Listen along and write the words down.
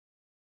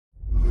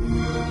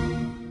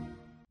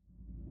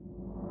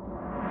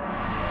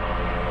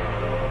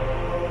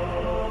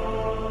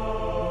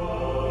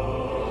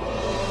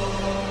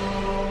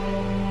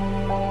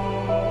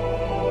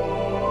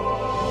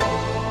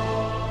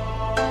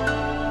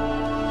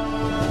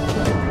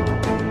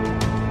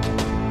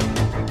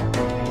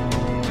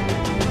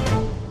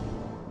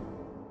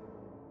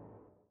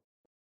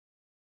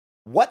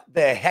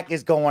the heck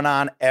is going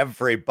on,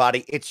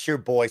 everybody? It's your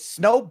boy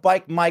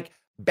Snowbike Mike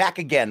back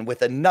again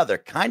with another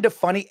kind of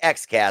funny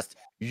Xcast,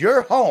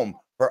 your home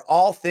for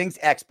all things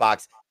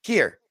Xbox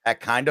here at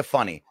Kind of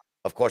Funny.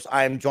 Of course,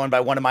 I am joined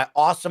by one of my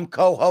awesome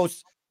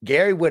co-hosts,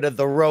 Gary Whitta,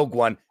 the Rogue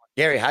One.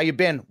 Gary, how you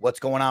been? What's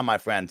going on, my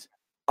friend?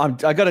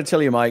 I got to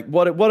tell you, Mike,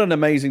 what an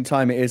amazing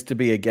time it is to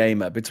be a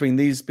gamer between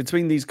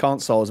these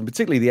consoles and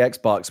particularly the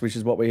Xbox, which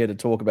is what we're here to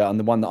talk about, and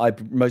the one that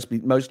I've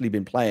mostly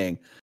been playing.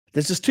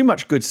 There's just too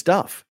much good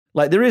stuff.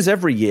 Like there is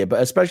every year,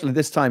 but especially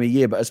this time of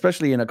year, but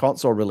especially in a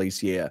console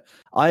release year,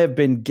 I have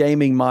been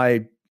gaming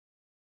my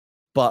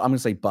butt. I'm gonna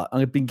say butt.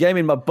 I've been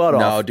gaming my butt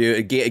off. No,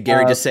 dude,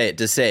 Gary, just say it,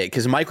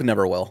 because Mike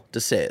never will.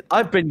 Just say it.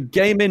 I've been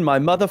gaming my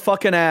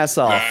motherfucking ass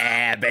off.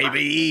 Yeah,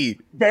 baby.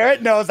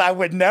 Barrett knows I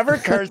would never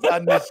curse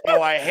on this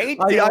show. I hate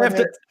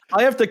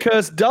I have to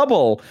curse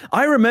double.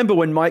 I remember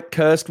when Mike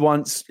cursed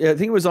once. I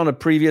think it was on a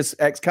previous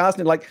Xcast,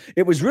 and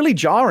it was really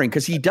jarring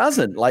because he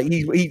doesn't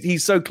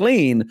he's so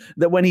clean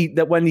that when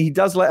he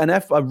does let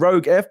a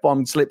rogue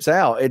F-bomb slips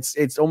out,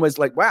 it's almost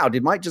like, wow,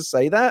 did Mike just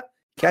say that?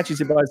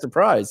 Catches you by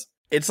surprise.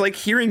 It's like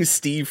hearing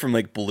Steve from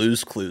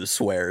Blue's Clues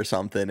swear or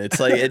something. It's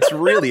it's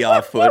really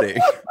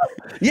off-putting.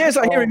 Yes,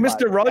 I hear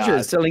Mr.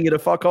 Rogers telling you to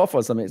fuck off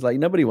or something. It's like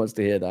nobody wants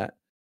to hear that.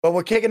 But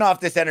we're kicking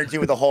off this energy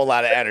with a whole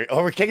lot of energy.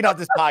 Or we're kicking off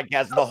this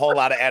podcast with a whole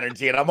lot of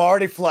energy, and I'm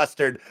already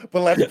flustered.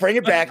 But let's bring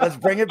it back. Let's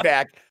bring it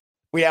back.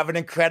 We have an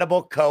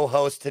incredible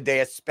co-host today,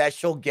 a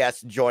special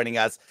guest joining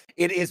us.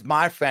 It is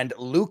my friend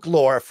Luke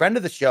Lore, a friend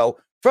of the show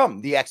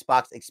from the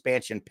Xbox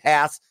Expansion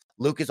Pass.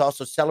 Luke is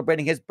also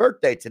celebrating his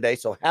birthday today,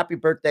 so happy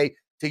birthday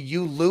to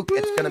you, Luke.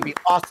 It's going to be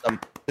awesome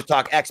to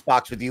talk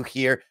Xbox with you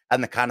here on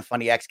the Kind of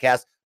Funny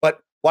Xcast. But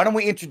why don't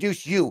we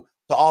introduce you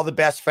to all the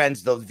best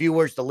friends, the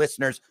viewers, the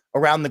listeners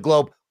around the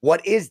globe?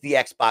 What is the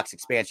Xbox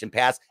Expansion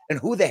Pass, and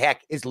who the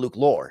heck is Luke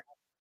Lore?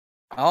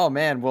 Oh,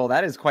 man. Well,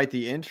 that is quite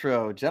the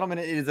intro. Gentlemen,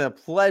 it is a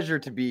pleasure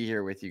to be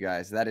here with you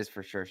guys. That is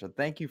for sure. So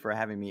thank you for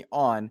having me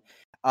on.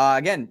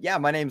 Again,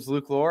 my name's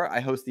Luke Lore. I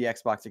host the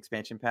Xbox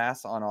Expansion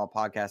Pass on all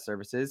podcast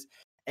services.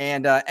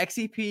 And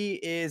XEP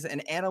is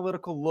an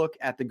analytical look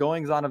at the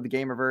goings-on of the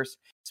Gamerverse,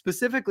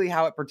 specifically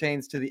how it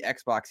pertains to the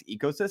Xbox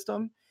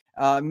ecosystem.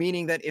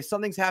 Meaning that if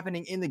something's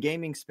happening in the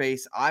gaming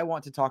space, I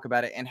want to talk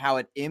about it and how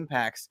it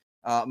impacts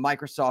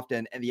Microsoft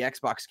and the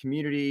Xbox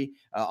community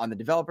on the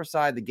developer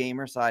side, the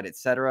gamer side,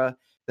 etc.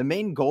 The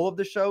main goal of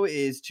the show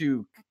is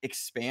to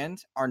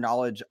expand our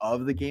knowledge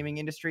of the gaming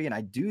industry, and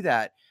I do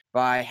that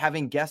by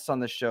having guests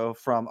on the show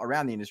from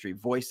around the industry,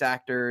 voice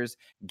actors,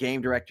 game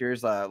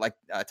directors, like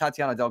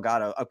Tatiana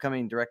Delgado,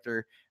 upcoming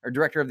director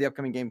of the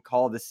upcoming game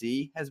Call of the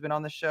Sea, has been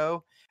on the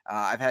show.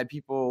 I've had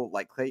people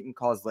like Clayton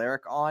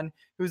Kozlarek on,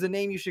 who's a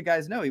name you should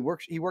guys know. He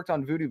worked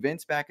on Voodoo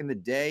Vince back in the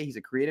day. He's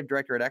a creative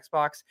director at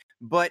Xbox,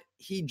 but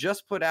he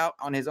just put out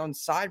on his own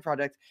side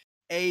project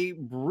a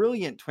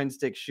brilliant twin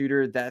stick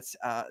shooter that's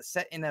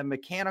set in a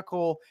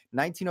mechanical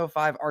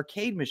 1905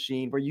 arcade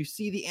machine where you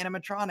see the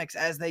animatronics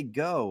as they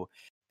go.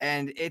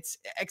 And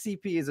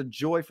XEP is a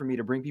joy for me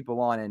to bring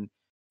people on and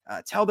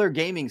tell their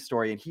gaming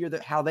story and hear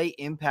how they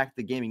impact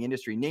the gaming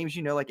industry. Names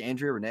like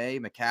Andrea Renee,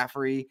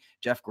 McCaffrey,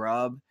 Jeff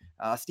Grubb,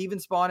 Steven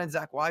Spawn, and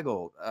Zach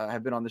Weigel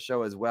have been on the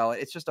show as well.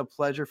 It's just a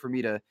pleasure for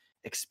me to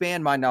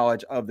expand my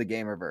knowledge of the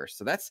Gamerverse.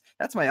 So that's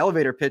my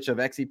elevator pitch of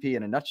XEP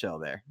in a nutshell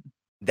there.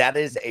 That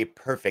is a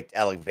perfect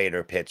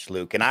elevator pitch,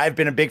 Luke. And I've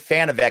been a big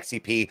fan of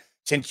XEP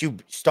since you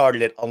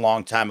started it a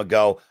long time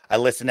ago. I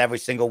listen every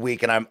single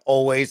week, and I'm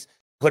always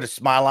put a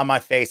smile on my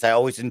face. I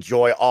always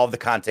enjoy all the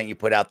content you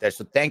put out there.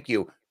 So thank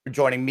you for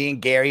joining me and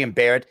Gary and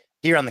Barrett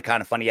here on the Kind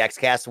of Funny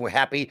Xcast. And we're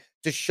happy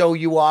to show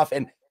you off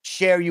and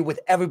share you with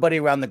everybody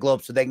around the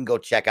globe so they can go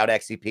check out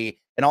XEP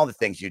and all the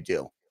things you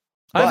do.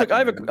 I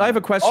have a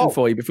question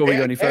for you before we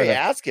go any further. Hey,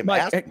 ask him.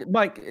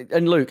 Mike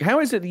and Luke, how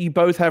is it that you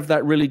both have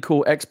that really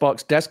cool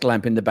Xbox desk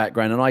lamp in the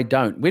background and I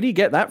don't? Where do you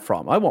get that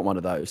from? I want one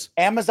of those.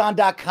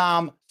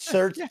 Amazon.com,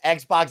 search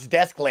Xbox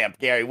desk lamp,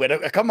 Gary.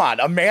 Come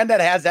on, a man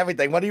that has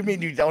everything. What do you mean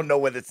you don't know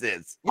what this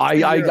is?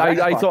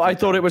 I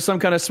thought it was some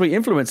kind of sweet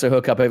influencer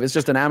hookup. If it's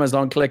just an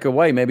Amazon click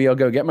away, maybe I'll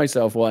go get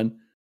myself one.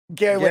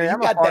 Gary, when you I'm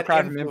got a that far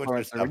cry from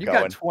influencer. When you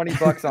got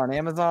 $20 on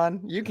Amazon,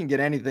 you can get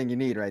anything you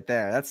need right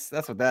there. That's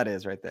what that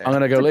is right there. I'm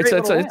gonna go.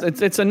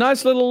 It's a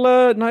nice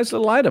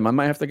little item. I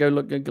might have to go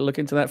look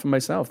into that for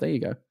myself. There you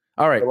go.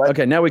 All right.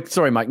 Okay.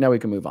 Sorry, Mike. Now we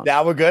can move on.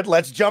 Now we're good.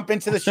 Let's jump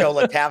into the show.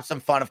 Let's have some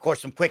fun. Of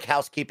course, some quick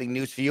housekeeping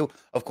news for you.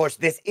 Of course,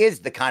 this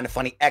is the Kind of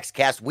Funny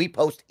Xcast. We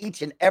post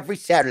each and every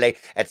Saturday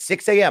at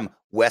 6 a.m.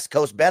 West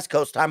Coast, Best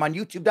Coast time on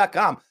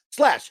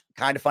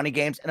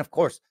youtube.com/kindoffunnygames. And of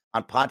course,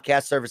 on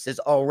podcast services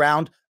all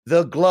around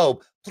the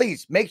globe.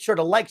 Please make sure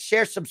to like,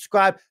 share,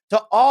 subscribe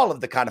to all of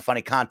the Kind of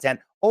Funny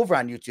content over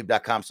on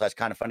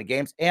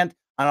youtube.com/kindoffunnygames and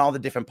on all the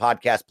different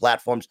podcast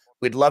platforms.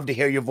 We'd love to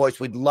hear your voice.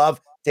 We'd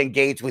love to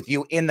engage with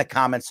you in the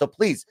comments. So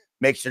please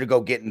make sure to go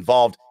get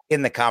involved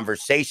in the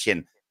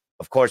conversation.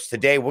 Of course,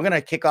 today we're going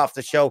to kick off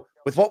the show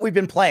with what we've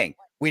been playing.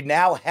 We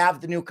now have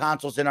the new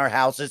consoles in our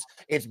houses.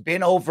 It's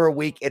been over a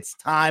week. It's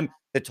time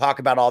to talk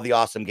about all the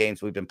awesome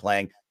games we've been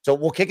playing. So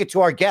we'll kick it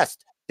to our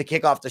guest to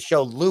kick off the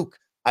show. Luke,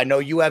 I know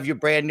you have your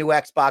brand new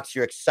Xbox.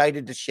 You're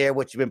excited to share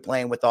what you've been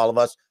playing with all of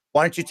us.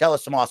 Why don't you tell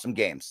us some awesome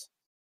games?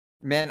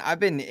 Man, I've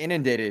been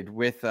inundated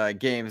with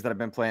games that I've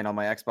been playing on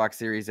my Xbox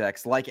Series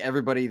X. Like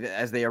everybody,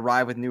 as they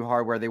arrive with new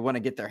hardware, they want to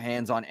get their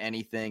hands on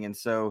anything. And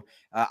so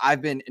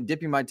I've been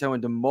dipping my toe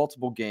into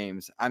multiple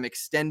games. I'm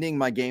extending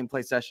my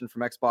gameplay session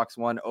from Xbox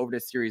One over to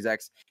Series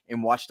X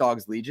in Watch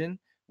Dogs Legion,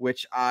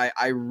 which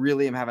I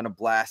really am having a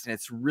blast. And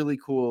it's really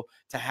cool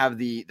to have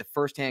the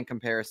firsthand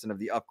comparison of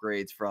the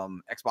upgrades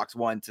from Xbox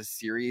One to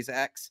Series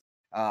X.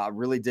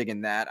 Really digging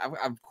that.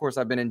 Of course,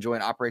 I've been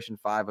enjoying Operation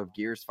 5 of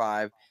Gears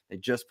 5. They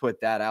just put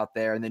that out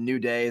there, and the New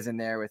Day is in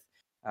there with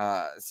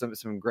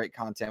some great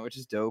content, which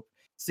is dope.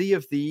 Sea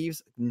of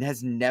Thieves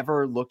has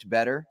never looked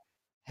better.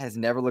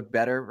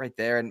 Right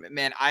there. And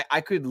man, I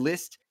could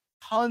list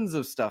tons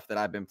of stuff that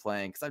I've been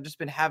playing because I've just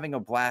been having a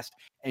blast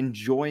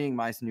enjoying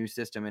my new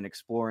system and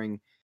exploring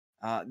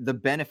the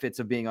benefits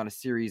of being on a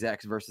Series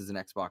X versus an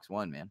Xbox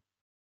One, man.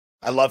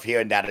 I love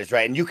hearing that is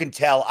right. And you can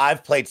tell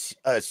I've played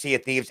Sea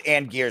of Thieves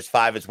and Gears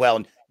 5 as well.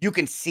 And you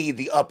can see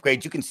the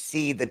upgrades. You can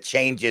see the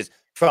changes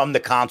from the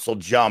console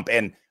jump.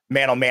 And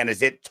man, oh man,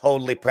 is it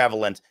totally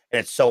prevalent.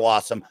 And it's so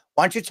awesome.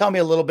 Why don't you tell me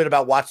a little bit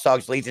about Watch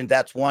Dogs Legion?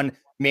 That's one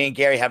me and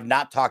Gary have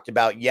not talked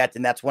about yet.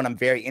 And that's one I'm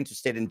very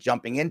interested in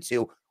jumping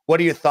into.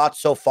 What are your thoughts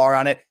so far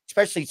on it?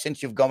 Especially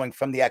since you're going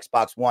from the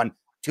Xbox One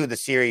to the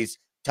Series.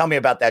 Tell me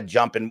about that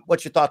jump and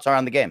what your thoughts are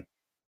on the game.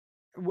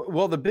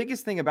 Well, the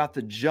biggest thing about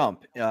the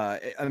jump,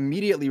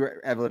 immediately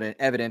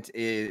evident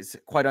is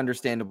quite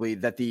understandably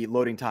that the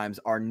loading times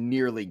are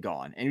nearly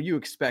gone. And you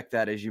expect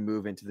that as you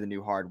move into the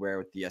new hardware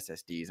with the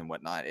SSDs and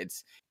whatnot.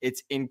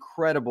 It's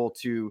incredible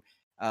to,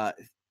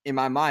 in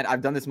my mind,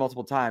 I've done this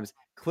multiple times,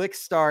 click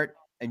start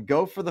and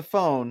go for the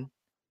phone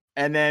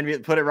and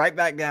then put it right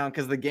back down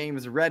because the game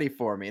is ready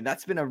for me. And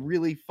that's been a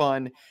really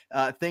fun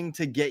thing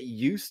to get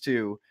used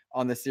to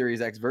on the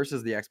Series X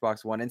versus the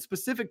Xbox One. And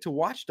specific to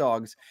Watch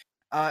Dogs,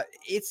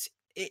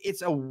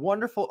 it's a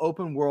wonderful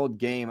open world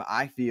game,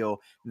 I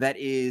feel, that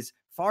is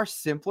far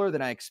simpler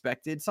than I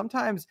expected.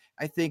 Sometimes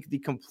I think the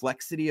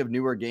complexity of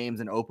newer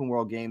games and open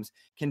world games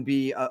can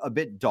be a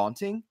bit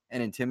daunting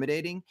and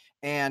intimidating.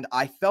 And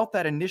I felt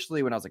that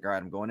initially when I was like, all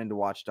right, I'm going into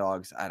Watch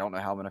Dogs. I don't know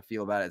how I'm going to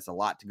feel about it. It's a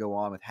lot to go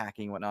on with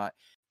hacking and whatnot.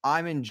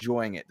 I'm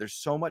enjoying it. There's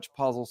so much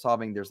puzzle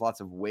solving. There's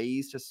lots of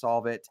ways to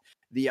solve it.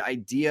 The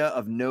idea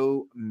of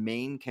no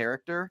main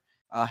character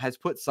has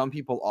put some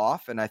people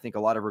off, and I think a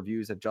lot of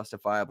reviews have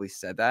justifiably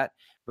said that,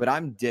 but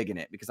I'm digging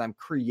it because I'm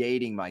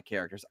creating my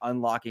characters,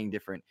 unlocking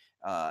different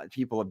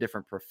people of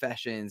different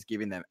professions,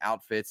 giving them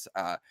outfits.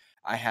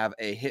 I have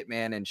a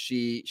hitman, and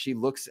she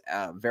looks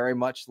very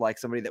much like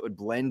somebody that would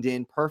blend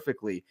in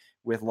perfectly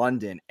with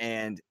London,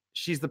 and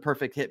she's the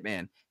perfect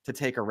hitman to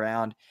take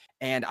around.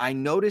 And I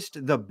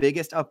noticed the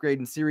biggest upgrade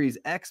in Series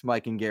X,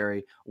 Mike and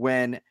Gary,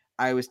 when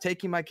I was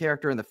taking my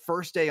character in the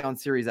first day on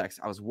Series X.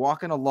 I was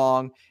walking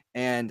along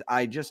and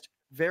I just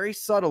very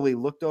subtly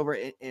looked over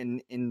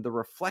in the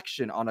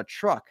reflection on a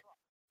truck,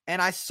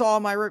 and I saw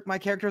my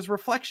character's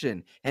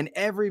reflection, and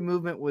every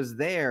movement was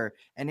there,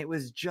 and it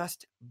was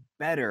just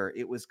better.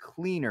 It was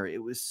cleaner.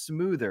 It was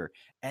smoother.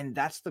 And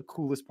that's the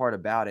coolest part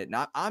about it.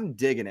 Now I'm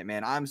digging it,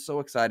 man. I'm so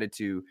excited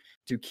to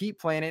keep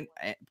playing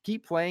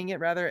it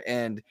rather.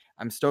 And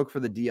I'm stoked for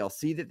the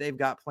DLC that they've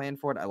got planned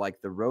for it. I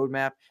like the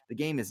roadmap. The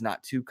game is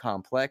not too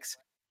complex.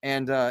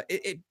 And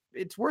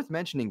it's worth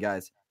mentioning,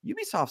 guys,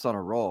 Ubisoft's on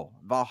a roll.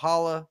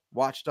 Valhalla,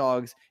 Watch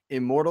Dogs,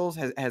 Immortals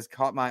has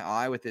caught my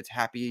eye with its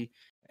happy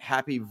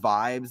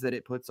vibes that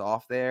it puts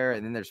off there.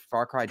 And then there's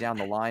Far Cry down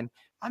the line.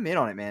 I'm in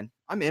on it, man.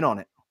 I'm in on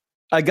it.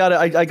 I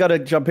gotta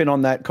jump in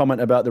on that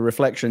comment about the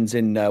reflections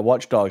in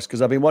Watch Dogs,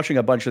 because I've been watching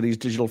a bunch of these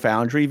Digital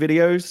Foundry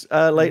videos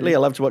lately. I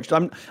love to watch.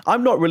 I'm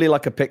not really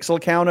like a pixel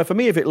counter. For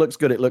me, if it looks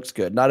good, it looks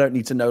good, and I don't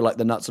need to know like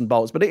the nuts and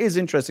bolts. But it is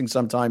interesting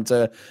sometimes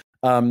to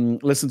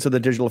listen to the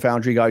Digital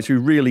Foundry guys who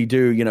really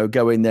do,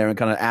 go in there and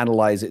kind of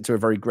analyze it to a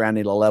very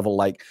granular level,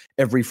 like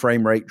every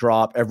frame rate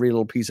drop, every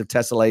little piece of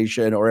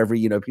tessellation, or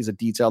every, piece of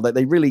detail. That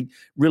they really,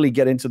 really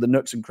get into the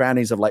nooks and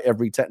crannies of like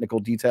every technical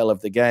detail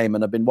of the game.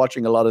 And I've been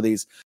watching a lot of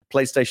these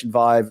PlayStation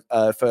 5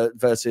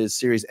 versus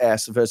Series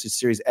S versus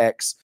Series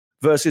X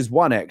versus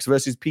One X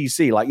versus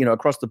PC, like,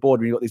 across the board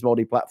when you've got these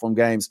multi-platform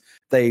games,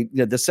 they,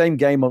 the same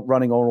game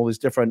running on all these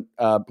different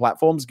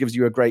platforms gives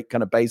you a great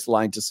kind of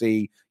baseline to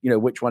see,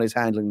 which one is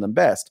handling them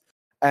best.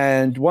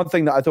 And one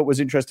thing that I thought was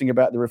interesting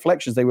about the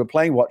reflections, they were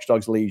playing Watch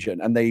Dogs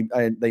Legion, and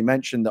they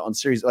mentioned that on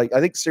Series, like,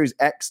 I think Series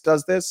X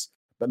does this,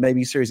 but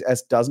maybe Series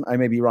S doesn't. I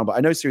may be wrong, but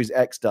I know Series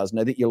X does, and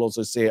I think you'll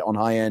also see it on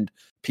high-end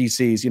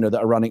PCs, that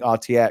are running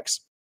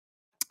RTX.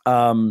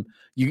 So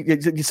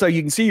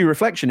you can see your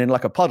reflection in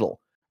like a puddle,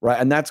 right?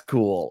 And that's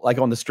cool, like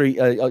on the street,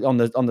 on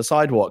the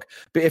sidewalk.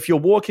 But if you're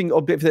walking,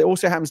 or if there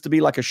also happens to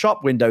be like a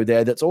shop window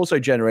there that's also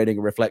generating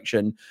a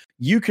reflection,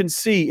 you can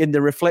see in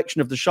the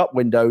reflection of the shop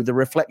window the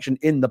reflection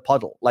in the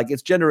puddle. Like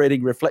it's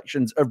generating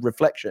reflections of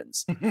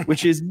reflections,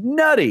 which is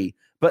nutty.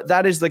 But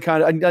that is the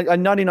kind of,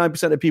 and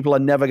 99% of people are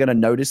never going to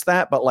notice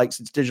that. But like,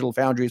 since Digital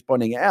Foundry is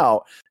pointing it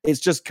out, it's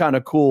just kind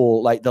of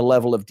cool, like the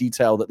level of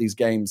detail that these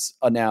games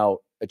are now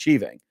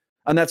achieving.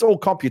 And that's all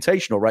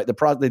computational, right? The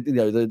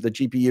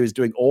GPU is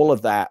doing all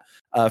of that,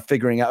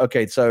 figuring out,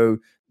 okay, so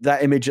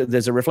that image,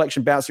 there's a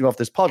reflection bouncing off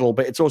this puddle,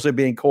 but it's also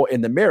being caught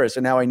in the mirror.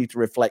 So now I need to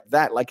reflect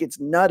that. Like, it's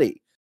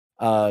nutty.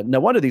 No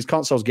wonder these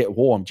consoles get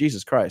warm.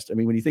 Jesus Christ. I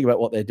mean, when you think about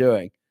what they're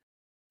doing.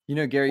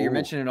 Gary, you're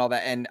mentioning all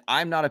that, and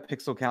I'm not a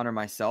pixel counter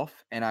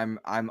myself, and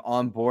I'm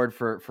on board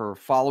for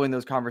following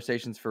those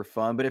conversations for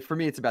fun. But for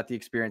me, it's about the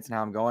experience and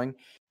how I'm going.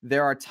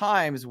 There are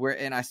times where,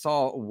 and I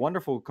saw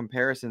wonderful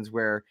comparisons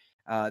where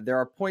there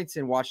are points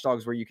in Watch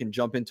Dogs where you can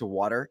jump into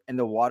water, and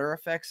the water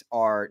effects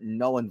are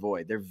null and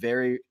void. They're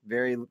very,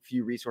 very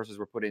few resources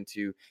were put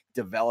into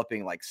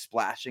developing like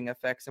splashing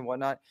effects and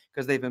whatnot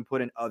because they've been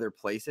put in other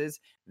places.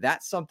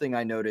 That's something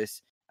I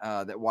notice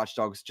that Watch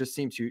Dogs just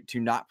seem to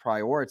not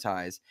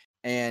prioritize.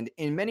 And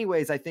in many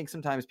ways, I think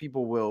sometimes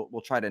people will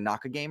try to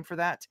knock a game for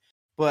that,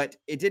 but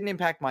it didn't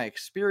impact my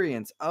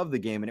experience of the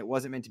game, and it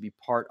wasn't meant to be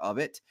part of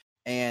it.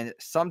 And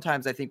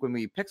sometimes I think when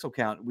we pixel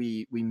count,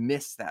 we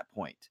miss that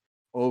point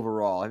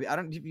overall. I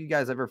don't know if you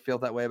guys ever feel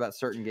that way about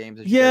certain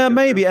games. Yeah,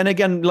 maybe. And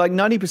again, like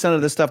 90%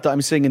 of the stuff that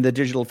I'm seeing in the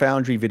Digital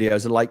Foundry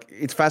videos are like,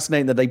 it's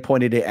fascinating that they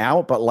pointed it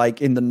out, but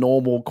like in the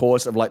normal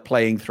course of like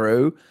playing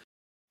through,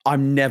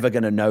 I'm never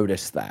going to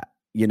notice that.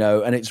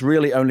 And it's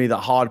really only the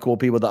hardcore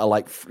people that are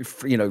like,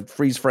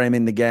 freeze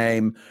framing the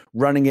game,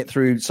 running it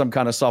through some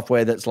kind of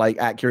software that's like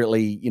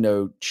accurately,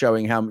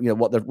 showing how,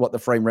 what the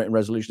frame rate and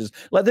resolution is.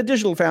 Like the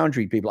Digital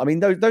Foundry people. I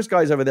mean, those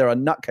guys over there are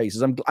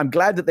nutcases. I'm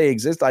glad that they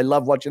exist. I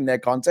love watching their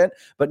content,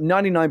 but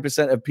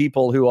 99% of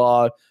people who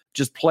are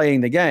just playing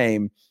the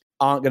game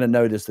aren't going to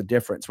notice the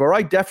difference. Where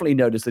I definitely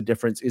notice the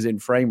difference is in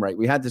frame rate.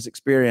 We had this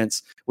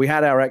experience. We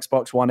had our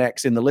Xbox One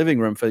X in the living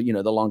room for,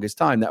 the longest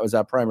time. That was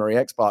our primary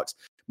Xbox.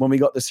 When we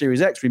got the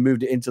Series X, we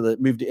moved it into the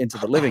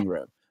living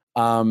room.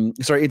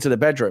 Into the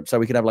bedroom, so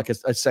we could have like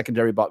a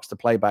secondary box to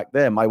play back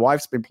there. My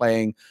wife's been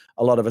playing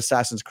a lot of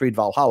Assassin's Creed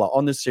Valhalla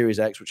on the Series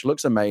X, which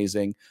looks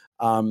amazing.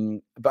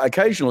 But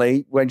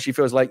occasionally, when she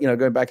feels like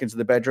going back into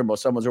the bedroom, or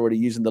someone's already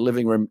using the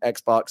living room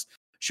Xbox,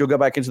 she'll go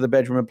back into the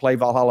bedroom and play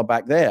Valhalla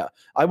back there.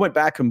 I went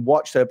back and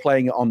watched her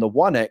playing it on the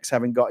One X,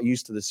 having got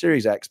used to the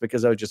Series X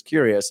because I was just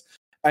curious.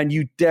 And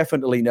you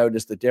definitely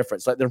notice the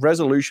difference. Like the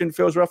resolution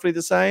feels roughly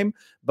the same,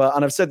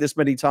 and I've said this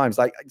many times,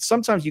 like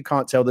sometimes you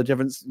can't tell the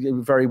difference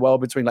very well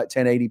between like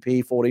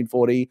 1080p,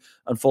 1440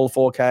 and full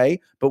 4K.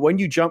 But when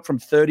you jump from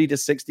 30 to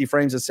 60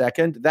 frames a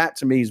second, that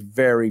to me is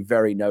very,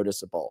 very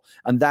noticeable.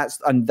 And that's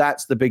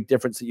the big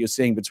difference that you're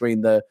seeing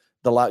between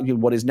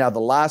what is now the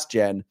last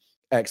gen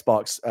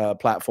Xbox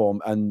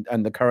platform and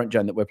the current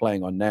gen that we're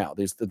playing on now.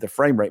 The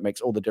frame rate makes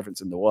all the difference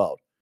in the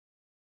world.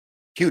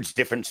 Huge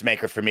difference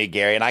maker for me,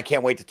 Gary. And I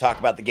can't wait to talk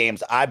about the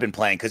games I've been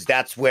playing, because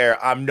that's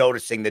where I'm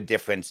noticing the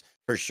difference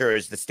for sure,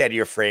 is the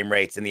steadier frame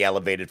rates and the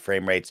elevated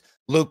frame rates.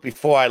 Luke,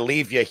 before I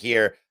leave you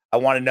here, I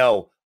want to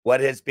know,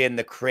 what has been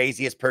the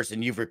craziest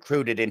person you've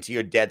recruited into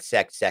your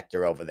DedSec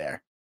sector over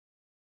there?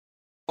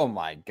 Oh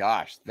my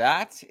gosh,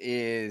 that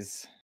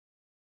is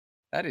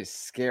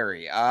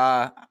scary.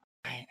 I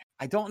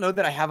don't know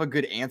that I have a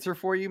good answer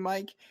for you,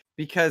 Mike,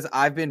 because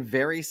I've been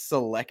very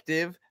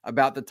selective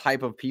about the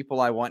type of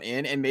people I want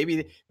in. And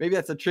maybe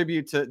that's a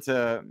tribute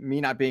to me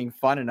not being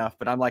fun enough,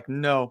 but I'm like,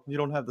 no, you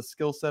don't have the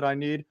skill set I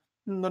need.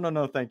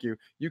 No, thank you.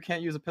 You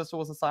can't use a pistol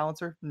as a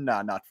silencer?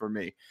 Nah, not for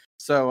me.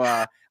 So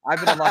I've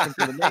been unlocking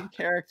some of the main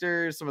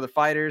characters, some of the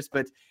fighters,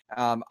 but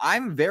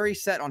I'm very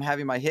set on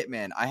having my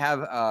hitman. I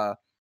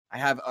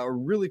have a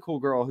really cool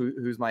girl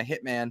who's my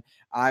hitman.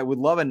 I would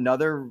love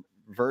another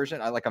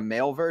version, I like a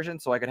male version,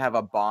 so I could have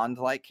a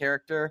Bond-like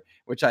character,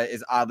 which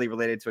is oddly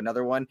related to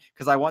another one,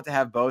 because I want to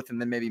have both,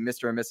 and then maybe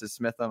Mr. and Mrs.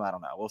 Smitham. I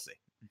don't know. We'll see.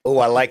 Oh,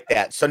 I like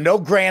that. So no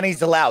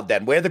grannies allowed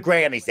then. Where are the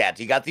grannies at?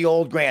 You got the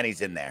old grannies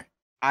in there.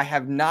 I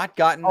have not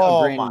gotten a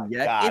granny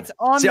yet. God. It's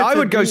on. See, I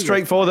would go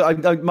straight for that.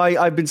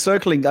 I've been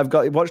circling. I've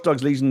got Watch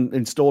Dogs Legion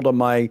installed on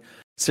my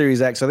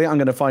Series X. I think I'm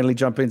going to finally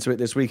jump into it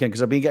this weekend,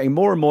 because I've been getting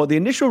more and more. The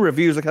initial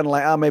reviews are kind of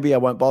like, maybe I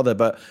won't bother.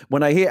 But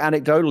when I hear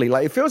anecdotally,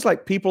 like, it feels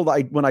like people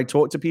when I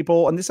talk to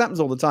people, and this happens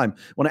all the time,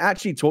 when I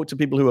actually talk to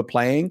people who are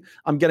playing,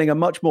 I'm getting a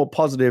much more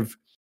positive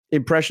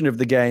impression of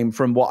the game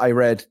from what I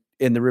read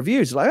in the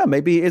reviews. Like,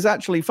 maybe it is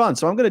actually fun.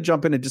 So I'm going to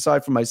jump in and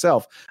decide for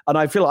myself. And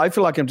I feel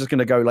like I'm just going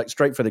to go like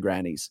straight for the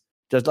grannies.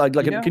 Just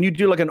can you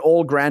do like an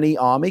all granny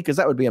army? Because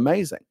that would be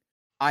amazing.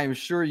 I'm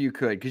sure you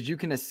could, because you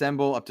can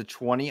assemble up to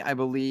 20, I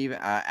believe,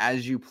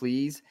 as you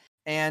please.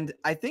 And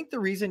I think the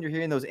reason you're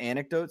hearing those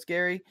anecdotes,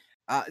 Gary,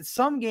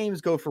 some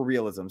games go for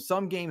realism.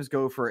 Some games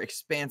go for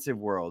expansive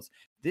worlds.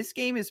 This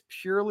game is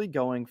purely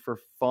going for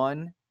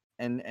fun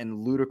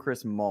and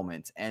ludicrous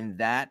moments. And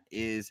that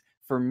is,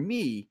 for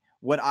me,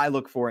 what I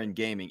look for in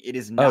gaming. It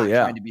is not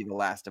yeah. trying to be The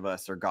Last of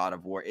Us or God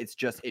of War. It's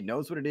just, it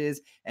knows what it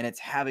is and it's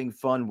having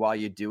fun while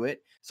you do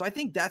it. So I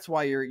think that's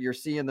why you're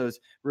seeing those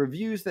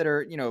reviews that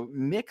are,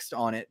 mixed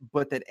on it,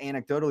 but that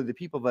anecdotally the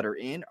people that are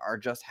in are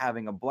just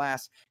having a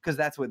blast because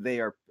that's what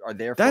they are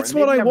there for. That's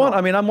what I want.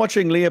 I mean, I'm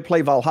watching Leah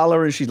play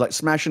Valhalla and she's like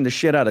smashing the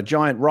shit out of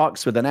giant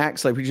rocks with an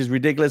axe, like, which is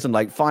ridiculous, and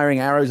like firing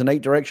arrows in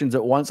 8 directions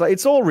at once. Like,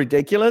 it's all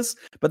ridiculous,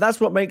 but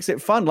that's what makes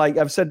it fun. Like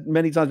I've said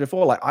many times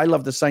before, like I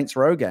love the Saints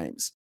Row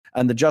games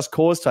and the Just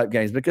Cause type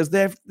games because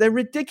they're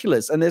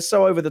ridiculous and they're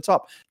so over the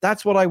top.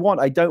 That's what I want.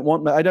 I don't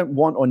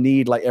want or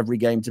need like every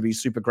game to be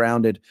super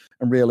grounded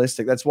and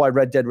realistic. That's why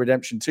Red Dead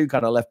Redemption 2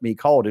 kind of left me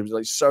cold. It was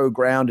like so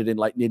grounded in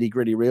like nitty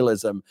gritty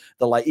realism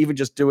that like even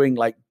just doing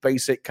like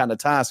basic kind of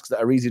tasks that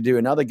are easy to do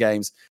in other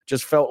games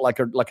just felt like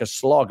a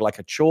slog, like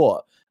a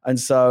chore. And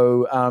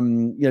so,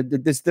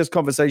 this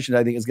conversation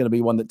I think is going to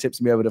be one that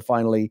tips me over to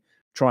finally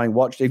try and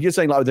watch. If you're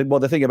saying like, well,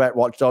 the thing about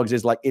Watch Dogs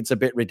is like it's a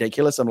bit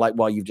ridiculous, I'm like,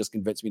 well, you've just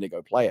convinced me to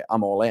go play it.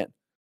 I'm all in.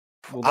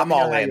 Well, I'm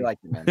all in. You like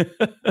it,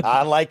 man.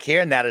 I like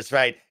hearing that. It's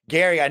right.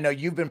 Gary, I know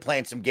you've been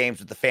playing some games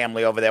with the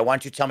family over there. Why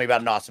don't you tell me about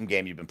an awesome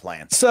game you've been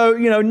playing? So,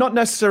 not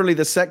necessarily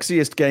the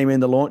sexiest game in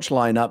the launch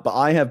lineup, but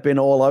I have been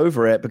all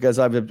over it because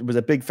I was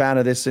a big fan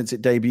of this since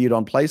it debuted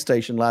on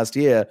PlayStation last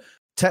year.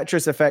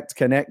 Tetris Effect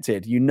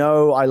Connected.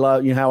 I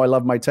love how I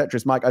love my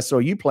Tetris. Mike, I saw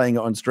you playing it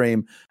on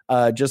stream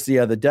just the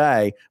other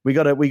day. We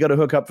got to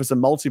hook up for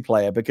some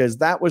multiplayer because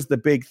that was the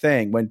big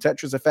thing when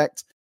Tetris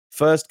Effect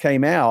first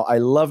came out. I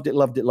loved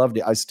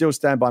it. I still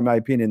stand by my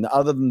opinion that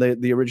other than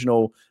the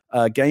original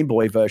Game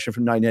Boy version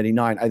from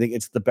 1989, I think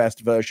it's the best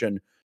version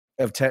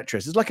of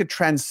Tetris. It's like a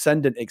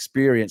transcendent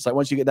experience. Like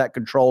once you get that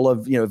control of,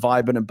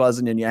 vibing and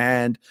buzzing in your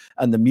hand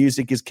and the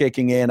music is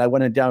kicking in. I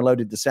went and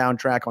downloaded the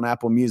soundtrack on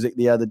Apple Music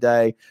the other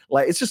day.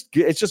 Like it's just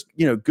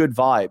good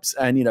vibes.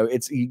 And,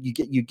 it's,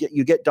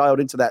 you get dialed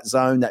into that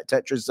zone, that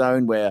Tetris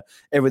zone where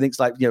everything's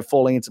like,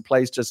 falling into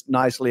place just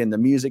nicely. And the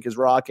music is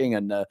rocking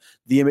and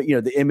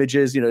the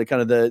images,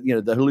 kind of the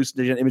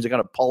hallucinogen images are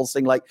kind of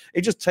pulsing. Like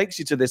it just takes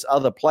you to this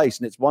other place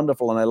and it's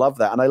wonderful. And I love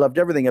that. And I loved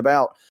everything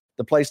about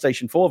the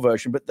PlayStation 4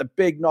 version, but the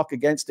big knock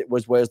against it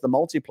was where's the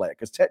multiplayer?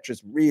 Because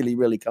Tetris really,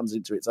 really comes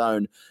into its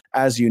own,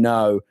 as in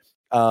the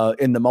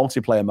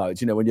multiplayer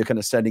modes, when you're kind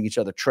of sending each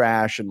other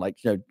trash and like,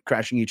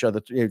 crashing each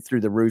other through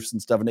the roofs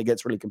and stuff, and it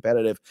gets really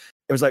competitive.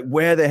 It was like,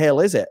 where the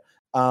hell is it?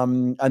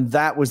 And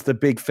that was the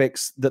big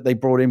fix that they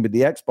brought in with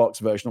the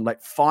Xbox version. I'm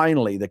like,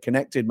 finally, the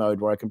connected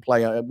mode where we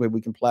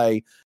can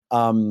play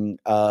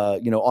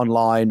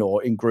online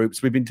or in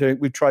groups.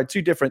 We've tried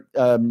 2 different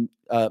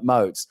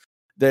modes.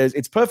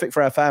 It's perfect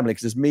for our family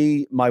because it's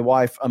me, my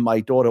wife, and my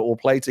daughter all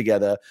play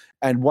together.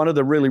 And one of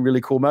the really, really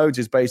cool modes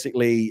is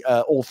basically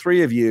all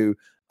 3 of you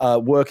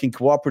working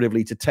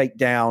cooperatively to take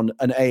down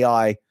an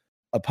AI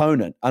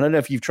opponent. I don't know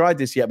if you've tried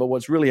this yet, but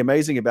what's really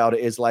amazing about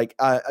it is like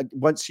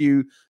once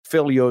you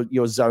fill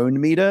your zone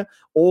meter,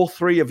 all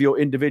 3 of your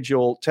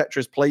individual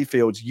Tetris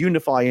playfields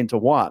unify into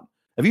one.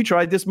 Have you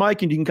tried this,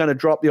 Mike? And you can kind of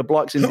drop your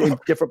blocks in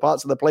different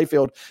parts of the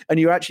playfield, and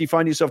you actually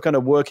find yourself kind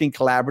of working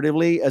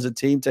collaboratively as a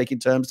team, taking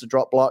turns to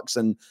drop blocks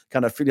and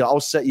kind of feel I'll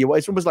set you.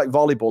 It's almost like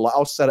volleyball. Like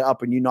I'll set it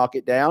up and you knock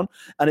it down,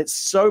 and it's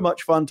so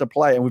much fun to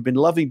play. And we've been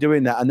loving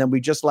doing that. And then we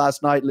just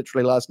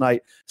literally last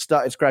night,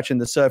 started scratching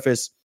the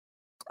surface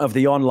of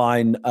the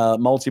online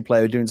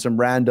multiplayer, doing some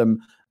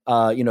random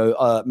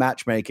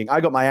matchmaking. I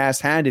got my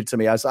ass handed to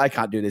me. I said, I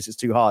can't do this. It's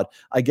too hard.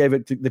 I gave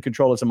the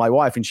controller to my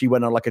wife, and she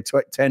went on like a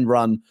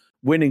 10-run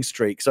winning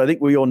streak. So I think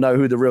we all know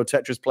who the real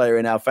Tetris player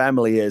in our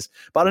family is.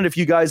 But I don't know if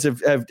you guys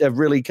have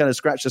really kind of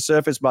scratched the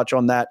surface much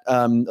on that,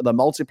 the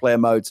multiplayer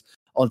modes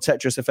on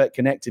Tetris Effect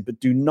Connected, but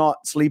do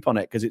not sleep on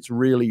it because it's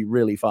really,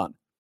 really fun.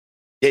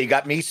 Yeah, you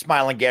got me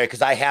smiling, Gary,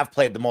 because I have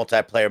played the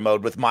multiplayer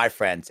mode with my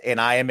friends, and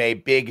I am a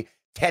big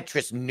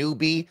Tetris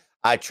newbie.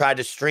 I tried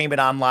to stream it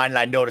online, and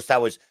I noticed I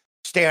was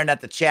staring at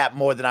the chat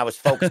more than I was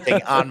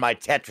focusing on my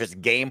Tetris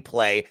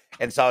gameplay,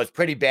 and so I was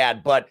pretty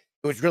bad, but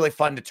it was really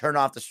fun to turn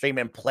off the stream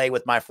and play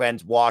with my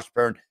friends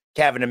Washburn,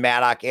 Kevin, and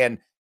Maddock and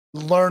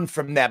learn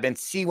from them and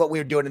see what we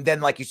were doing. And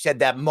then, like you said,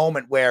 that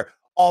moment where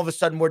all of a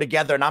sudden we're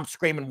together and I'm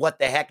screaming, what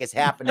the heck is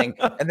happening?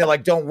 And they're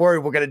like, don't worry,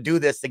 we're going to do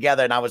this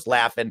together. And I was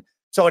laughing.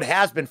 So it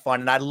has been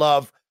fun. And I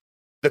love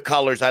the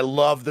colors. I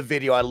love the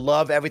video. I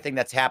love everything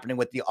that's happening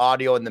with the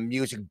audio and the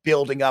music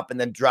building up and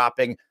then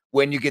dropping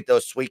when you get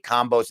those sweet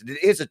combos.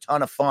 It is a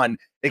ton of fun,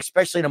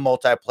 especially in a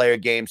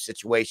multiplayer game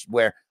situation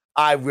where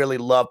I really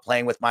love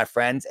playing with my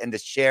friends, and to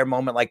share a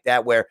moment like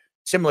that where,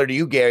 similar to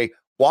you, Gary,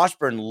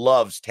 Washburn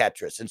loves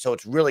Tetris. And so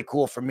it's really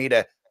cool for me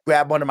to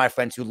grab one of my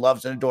friends who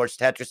loves and adores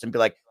Tetris and be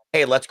like,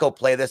 hey, let's go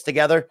play this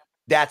together.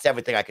 That's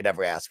everything I could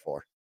ever ask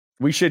for.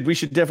 We should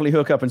definitely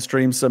hook up and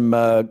stream some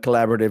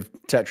collaborative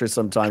Tetris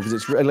sometime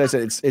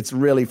because it's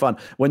really fun.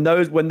 When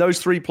those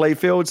 3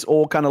 playfields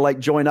all kind of like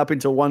join up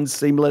into one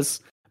seamless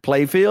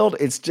playfield,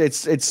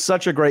 it's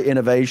such a great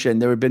innovation.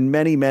 There have been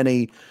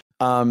many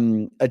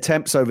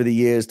attempts over the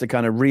years to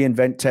kind of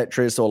reinvent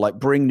Tetris or like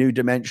bring new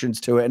dimensions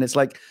to it. And it's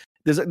like,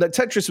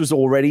 Tetris was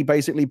already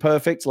basically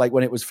perfect, like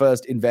when it was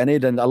first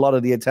invented, and a lot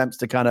of the attempts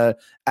to kind of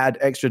add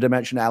extra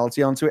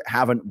dimensionality onto it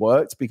haven't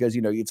worked because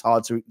it's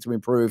hard to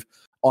improve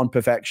on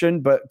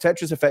perfection. But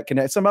Tetris Effect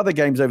Connect, some other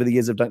games over the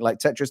years have done, like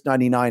Tetris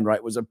 99,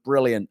 right, was a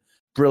brilliant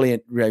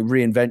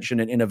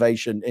reinvention and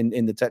innovation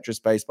in the Tetris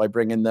space by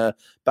bringing the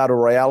battle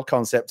royale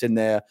concept in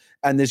there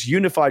and this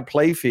unified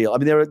play feel. I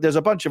mean, there's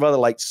a bunch of other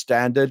like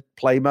standard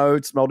play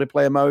modes,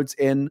 multiplayer modes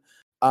in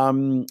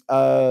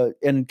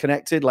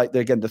Connected, like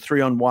the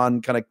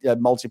 3-on-1 kind of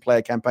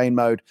multiplayer campaign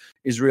mode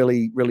is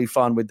really, really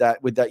fun with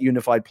that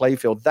unified play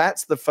field.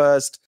 That's the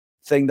first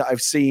thing that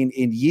I've seen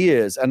in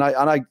years. And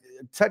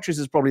Tetris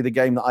is probably the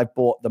game that I've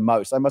bought the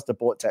most. I must have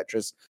bought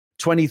Tetris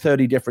 20,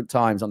 30 different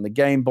times on the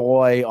Game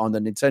Boy, on the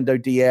Nintendo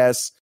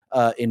DS,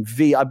 I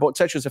bought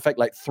Tetris Effect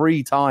like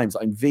 3 times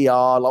in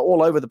VR, like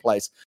all over the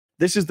place.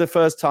 This is the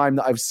first time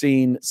that I've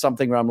seen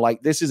something where I'm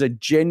like, this is a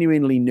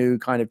genuinely new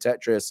kind of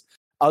Tetris.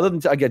 Other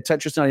than, again,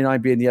 Tetris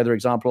 99 being the other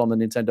example on the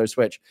Nintendo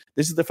Switch,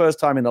 this is the first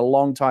time in a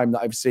long time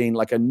that I've seen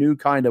like a new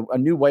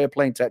way of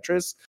playing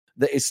Tetris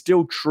that is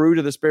still true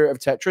to the spirit of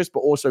Tetris,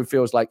 but also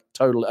feels like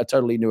a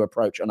totally new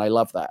approach. And I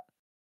love that.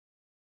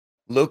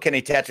 Luke,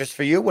 any Tetris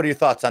for you? What are your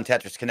thoughts on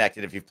Tetris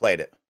Connected if you've played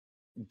it?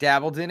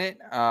 Dabbled in it.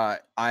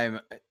 I'm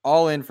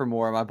all in for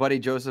more. My buddy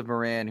Joseph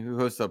Moran, who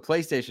hosts a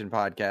PlayStation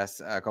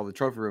podcast called The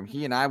Trophy Room,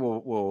 he and I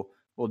will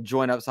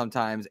join up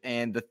sometimes.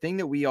 And the thing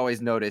that we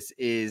always notice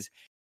is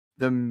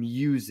the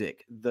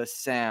music, the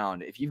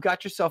sound. If you've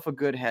got yourself a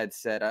good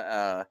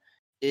headset,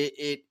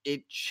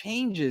 it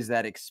changes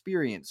that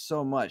experience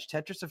so much.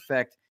 Tetris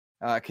Effect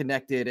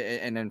Connected,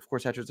 and then of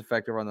course Tetris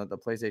Effect over on the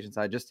PlayStation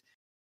side, just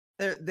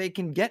they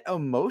can get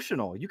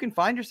emotional. You can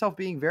find yourself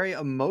being very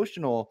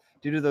emotional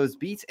due to those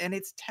beats, and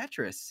it's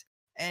Tetris,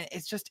 and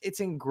it's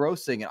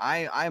engrossing.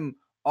 And I'm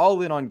all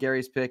in on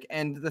Gary's pick.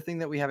 And the thing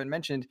that we haven't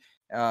mentioned,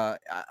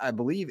 I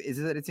believe, is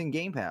that it's in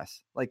Game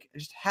Pass. Like, I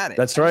just had it.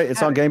 That's right.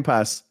 It's on Game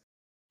Pass.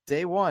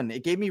 Day one.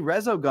 It gave me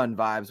Resogun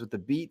vibes with the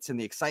beats and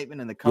the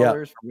excitement and the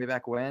colors from way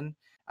back when.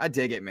 I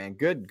dig it, man.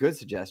 Good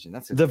suggestion.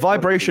 The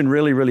vibration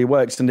really, really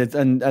works, and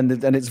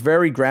it's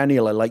very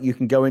granular. Like, you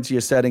can go into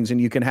your settings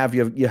and you can have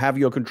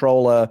your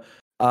controller.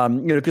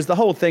 Because the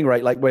whole thing,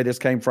 right, like where this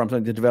came from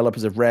the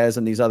developers of Rez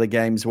and these other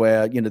games,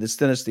 where this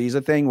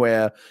synesthesia thing,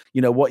 where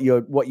what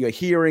you're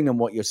hearing and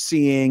what you're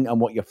seeing and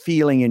what you're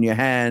feeling in your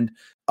hand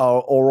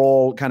are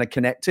all kind of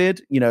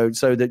connected.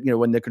 So that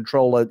when the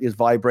controller is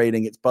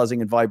vibrating, it's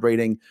buzzing and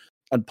vibrating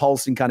and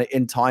pulsing kind of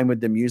in time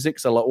with the music.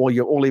 So like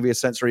all of your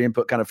sensory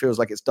input kind of feels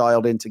like it's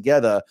dialed in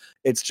together.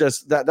 It's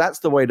just that's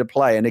the way to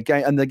play. And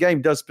the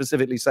game does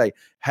specifically say,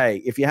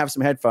 hey, if you have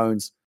some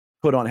headphones,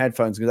 put on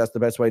headphones, because that's the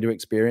best way to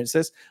experience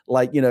this.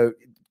 Like,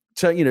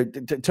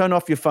 turn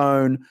off your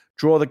phone,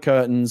 draw the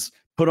curtains,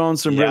 put on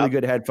some really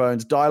good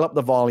headphones, dial up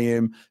the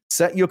volume,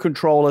 set your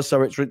controller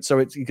so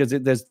it's because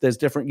there's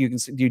different. You can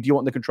see, do you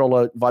want the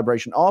controller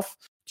vibration off?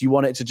 Do you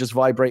want it to just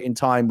vibrate in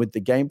time with the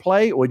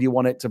gameplay, or do you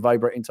want it to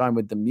vibrate in time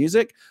with the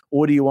music,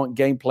 or do you want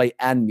gameplay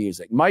and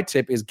music? My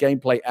tip is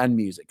gameplay and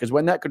music, because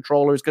when that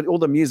controller is, all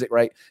the music,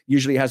 right,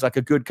 usually has like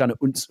a good kind of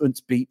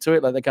unts beat to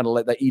it, like they kind of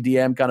like that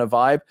EDM kind of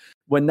vibe.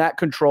 When that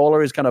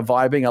controller is kind of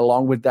vibing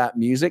along with that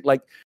music,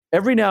 like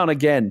every now and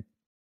again,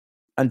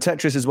 and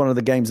Tetris is one of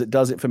the games that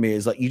does it for me,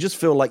 is like you just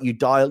feel like you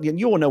dial, and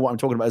you all know what I'm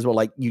talking about as well.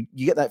 Like you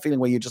get that feeling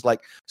where you're just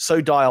like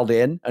so dialed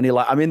in and you're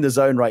like, I'm in the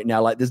zone right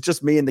now. Like there's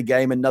just me in the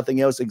game and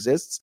nothing else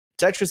exists.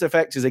 Tetris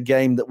Effect is a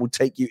game that will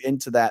take you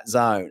into that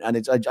zone.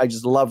 And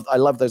I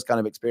love those kind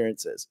of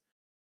experiences.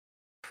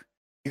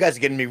 You guys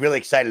are getting me really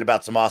excited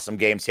about some awesome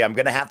games here. I'm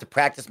going to have to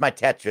practice my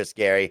Tetris,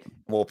 Gary.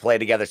 We'll play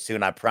together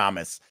soon, I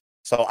promise.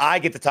 So I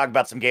get to talk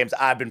about some games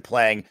I've been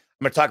playing.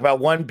 I'm going to talk about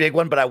one big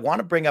one, but I want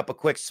to bring up a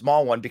quick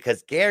small one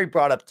because Gary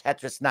brought up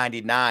Tetris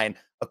 99,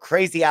 a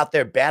crazy out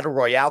there battle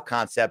royale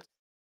concept.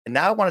 And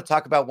now I want to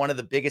talk about one of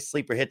the biggest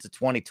sleeper hits of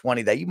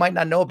 2020 that you might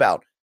not know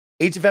about.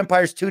 Age of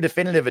Empires 2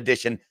 Definitive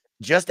Edition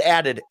just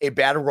added a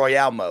battle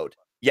royale mode.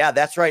 Yeah,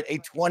 that's right. A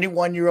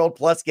 21-year-old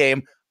plus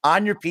game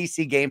on your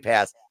PC Game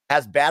Pass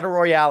has battle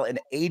royale in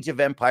Age of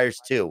Empires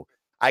 2.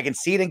 I can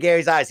see it in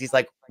Gary's eyes. He's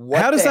like,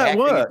 how does that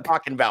work? Are you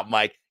talking about,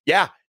 Mike?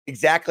 Yeah,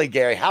 exactly,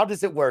 Gary. How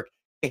does it work?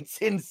 It's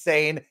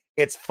insane.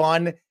 It's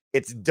fun.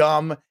 It's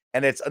dumb.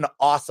 And it's an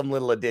awesome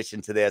little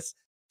addition to this.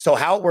 So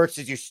how it works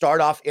is you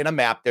start off in a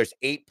map. There's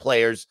 8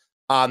 players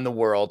on the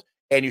world,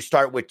 and you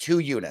start with 2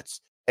 units.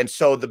 And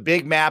so the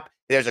big map,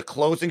 there's a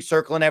closing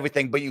circle and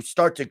everything, but you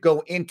start to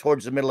go in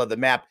towards the middle of the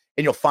map,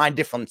 and you'll find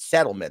different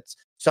settlements.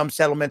 Some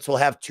settlements will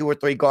have 2 or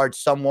 3 guards.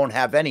 Some won't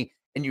have any,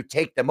 and you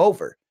take them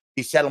over.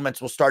 These settlements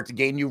will start to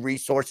gain you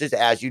resources,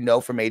 as you know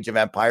from Age of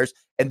Empires,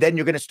 and then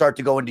you're going to start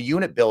to go into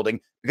unit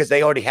building because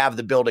they already have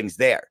the buildings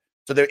there.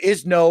 So there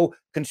is no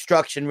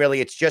construction,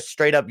 really. It's just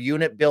straight up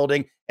unit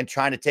building and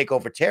trying to take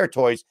over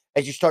territories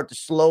as you start to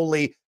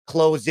slowly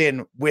close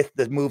in with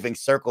the moving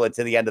circle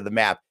into the end of the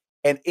map.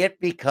 And it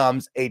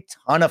becomes a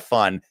ton of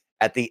fun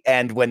at the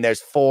end when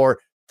there's 4,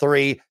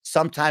 3,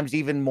 sometimes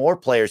even more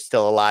players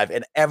still alive,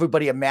 and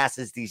everybody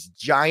amasses these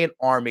giant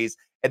armies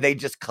and they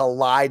just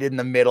collide in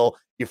the middle.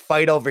 You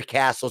fight over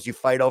castles, you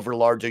fight over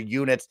larger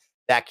units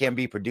that can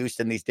be produced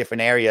in these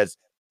different areas.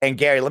 And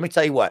Gary, let me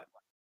tell you what,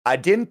 I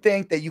didn't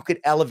think that you could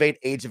elevate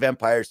Age of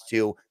Empires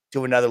 2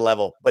 to another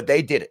level, but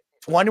they did it.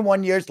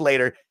 21 years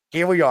later,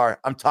 here we are.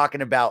 I'm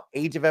talking about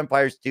Age of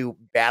Empires 2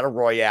 Battle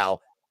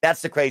Royale.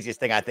 That's the craziest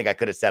thing I think I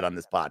could have said on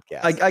this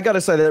podcast. I got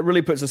to say that it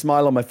really puts a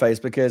smile on my face,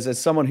 because as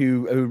someone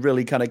who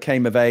really kind of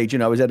came of age,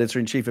 I was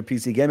editor-in-chief of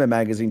PC Gamer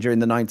magazine during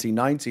the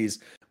 1990s,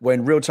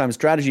 when real-time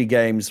strategy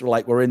games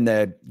were in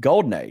their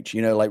golden age,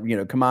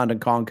 Command and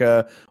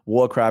Conquer,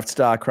 Warcraft,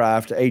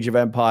 Starcraft, Age of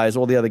Empires,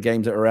 all the other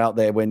games that are out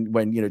there,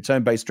 when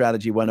turn-based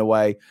strategy went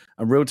away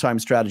and real-time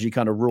strategy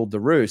kind of ruled the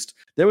roost.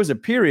 There was a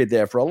period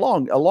there for a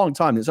long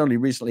time that's only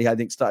recently, I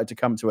think, started to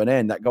come to an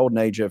end, that golden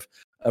age of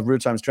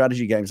real-time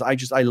strategy games.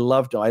 I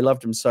loved them. I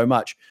loved them so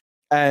much.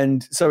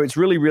 And so it's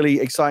really, really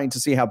exciting to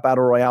see how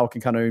Battle Royale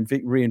can kind of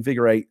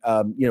reinvigorate,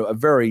 a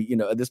very,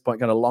 at this point,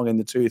 kind of long in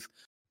the tooth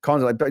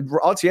concept. But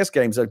RTS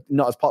games are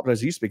not as popular as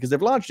they used to be, because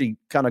they've largely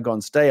kind of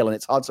gone stale, and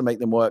it's hard to make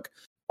them work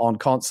on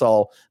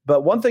console.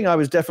 But one thing I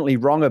was definitely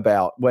wrong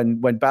about when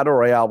Battle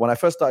Royale, when I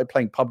first started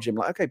playing PUBG, I'm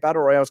like, okay,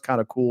 Battle Royale is kind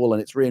of cool,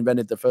 and it's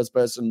reinvented the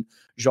first-person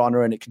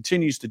genre, and it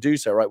continues to do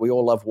so, right? We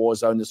all love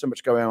Warzone. There's so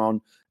much going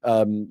on,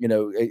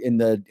 in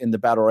the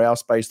Battle Royale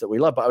space that we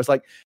love. But I was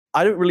like,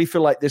 I don't really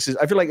feel like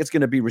I feel like it's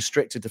going to be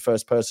restricted to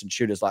first-person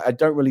shooters. Like, I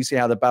don't really see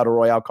how the Battle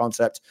Royale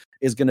concept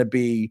is going to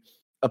be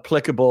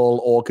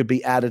applicable or could be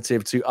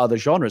additive to other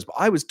genres. But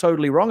I was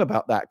totally wrong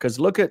about that, because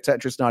look at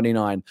Tetris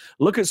 99,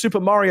 look at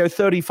Super Mario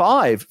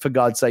 35, for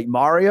God's sake.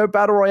 Mario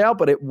Battle Royale,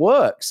 but it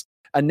works.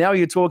 And now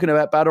you're talking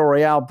about Battle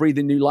Royale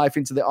breathing new life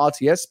into the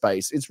RTS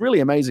space. It's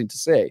really amazing to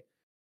see.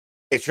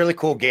 It's really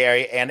cool,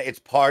 Gary, and it's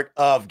part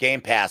of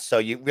Game Pass, so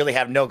you really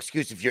have no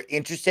excuse if you're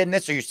interested in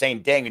this, or you're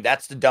saying, dang,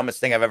 that's the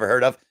dumbest thing I've ever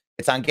heard of.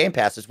 It's on Game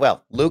Pass as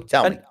well. Luke,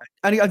 tell me.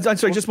 And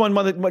sorry, just one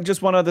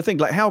other thing.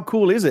 Like, how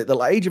cool is it that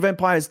Age of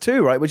Empires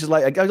 2, right? Which is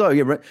like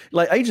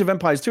Age of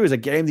Empires 2 is a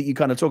game that you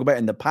kind of talk about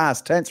in the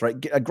past tense, right?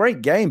 A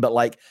great game,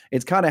 but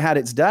it's kind of had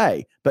its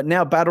day. But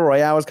now Battle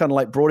Royale has kind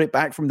of brought it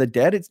back from the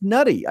dead. It's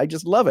nutty. I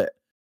just love it.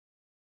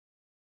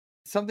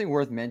 Something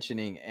worth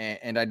mentioning,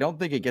 and I don't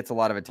think it gets a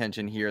lot of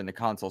attention here in the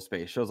console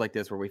space, shows like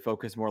this where we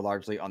focus more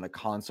largely on the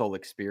console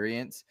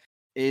experience,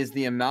 is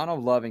the amount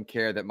of love and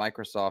care that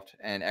Microsoft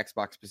and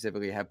Xbox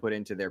specifically have put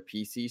into their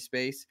PC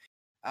space.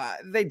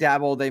 They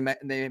dabbled,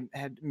 they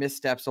had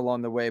missteps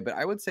along the way, but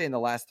I would say in the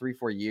last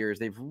 3-4 years,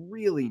 they've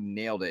really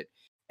nailed it.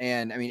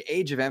 And I mean,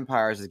 Age of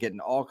Empires is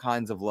getting all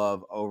kinds of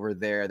love over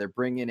there. They're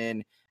bringing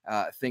in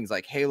things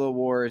like Halo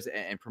Wars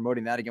and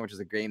promoting that again, which is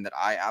a game that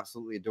I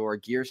absolutely adore.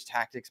 Gears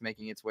Tactics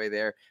making its way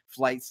there.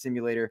 Flight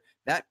Simulator.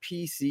 That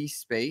PC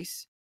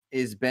space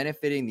is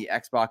benefiting the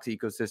Xbox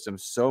ecosystem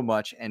so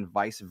much, and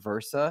vice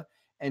versa.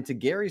 And to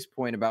Gary's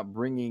point about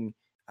bringing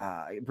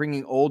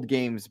old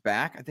games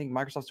back, I think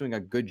Microsoft's doing a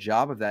good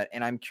job of that.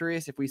 And I'm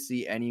curious if we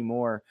see any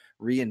more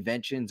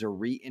reinventions or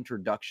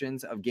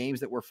reintroductions of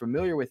games that we're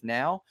familiar with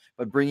now,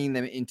 but bringing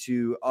them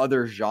into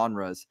other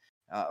genres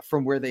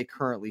from where they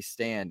currently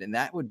stand. And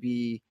that would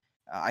be,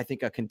 I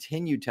think, a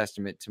continued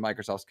testament to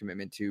Microsoft's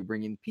commitment to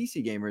bringing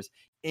PC gamers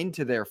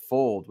into their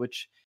fold,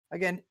 which,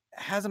 again,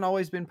 hasn't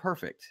always been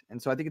perfect.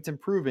 And so I think it's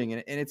improving.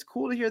 And it's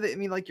cool to hear that. I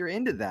mean, you're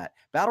into that.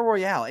 Battle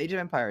Royale, Age of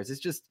Empires, it's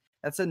just,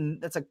 that's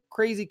a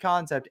crazy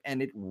concept,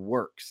 and it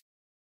works.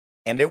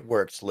 And it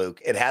works,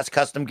 Luke. It has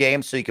custom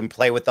games so you can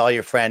play with all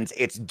your friends.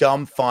 It's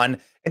dumb fun,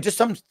 and just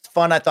some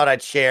fun I thought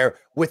I'd share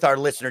with our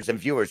listeners and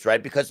viewers,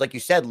 right? Because like you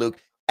said, Luke,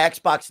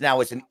 Xbox now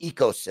is an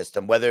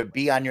ecosystem, whether it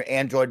be on your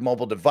Android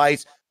mobile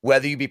device,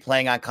 whether you be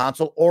playing on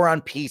console or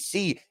on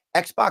PC.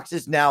 Xbox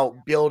is now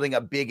building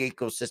a big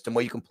ecosystem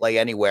where you can play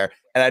anywhere.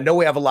 And I know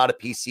we have a lot of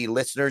PC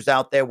listeners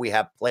out there. We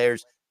have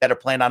players that are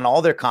playing on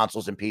all their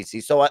consoles and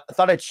PC. So I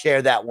thought I'd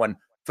share that one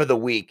for the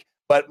week.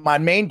 But my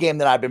main game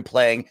that I've been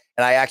playing,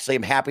 and I actually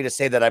am happy to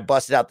say that I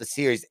busted out the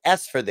Series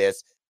S for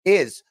this,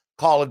 is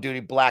Call of Duty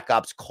Black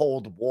Ops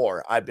Cold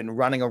War. I've been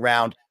running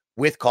around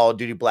with Call of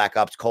Duty Black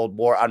Ops Cold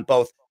War on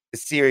both the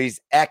Series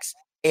X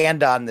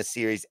and on the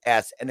Series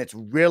S, and it's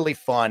really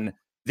fun.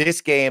 This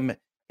game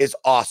is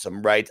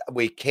awesome, right?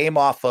 We came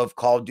off of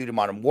Call of Duty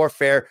Modern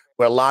Warfare,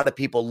 where a lot of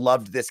people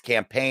loved this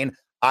campaign.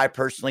 I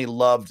personally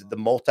loved the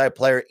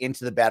multiplayer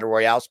into the Battle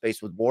Royale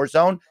space with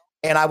Warzone,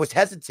 and I was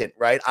hesitant,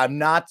 right? I'm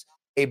not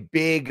a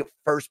big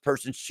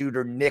first-person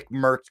shooter, Nick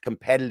Merckx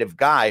competitive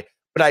guy,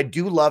 but I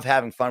do love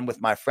having fun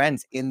with my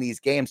friends in these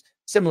games,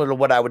 similar to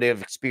what I would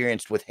have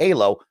experienced with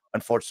Halo.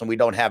 Unfortunately, we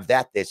don't have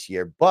that this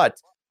year,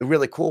 but the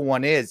really cool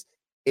one is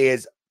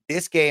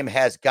this game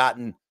has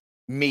gotten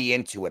me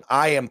into it.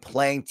 I am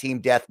playing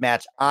Team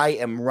Deathmatch. I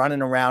am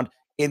running around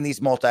in these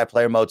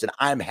multiplayer modes, and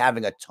I'm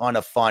having a ton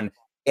of fun.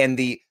 And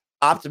the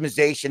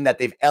optimization that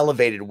they've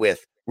elevated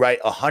with,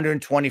 right,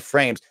 120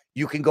 frames,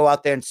 you can go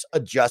out there and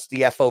adjust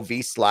the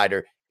FOV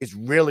slider, is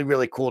really,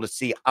 really cool to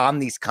see on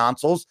these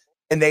consoles.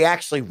 And they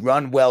actually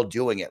run well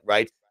doing it,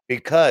 right?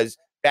 Because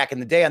back in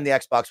the day on the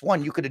Xbox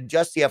One, you could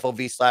adjust the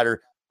FOV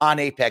slider on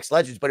Apex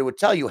Legends, but it would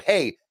tell you,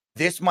 hey,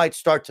 this might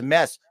start to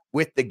mess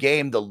with the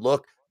game, the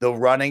look, the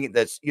running,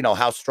 that's,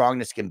 how strong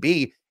this can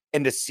be.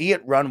 And to see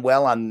it run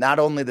well on not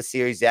only the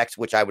Series X,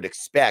 which I would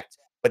expect,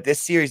 but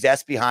this Series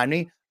S behind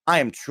me, I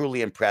am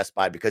truly impressed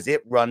by, because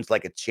it runs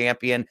like a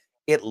champion.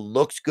 It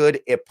looks good.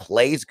 It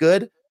plays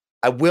good.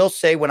 I will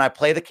say, when I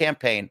play the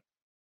campaign,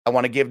 I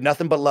want to give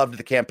nothing but love to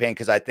the campaign,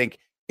 because I think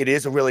it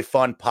is a really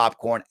fun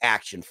popcorn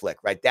action flick,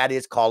 right? That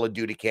is Call of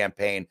Duty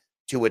campaign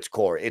to its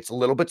core. It's a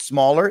little bit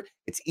smaller.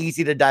 It's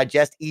easy to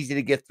digest, easy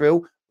to get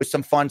through, with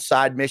some fun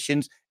side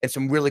missions and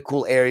some really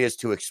cool areas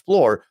to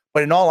explore.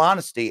 But in all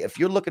honesty, if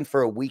you're looking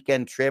for a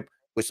weekend trip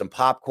with some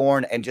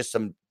popcorn and just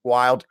some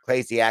wild,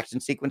 crazy action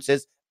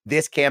sequences,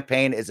 this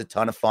campaign is a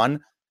ton of fun.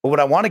 But what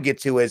I want to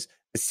get to is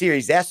the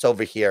Series S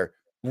over here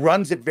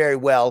runs it very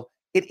well.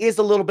 It is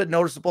a little bit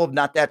noticeable of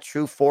not that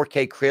true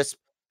 4K crisp,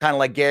 kind of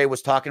like Gary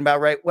was talking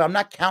about, right? Well, I'm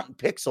not counting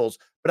pixels,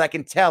 but I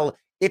can tell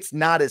it's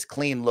not as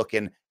clean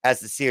looking as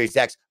the Series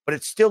X, but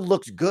it still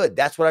looks good.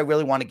 That's what I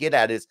really want to get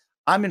at, is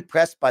I'm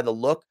impressed by the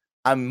look.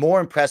 I'm more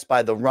impressed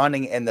by the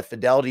running and the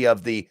fidelity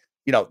of the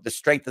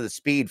strength of the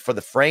speed for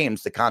the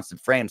frames, the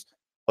constant frames.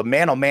 But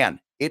man, oh man,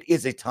 it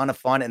is a ton of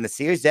fun. And the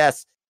Series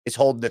S is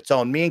holding its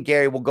own. Me and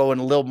Gary will go in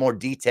a little more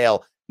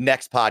detail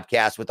next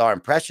podcast with our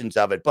impressions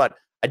of it. But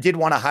I did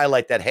want to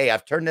highlight that, hey,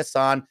 I've turned this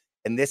on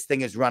and this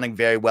thing is running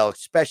very well,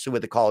 especially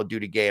with the Call of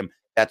Duty game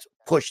that's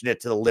pushing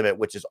it to the limit,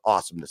 which is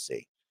awesome to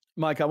see.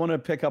 Mike, I want to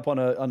pick up on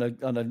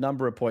a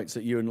number of points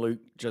that you and Luke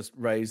just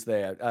raised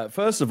there.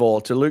 First of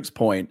all, to Luke's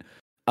point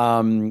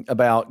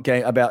about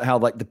how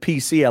like the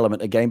PC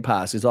element of Game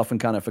Pass is often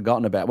kind of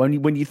forgotten about.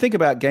 When you think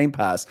about Game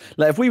Pass,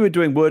 like if we were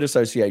doing word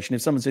association,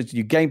 if someone said to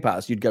you Game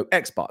Pass, you'd go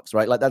Xbox,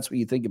 right? Like that's what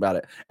you think about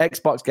it.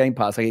 Xbox Game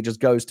Pass, like it just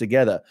goes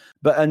together.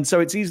 And so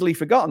it's easily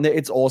forgotten that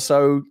it's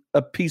also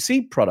a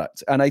PC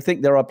product. And I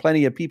think there are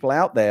plenty of people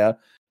out there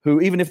who,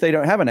 even if they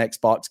don't have an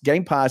Xbox,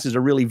 Game Pass is a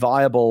really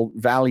viable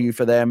value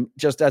for them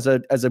just as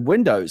a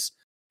Windows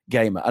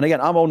gamer. And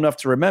again, I'm old enough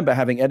to remember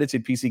having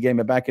edited PC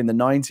Gamer back in the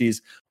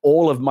 90s,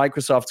 all of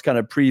Microsoft's kind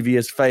of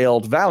previous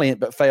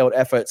valiant but failed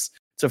efforts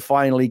to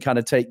finally kind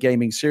of take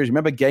gaming serious.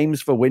 Remember Games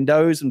for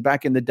Windows? And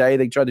back in the day,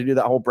 they tried to do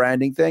that whole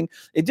branding thing.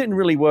 It didn't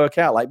really work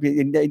out. Like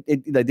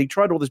they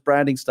tried all this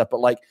branding stuff,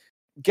 but like,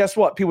 guess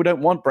what? People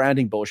don't want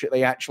branding bullshit.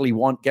 They actually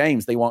want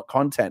games. They want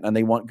content and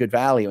they want good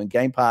value. And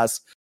Game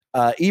Pass,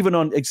 even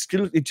on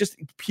just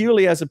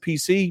purely as a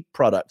PC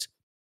product,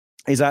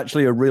 is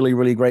actually a really,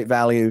 really great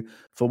value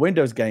for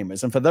Windows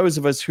gamers. And for those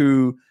of us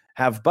who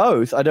have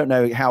both, I don't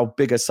know how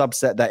big a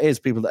subset that is,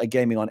 people that are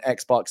gaming on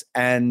Xbox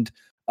and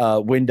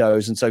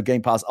Windows. And so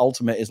Game Pass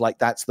Ultimate is like,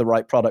 that's the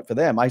right product for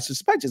them. I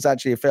suspect it's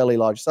actually a fairly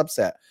large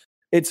subset.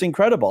 It's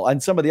incredible.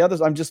 And some of the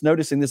others, I'm just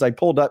noticing this. I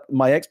pulled up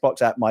my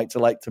Xbox app, Mike,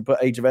 to put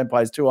Age of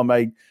Empires 2 on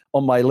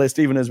my list,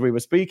 even as we were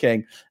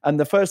speaking. And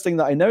the first thing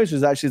that I noticed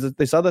was actually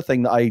this other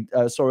thing that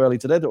I saw earlier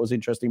today that was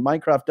interesting.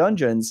 Minecraft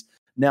Dungeons,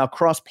 now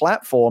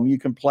cross-platform. You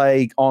can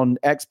play on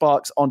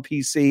Xbox, on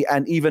PC,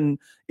 and even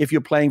if you're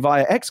playing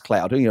via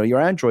xCloud,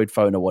 your Android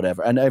phone or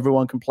whatever, and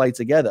everyone can play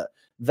together.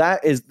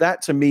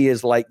 That to me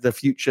is like the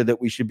future that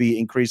we should be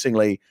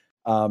increasingly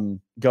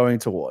going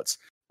towards.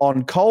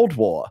 On Cold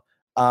War,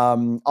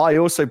 I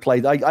also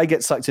played. I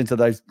get sucked into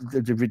those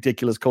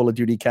ridiculous Call of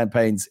Duty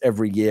campaigns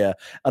every year,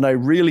 and I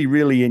really,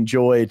 really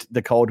enjoyed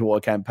the Cold War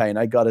campaign.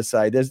 I gotta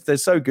say, they're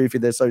so goofy,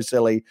 they're so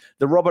silly.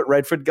 The Robert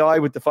Redford guy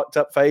with the fucked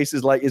up face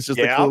is just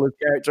the coolest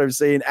character I've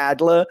seen.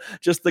 Adler,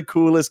 just the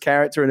coolest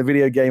character in a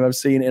video game I've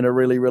seen in a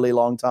really, really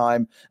long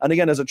time. And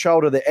again, as a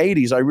child of the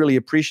 '80s, I really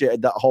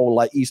appreciated that whole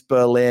like East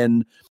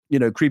Berlin,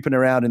 creeping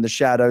around in the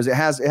shadows. It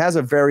has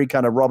a very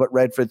kind of Robert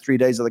Redford 3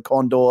 Days of the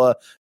Condor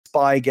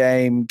spy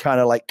game,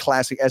 kind of like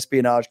classic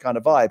espionage kind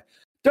of vibe.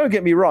 Don't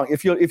get me wrong.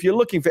 If you're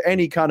looking for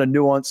any kind of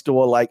nuanced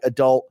or like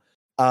adult,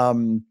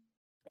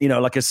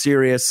 like a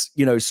serious,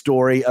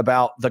 story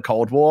about the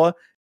Cold War,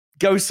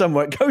 go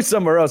somewhere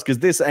else, because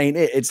this ain't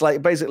it. It's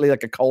like basically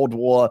like a Cold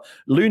War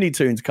Looney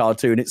Tunes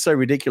cartoon. It's so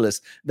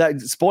ridiculous. That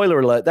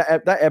spoiler alert,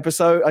 that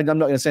episode, I'm not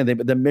going to say anything,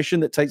 but the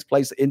mission that takes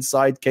place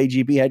inside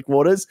KGB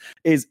headquarters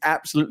is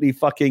absolutely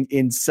fucking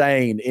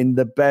insane in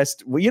the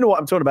best. Well, you know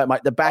what I'm talking about,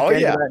 Mike? The back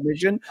end of that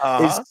mission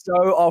is so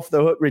off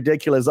the hook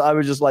ridiculous. I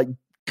was just like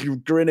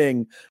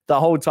grinning the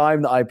whole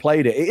time that I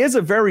played it. It is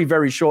a very,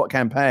 very short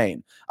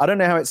campaign. I don't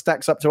know how it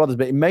stacks up to others,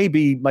 but it may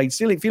be, my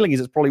feeling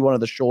is it's probably one of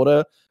the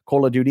shorter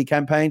Call of Duty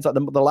campaigns. Like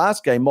the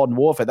last game, Modern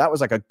Warfare, that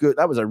was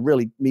a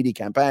really meaty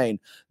campaign.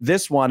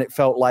 This one, it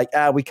felt like,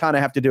 we kind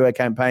of have to do a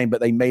campaign, but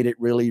they made it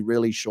really,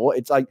 really short.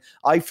 It's like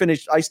I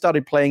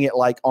started playing it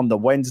like on the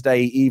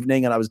Wednesday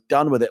evening, and I was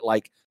done with it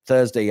like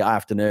Thursday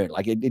afternoon.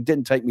 Like it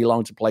didn't take me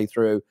long to play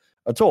through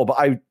at all, but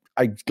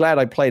I'm glad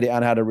I played it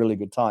and had a really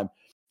good time.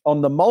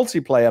 On the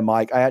multiplayer,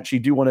 Mike, I actually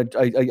do want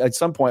to, at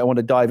some point, I want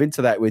to dive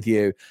into that with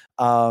you.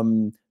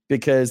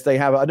 Because they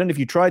have, I don't know if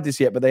you tried this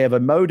yet, but they have a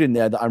mode in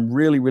there that I'm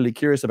really, really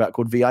curious about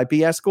called VIP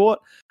Escort,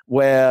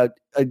 where,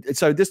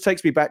 so this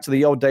takes me back to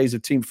the old days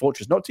of Team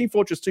Fortress, not Team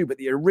Fortress 2, but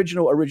the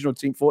original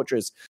Team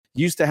Fortress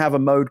used to have a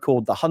mode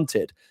called The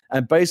Hunted.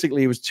 And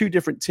basically it was two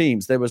different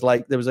teams. There was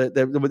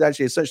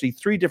actually essentially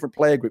three different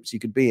player groups you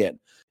could be in.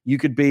 You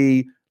could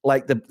be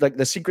like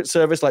the Secret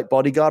Service, like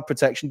bodyguard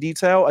protection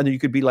detail, and then you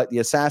could be like the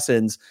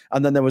assassins,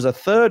 and then there was a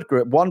third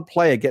group. One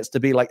player gets to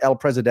be like El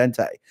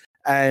Presidente,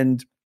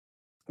 and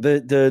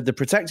the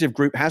protective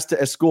group has to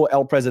escort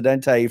El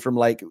Presidente from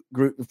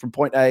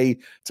point A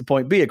to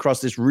point B across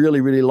this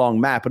really, really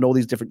long map and all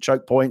these different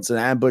choke points and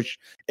ambush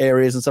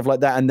areas and stuff like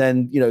that. And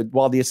then,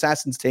 while the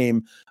assassins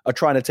team are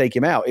trying to take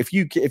him out, if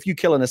you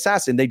kill an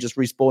assassin, they just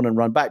respawn and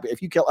run back. But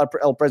if you kill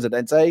El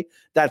Presidente,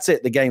 that's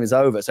it. The game is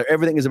over. So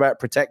everything is about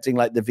protecting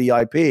like the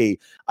VIP.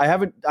 I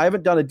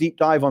haven't done a deep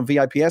dive on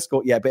VIP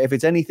Escort yet, but if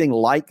it's anything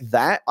like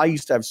that, I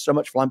used to have so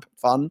much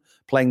fun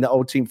playing the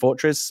old Team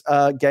Fortress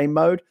game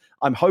mode.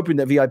 I'm hoping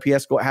that VIP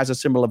Escort has a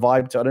similar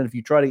vibe to. I don't know if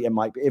you tried it yet,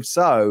 Mike, but if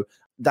so,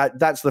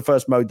 that's the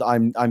first mode that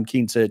I'm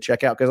keen to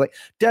check out, because like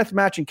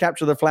deathmatch and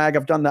capture the flag,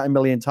 I've done that a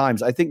million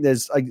times. I think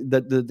there's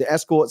the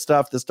escort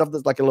stuff, the stuff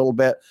that's like a little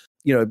bit,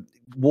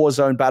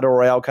 Warzone battle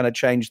royale kind of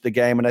changed the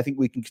game, and I think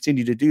we can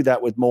continue to do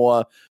that with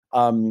more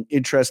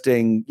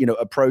interesting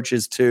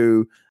approaches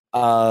to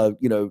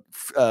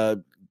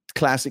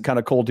classic kind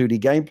of Call of Duty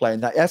gameplay.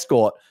 And that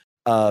escort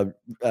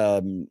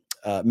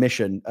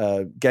mission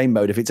game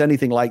mode, if it's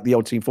anything like the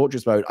old Team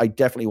Fortress mode, I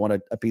definitely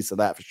want a piece of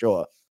that for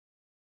sure.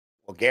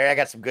 Well, Gary, I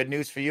got some good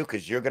news for you,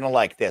 because you're going to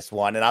like this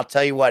one. And I'll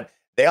tell you what,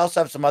 they also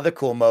have some other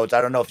cool modes.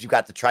 I don't know if you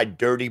got to try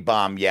Dirty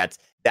Bomb yet.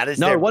 That is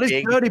what is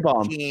Dirty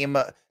Bomb? Team.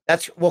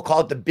 We'll call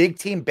it the big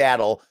team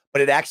battle,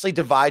 but it actually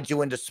divides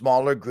you into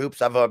smaller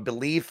groups of, I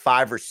believe,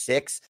 5 or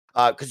 6,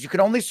 because you can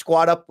only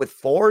squad up with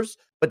 4s,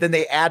 but then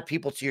they add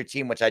people to your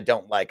team, which I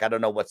don't like. I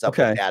don't know what's up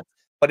with that.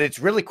 But it's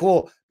really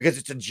cool because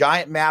it's a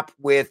giant map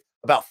with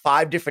about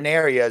 5 different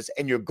areas,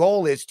 and your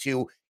goal is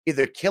to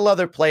either kill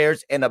other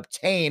players and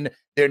obtain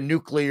their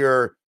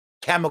nuclear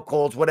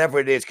chemicals, whatever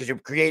it is, because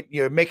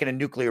you're making a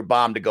nuclear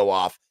bomb to go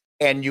off,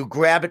 and you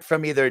grab it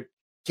from either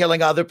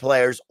killing other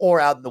players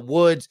or out in the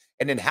woods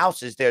and in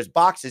houses. There's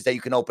boxes that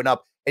you can open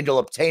up, and you'll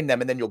obtain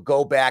them, and then you'll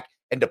go back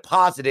and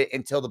deposit it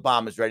until the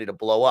bomb is ready to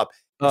blow up.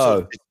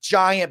 So it's a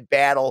giant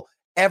battle.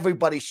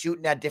 Everybody's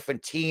shooting at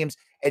different teams,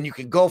 and you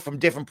can go from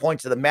different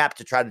points of the map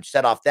to try to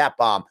set off that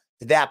bomb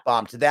to that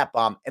bomb to that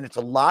bomb. And it's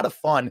a lot of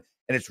fun,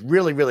 and it's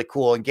really, really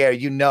cool. And Gary,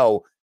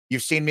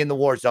 you've seen me in the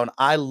war zone.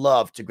 I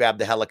love to grab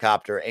the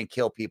helicopter and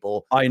kill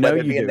people. I know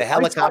you do. In the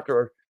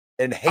helicopter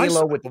and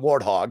Halo with the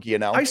Warthog,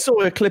 I saw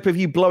a clip of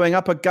you blowing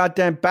up a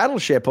goddamn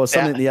battleship or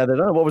something the other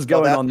day. I don't know what was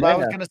going on there. What I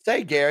was going to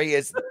say, Gary,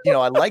 is,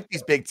 I like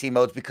these big team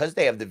modes because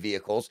they have the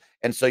vehicles.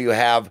 And so you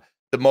have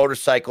the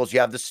motorcycles, you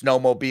have the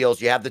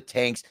snowmobiles, you have the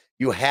tanks,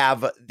 you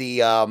have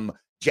the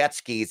jet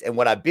skis. And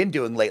what I've been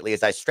doing lately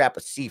is I strap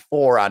a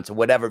C4 onto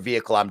whatever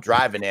vehicle I'm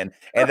driving in,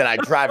 and then I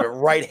drive it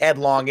right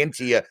headlong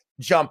into you,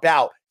 jump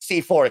out,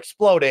 C4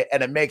 explode it,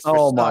 and it makes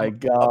for some of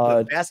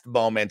the best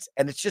moments.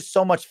 And it's just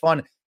so much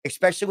fun,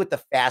 especially with the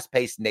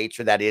fast-paced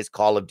nature that is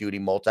Call of Duty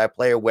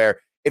multiplayer, where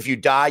if you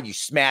die, you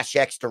smash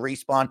X to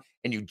respawn,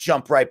 and you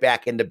jump right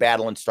back into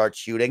battle and start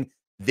shooting.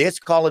 This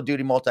Call of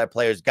Duty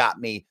multiplayer has got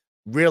me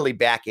really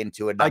back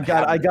into it. I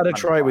got to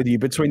try it with you.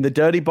 Between the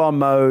Dirty Bomb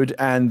mode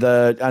and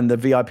the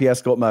VIP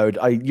Escort mode,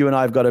 you and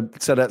I have got to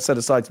set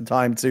aside some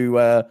time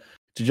to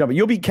jump.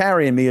 You'll be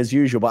carrying me as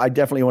usual, but I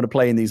definitely want to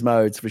play in these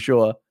modes for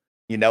sure.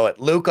 You know it.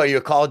 Luke, are you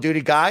a Call of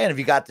Duty guy? And have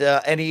you got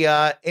any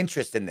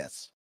interest in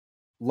this?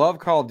 Love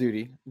Call of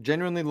Duty.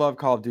 Genuinely love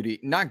Call of Duty.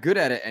 Not good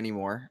at it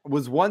anymore.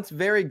 Was once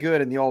very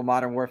good in the old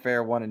Modern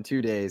Warfare 1 and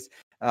 2 days.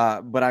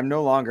 But I'm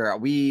no longer.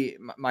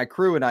 My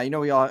crew and I,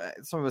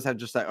 some of us have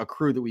just a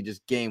crew that we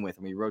just game with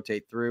and we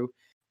rotate through.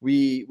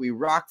 We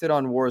rocked it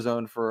on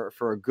Warzone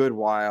for a good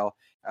while,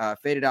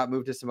 faded out,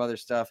 moved to some other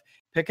stuff,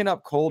 picking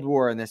up Cold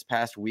War in this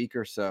past week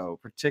or so,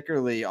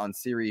 particularly on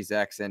Series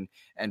X and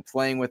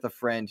playing with a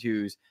friend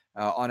who's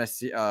on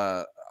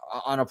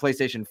a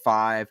PlayStation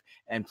 5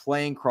 and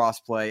playing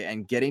crossplay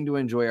and getting to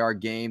enjoy our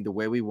game the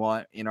way we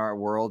want in our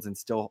worlds and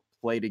still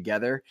play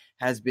together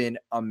has been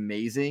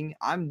amazing.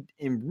 I'm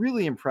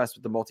really impressed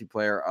with the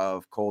multiplayer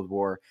of Cold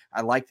War.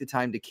 I like the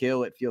time to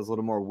kill. It feels a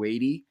little more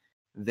weighty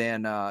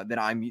than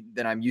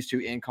I'm used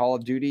to in Call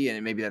of Duty,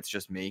 and maybe that's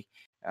just me.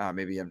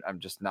 Maybe I'm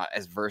just not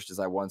as versed as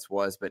I once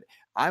was, but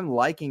I'm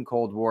liking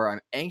Cold War.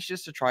 I'm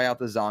anxious to try out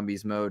the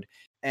zombies mode.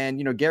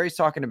 And Gary's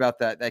talking about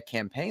that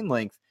campaign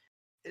length.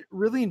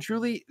 Really and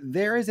truly,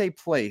 there is a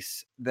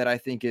place that I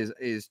think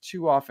is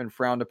too often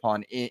frowned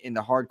upon in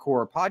the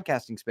hardcore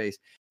podcasting space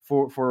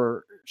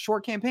for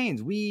short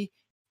campaigns.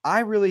 I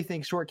really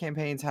think short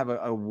campaigns have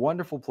a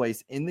wonderful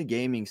place in the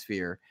gaming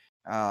sphere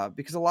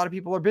because a lot of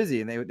people are busy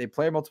and they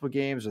play multiple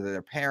games, or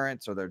they're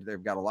parents, or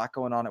they've got a lot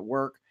going on at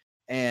work.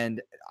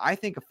 And I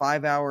think a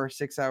 5-hour,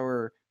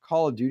 6-hour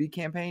Call of Duty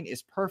campaign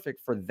is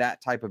perfect for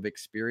that type of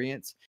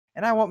experience.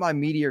 And I want my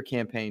Meteor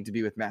campaign to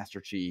be with Master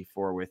Chief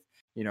or with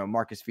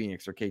Marcus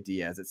Phoenix or Kate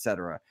Diaz,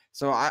 etc.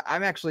 So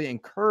I'm actually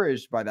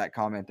encouraged by that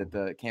comment that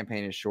the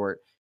campaign is short,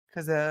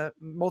 because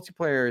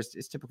multiplayer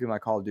is typically my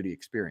Call of Duty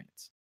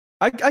experience.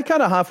 I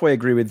kind of halfway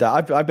agree with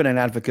that. I've been an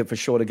advocate for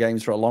shorter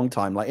games for a long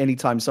time. Like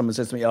anytime someone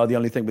says to me, "Oh, the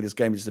only thing with this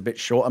game is it's a bit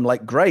short," I'm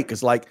like, "Great,"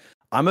 because like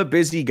I'm a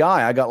busy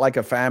guy. I got like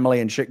a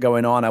family and shit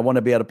going on. I want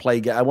to be able to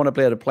play. I want to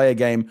be able to play a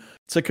game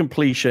to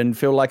completion,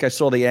 feel like I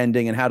saw the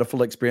ending and had a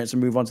full experience,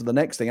 and move on to the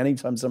next thing.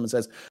 Anytime someone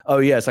says, "Oh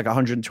yeah, it's like a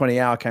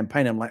 120-hour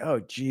campaign," I'm like,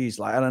 "Oh geez,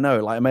 like I don't know,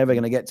 like am I ever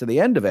going to get to the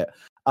end of it?"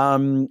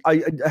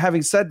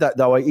 Having said that,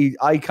 though,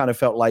 I kind of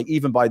felt like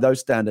even by those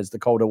standards, the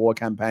Cold War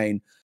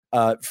campaign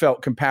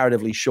felt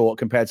comparatively short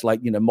compared to, like,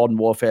 you know, Modern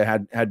Warfare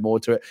had more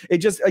to it. It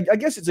just, I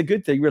guess it's a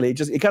good thing, really.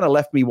 It kind of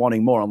left me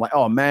wanting more. I'm like,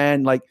 oh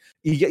man, like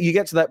you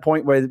get to that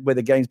point where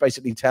the game's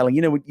basically telling,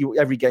 you know,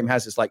 every game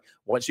has this, like,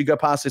 once you go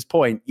past this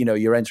point, you know,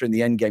 you're entering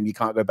the end game, you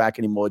can't go back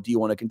anymore. Do you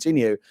want to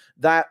continue?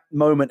 That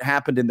moment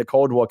happened in the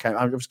Cold War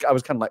campaign. I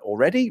was kind of like,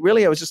 already?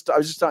 Really? I was just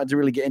starting to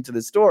really get into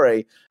the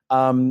story.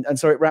 And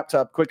so it wrapped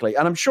up quickly.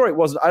 And I'm sure it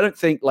wasn't, I don't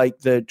think like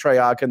the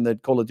Treyarch and the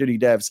Call of Duty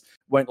devs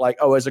went like,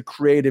 oh, as a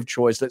creative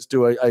choice, let's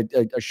do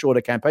a shorter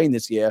campaign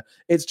this year.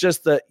 It's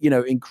just that, you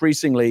know,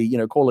 increasingly, you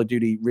know, Call of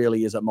Duty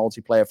really is a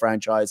multiplayer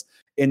franchise.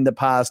 In the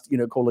past, you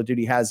know, Call of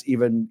Duty has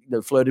even, you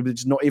know, flirted with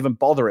just not even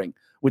bothering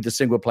with the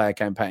single player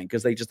campaign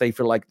because they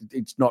feel like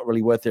it's not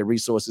really worth their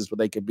resources, but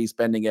they could be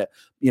spending it,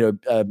 you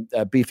know,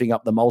 beefing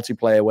up the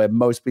multiplayer where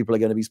most people are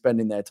going to be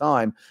spending their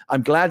time.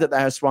 I'm glad that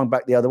has swung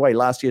back the other way.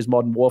 Last year's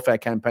Modern Warfare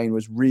campaign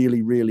was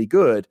really, really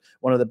good.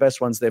 One of the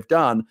best ones they've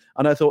done.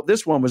 And I thought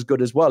this one was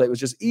good as well. It was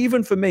just,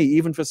 even for me,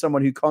 even for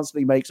someone who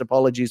constantly makes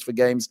apologies for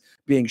games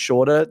being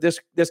shorter,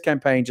 this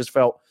campaign just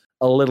felt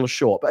a little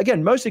short. But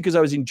again, mostly because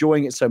I was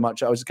enjoying it so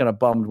much, I was just kind of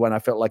bummed when I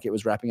felt like it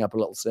was wrapping up a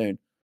little soon.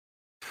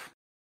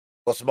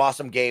 Well, some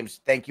awesome games.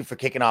 Thank you for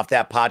kicking off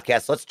that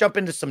podcast. Let's jump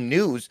into some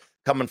news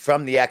coming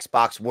from the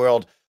Xbox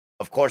world.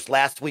 Of course,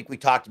 last week we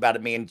talked about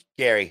it, me and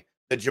Gary,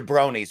 the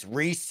jabronis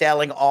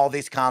reselling all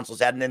these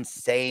consoles at an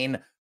insane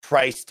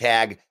price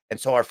tag. And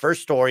so our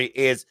first story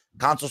is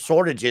console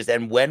shortages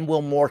and when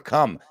will more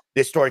come?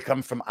 This story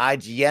comes from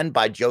IGN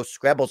by Joe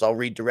Skrebels. I'll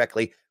read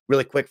directly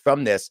really quick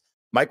from this.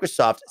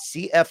 Microsoft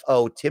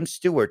CFO Tim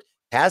Stewart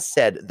has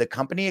said the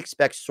company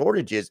expects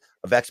shortages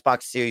of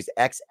Xbox Series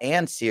X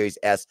and Series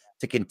S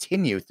to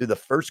continue through the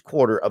first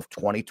quarter of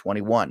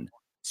 2021.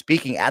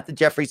 Speaking at the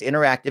Jefferies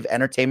Interactive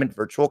Entertainment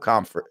Virtual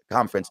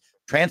Conference,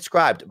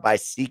 transcribed by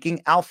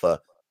Seeking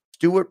Alpha,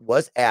 Stewart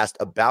was asked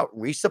about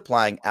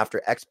resupplying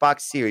after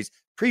Xbox Series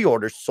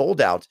pre-orders sold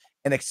out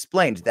and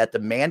explained that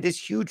demand is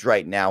huge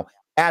right now,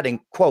 adding,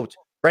 quote,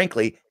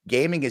 frankly,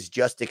 gaming is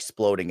just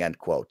exploding, end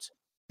quote.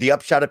 The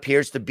upshot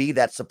appears to be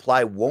that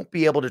supply won't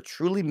be able to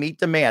truly meet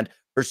demand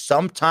for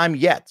some time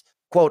yet.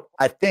 Quote,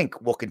 I think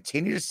we'll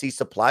continue to see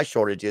supply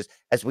shortages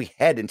as we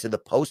head into the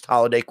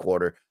post-holiday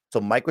quarter. So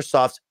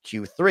Microsoft's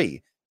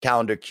Q3,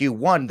 calendar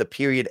Q1, the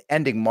period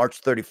ending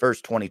March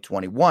 31st,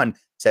 2021,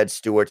 said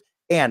Stewart.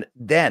 And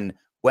then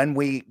when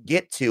we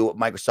get to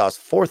Microsoft's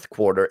fourth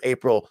quarter,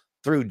 April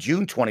through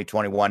June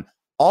 2021,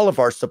 all of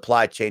our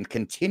supply chain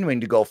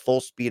continuing to go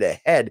full speed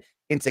ahead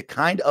into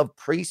kind of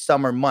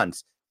pre-summer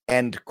months,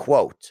 end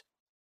quote.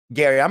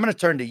 Gary, I'm going to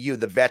turn to you,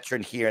 the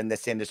veteran here in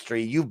this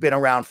industry. You've been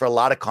around for a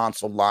lot of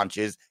console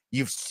launches.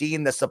 You've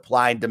seen the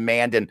supply and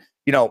demand. And,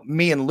 you know,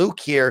 me and Luke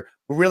here,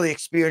 we're really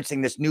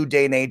experiencing this new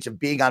day and age of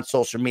being on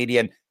social media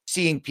and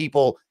seeing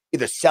people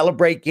either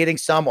celebrate getting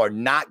some or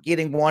not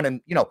getting one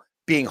and, you know,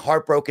 being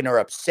heartbroken or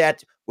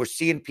upset. We're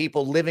seeing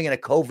people living in a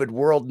COVID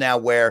world now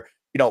where,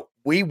 you know,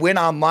 we went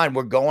online,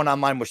 we're going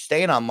online, we're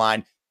staying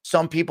online.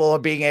 Some people are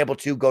being able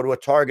to go to a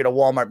Target, a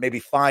Walmart, maybe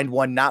find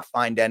one, not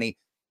find any.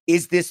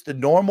 Is this the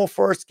normal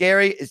for us,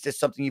 Gary? Is this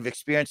something you've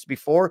experienced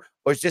before?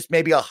 Or is this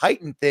maybe a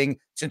heightened thing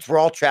since we're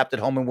all trapped at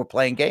home and we're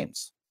playing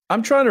games?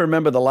 I'm trying to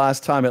remember the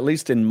last time, at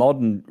least in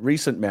modern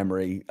recent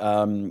memory,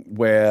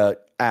 where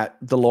at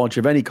the launch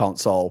of any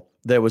console,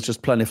 there was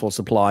just plentiful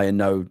supply and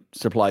no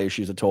supply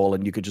issues at all.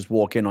 And you could just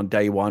walk in on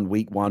day one,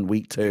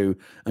 week two,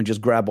 and just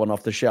grab one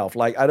off the shelf.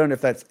 Like, I don't know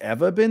if that's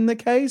ever been the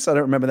case. I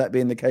don't remember that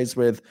being the case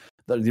with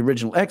the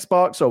original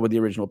Xbox or with the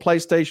original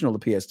PlayStation or the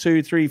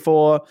PS2, 3,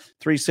 4,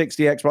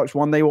 360, Xbox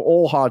One. They were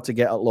all hard to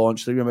get at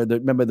launch. So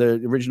remember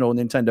the original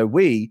Nintendo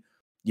Wii,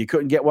 you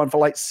couldn't get one for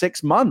like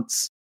 6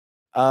 months.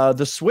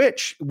 The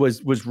Switch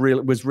was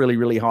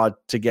really hard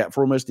to get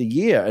for almost a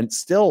year, and it's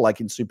still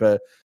like in super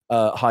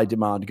high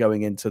demand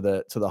going into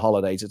the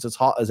holidays. It's as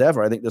hot as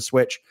ever. I think the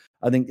Switch,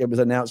 I think it was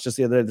announced just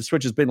the other day, the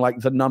Switch has been like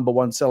the number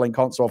one selling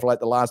console for like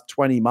the last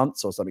 20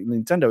 months or something.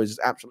 Nintendo is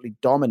just absolutely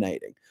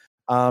dominating.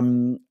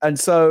 And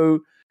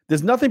so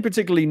there's nothing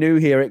particularly new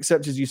here,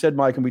 except, as you said,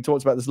 Mike, and we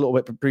talked about this a little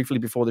bit briefly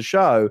before the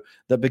show,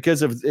 that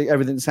because of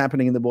everything that's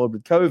happening in the world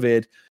with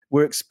COVID,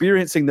 we're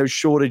experiencing those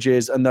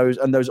shortages and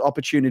those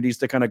opportunities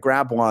to kind of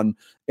grab one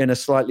in a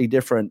slightly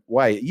different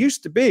way. It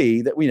used to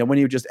be that, you know, when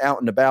you were just out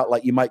and about,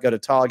 like you might go to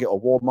Target or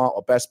Walmart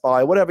or Best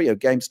Buy, whatever, you know,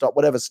 GameStop,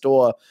 whatever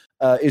store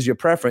is your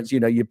preference.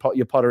 You know, you're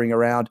pottering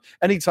around.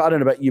 Anytime, I don't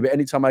know about you, but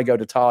anytime I go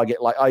to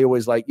Target, like I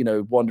always like, you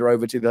know, wander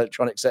over to the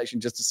electronic section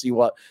just to see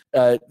what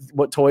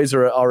toys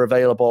are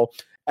available.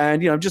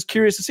 And, you know, I'm just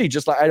curious to see,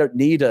 just like I don't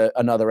need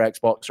another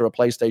Xbox or a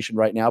PlayStation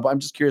right now, but I'm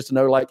just curious to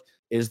know, like,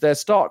 is there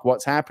stock?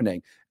 What's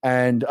happening?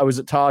 And I was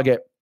at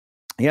Target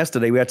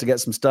yesterday. We had to get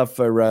some stuff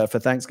for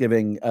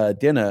Thanksgiving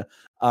dinner.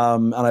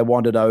 And I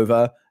wandered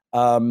over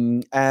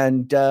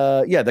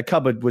The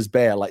cupboard was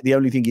bare. Like the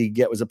only thing you could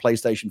get was a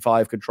PlayStation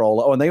 5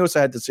 controller. Oh, and they also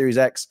had the Series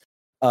X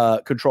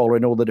controller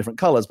in all the different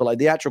colors. But like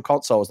the actual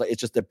console is like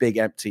it's just a big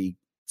empty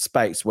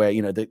space where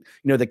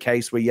the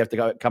case where you have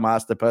to come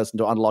ask the person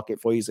to unlock it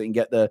for you so you can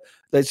get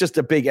there's just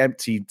a big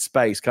empty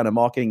space kind of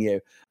mocking you.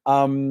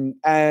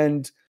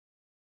 And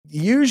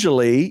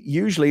usually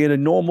in a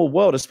normal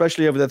world,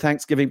 especially over the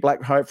Thanksgiving,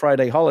 Black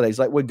Friday holidays,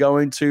 like we're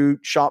going to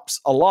shops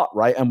a lot,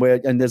 right?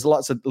 And there's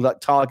lots of like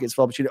targets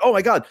for opportunity. Oh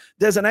my God,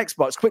 there's an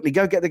Xbox! Quickly,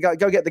 go get the guy,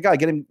 get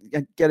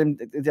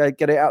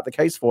it out the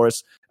case for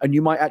us. And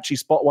you might actually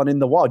spot one in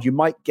the wild. You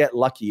might get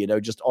lucky,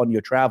 just on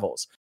your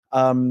travels.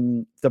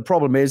 The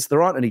problem is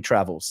there aren't any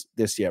travels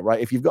this year,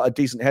 right? If you've got a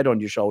decent head on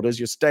your shoulders,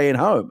 you're staying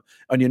home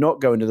and you're not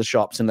going to the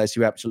shops unless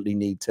you absolutely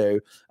need to.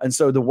 And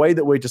so the way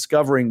that we're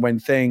discovering when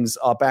things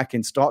are back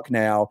in stock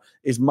now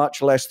is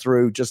much less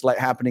through just like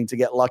happening to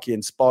get lucky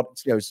and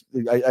spot,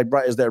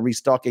 right as they're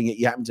restocking it,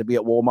 you happen to be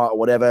at Walmart or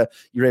whatever,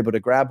 you're able to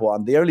grab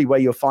one. The only way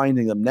you're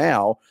finding them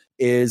now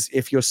is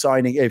if you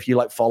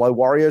like follow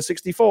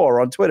Wario64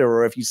 on Twitter,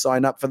 or if you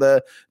sign up for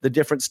the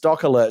different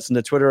stock alerts and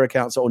the Twitter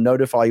accounts that will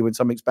notify you when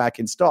something's back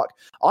in stock.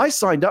 I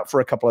signed up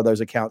for a couple of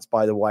those accounts,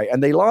 by the way,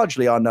 and they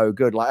largely are no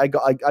good. Like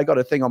I got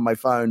a thing on my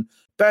phone,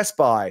 Best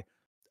Buy,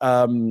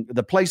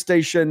 the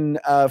PlayStation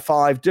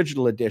 5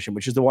 digital edition,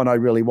 which is the one I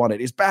really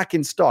wanted, is back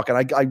in stock.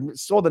 And I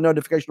saw the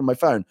notification on my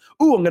phone.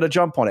 Ooh, I'm going to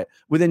jump on it.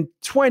 Within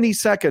 20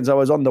 seconds, I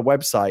was on the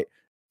website,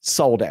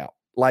 sold out.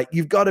 Like,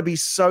 you've got to be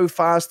so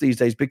fast these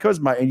days because,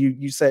 and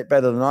you say it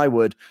better than I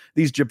would,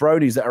 these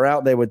jabronis that are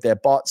out there with their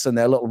bots and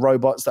their little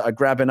robots that are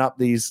grabbing up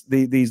these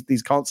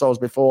consoles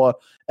before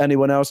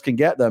anyone else can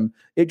get them.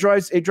 It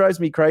drives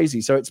me crazy.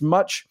 So it's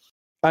much,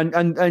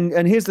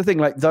 and here's the thing,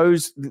 like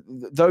those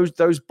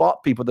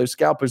bot people, those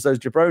scalpers, those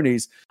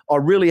jabronis are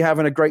really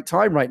having a great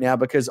time right now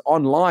because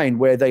online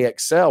where they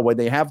excel, where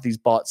they have these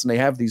bots and they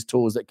have these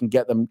tools that can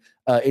get them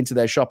into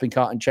their shopping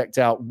cart and checked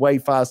out way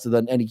faster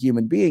than any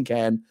human being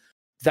can.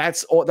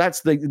 That's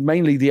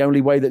mainly the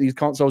only way that these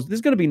consoles.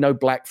 There's going to be no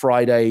Black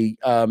Friday,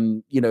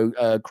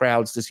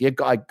 crowds this year.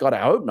 I gotta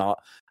hope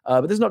not.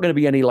 But there's not going to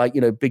be any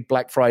big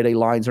Black Friday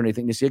lines or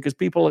anything this year because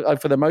people are,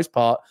 for the most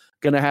part,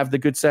 going to have the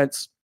good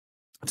sense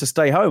to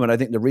stay home. And I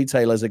think the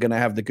retailers are going to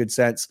have the good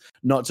sense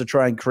not to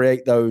try and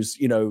create those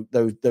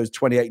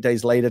 28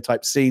 days later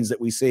type scenes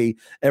that we see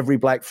every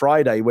Black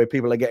Friday where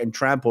people are getting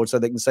trampled so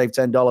they can save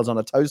 $10 on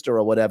a toaster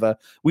or whatever.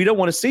 We don't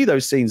want to see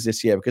those scenes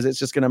this year because it's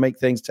just going to make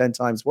things 10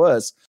 times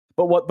worse.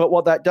 But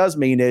what that does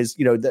mean is,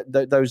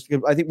 those,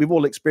 I think we've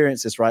all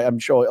experienced this, right? I'm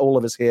sure all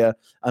of us here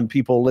and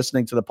people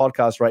listening to the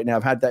podcast right now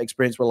have had that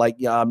experience where like,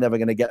 yeah, I'm never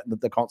going to get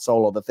the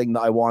console or the thing that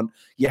I want.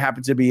 You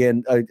happen to be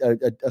in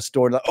a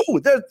store and like, oh,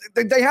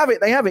 they have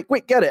it,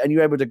 quick, get it. And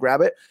you're able to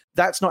grab it.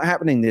 That's not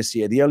happening this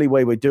year. The only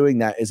way we're doing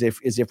that is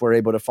if we're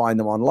able to find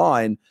them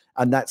online.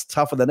 And that's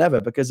tougher than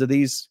ever because of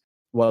these.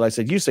 Well, I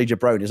said, you say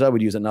jabronis, I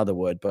would use another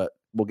word, but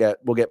we'll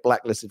get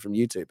blacklisted from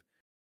YouTube.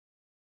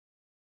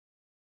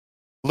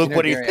 Luke,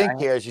 what do you think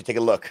here as you take a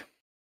look?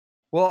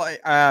 Well,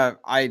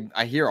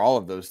 I hear all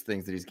of those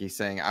things that he's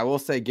saying. I will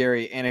say,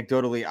 Gary,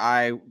 anecdotally,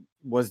 I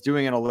was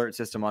doing an alert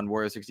system on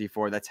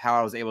Wario64. That's how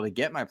I was able to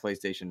get my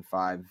PlayStation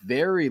 5.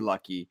 Very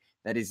lucky.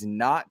 That is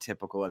not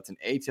typical. That's an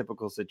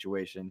atypical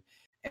situation.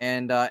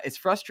 And it's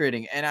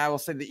frustrating. And I will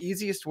say the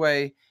easiest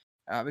way,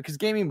 because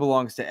gaming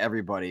belongs to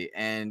everybody.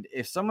 And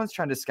if someone's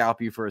trying to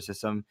scalp you for a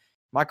system,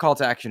 my call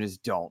to action is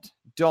don't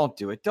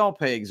do it. Don't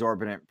pay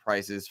exorbitant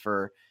prices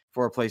for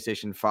a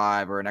PlayStation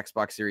 5 or an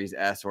Xbox Series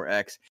S or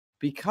X,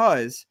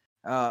 because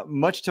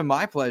much to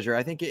my pleasure,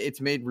 I think it's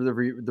made the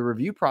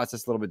review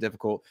process a little bit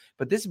difficult.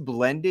 But this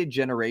blended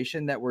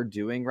generation that we're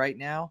doing right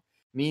now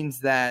means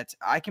that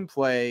I can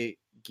play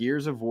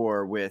Gears of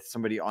War with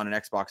somebody on an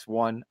Xbox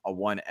One, a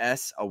One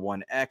S, a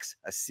One X,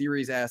 a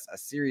Series S, a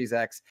Series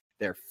X,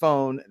 their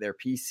phone, their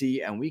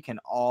PC, and we can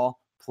all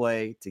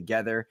play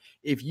together.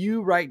 If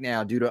you right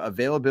now, due to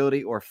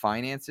availability or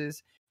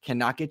finances,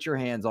 cannot get your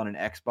hands on an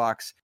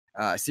Xbox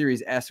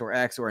Series S or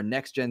X or a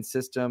next-gen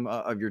system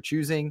of your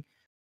choosing,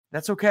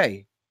 that's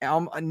okay.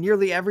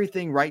 Nearly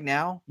everything right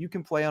now you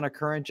can play on a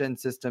current-gen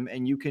system,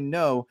 and you can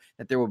know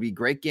that there will be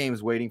great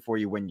games waiting for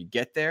you when you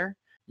get there.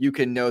 You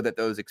can know that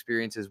those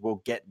experiences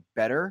will get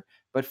better.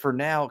 But for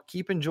now,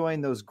 keep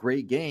enjoying those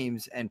great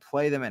games and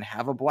play them and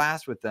have a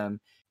blast with them,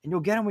 and you'll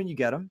get them when you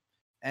get them.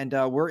 And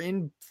we're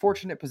in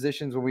fortunate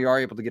positions when we are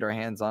able to get our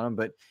hands on them.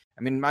 But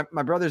I mean,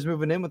 my brother's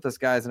moving in with us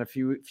guys in a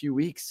few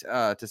weeks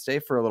to stay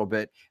for a little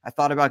bit. I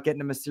thought about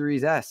getting him a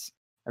Series S.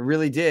 I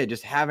really did.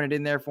 Just having it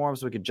in there for him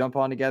so we could jump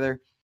on together.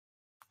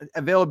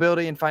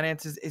 Availability and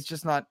finances,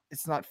 it's not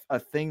a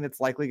thing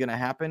that's likely going to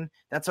happen.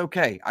 That's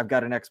okay. I've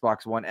got an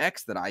Xbox One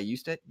X that I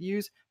used to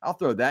use. I'll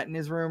throw that in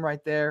his room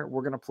right there.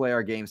 We're going to play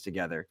our games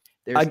together.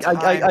 I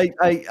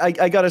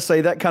gotta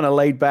say that kind of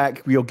laid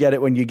back, you'll get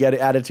it when you get it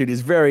attitude is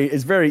very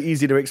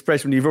easy to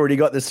express when you've already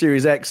got the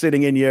Series X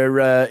sitting in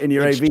your AV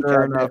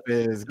cabinet.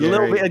 A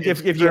little bit.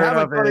 If you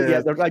haven't got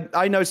it yet,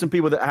 I know some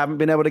people that haven't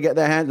been able to get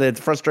their hand. The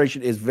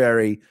frustration is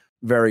very,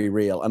 very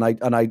real, and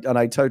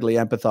I totally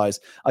empathize.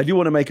 I do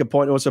want to make a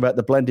point also about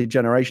the blended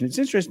generation. It's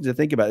interesting to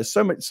think about.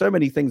 There's so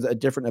many things that are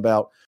different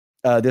about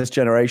this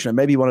generation, and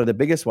maybe one of the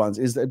biggest ones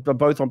is that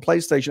both on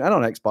PlayStation and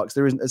on Xbox,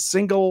 there isn't a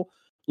single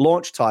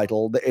launch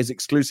title that is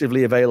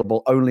exclusively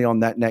available only on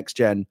that next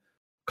gen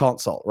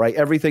console, right?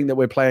 Everything that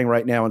we're playing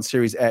right now on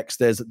Series X,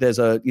 there's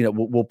a, you know,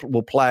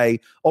 we'll play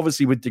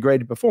obviously with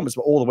degraded performance,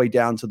 but all the way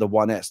down to the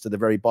 1S, to the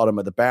very bottom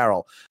of the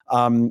barrel.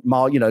 You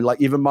know,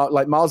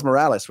 like Miles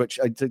Morales, which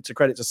to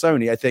credit to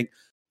Sony, I think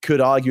could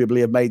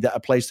arguably have made that a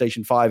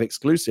PlayStation 5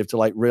 exclusive to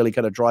like really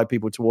kind of drive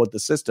people toward the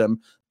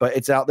system, but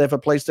it's out there for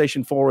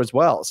PlayStation 4 as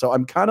well. So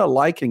I'm kind of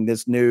liking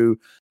this new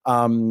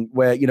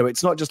where, you know,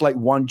 it's not just like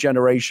one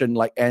generation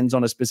like ends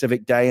on a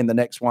specific day and the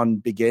next one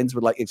begins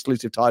with like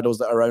exclusive titles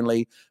that are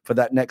only for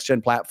that next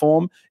gen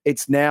platform.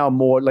 It's now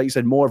more, like you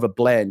said, more of a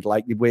blend.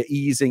 Like we're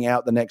easing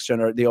out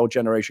the old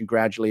generation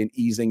gradually and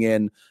easing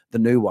in the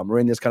new one. We're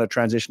in this kind of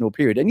transitional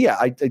period. And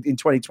yeah, in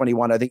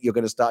 2021, I think you're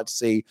going to start to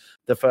see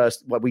the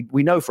first, well,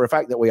 we know for a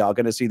fact that we are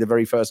going to see the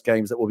very first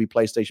games that will be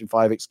PlayStation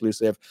 5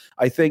 exclusive.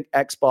 I think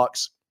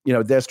Xbox, you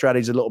know, their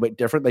strategy is a little bit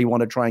different. They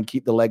want to try and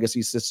keep the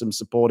legacy system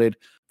supported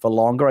for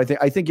longer.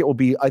 I think it will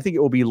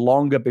be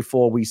longer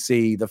before we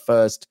see the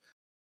first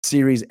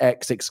Series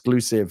X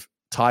exclusive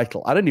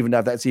title. I don't even know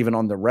if that's even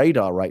on the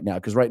radar right now,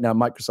 because right now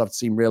Microsoft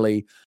seem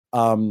really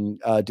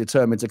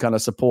determined to kind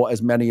of support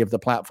as many of the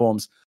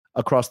platforms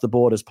across the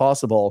board as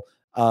possible.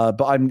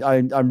 But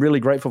I'm really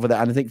grateful for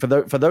that, and I think for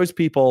those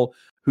people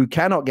who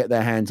cannot get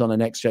their hands on an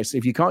next gen,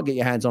 if you can't get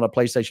your hands on a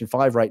PlayStation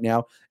 5 right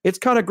now, it's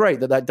kind of great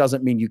that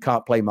doesn't mean you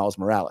can't play Miles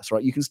Morales,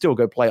 right? You can still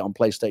go play it on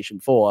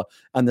PlayStation 4,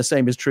 and the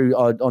same is true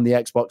on the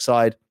Xbox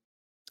side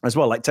as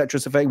well. Like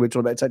Tetris Effect, we were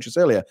talking about Tetris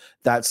earlier.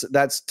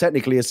 That's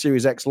technically a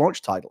Series X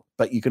launch title,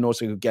 but you can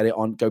also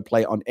go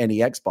play it on any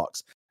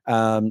Xbox.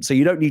 So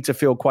you don't need to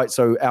feel quite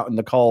so out in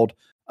the cold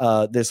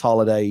this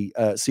holiday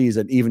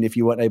season, even if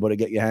you weren't able to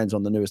get your hands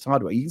on the newest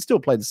hardware. You can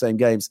still play the same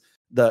games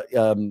that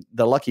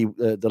the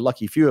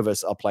lucky few of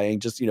us are playing,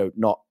 just, you know,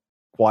 not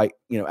quite,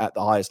 you know, at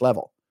the highest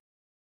level.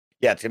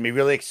 Yeah, it's going to be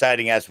really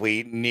exciting as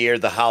we near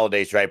the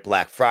holidays, right?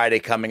 Black Friday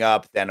coming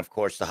up, then, of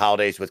course, the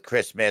holidays with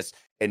Christmas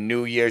and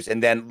New Year's,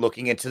 and then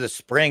looking into the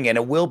spring. And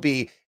it will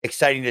be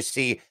exciting to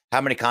see how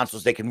many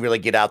consoles they can really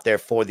get out there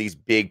for these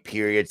big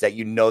periods that,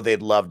 you know,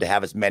 they'd love to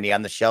have as many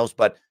on the shelves.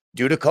 But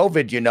due to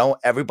COVID, you know,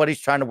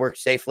 everybody's trying to work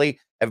safely.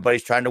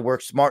 Everybody's trying to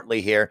work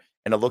smartly here.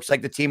 And it looks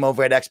like the team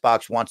over at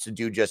Xbox wants to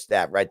do just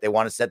that, right? They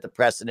want to set the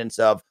precedence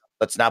of,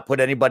 let's not put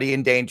anybody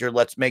in danger.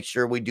 Let's make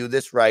sure we do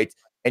this right.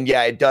 And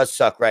yeah, it does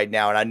suck right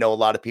now. And I know a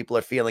lot of people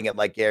are feeling it,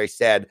 like Gary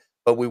said,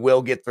 but we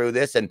will get through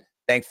this. And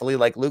thankfully,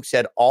 like Luke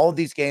said, all of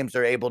these games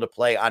are able to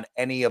play on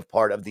any of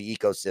part of the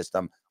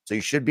ecosystem. So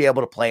you should be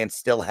able to play and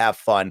still have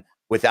fun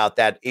without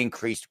that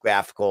increased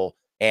graphical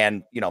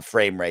and, you know,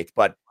 frame rate.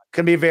 But it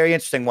can be a very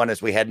interesting one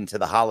as we head into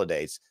the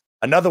holidays.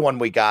 Another one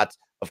we got,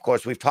 of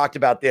course, we've talked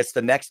about this.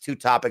 The next two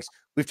topics,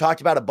 we've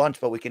talked about a bunch,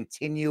 but we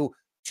continue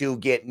to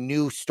get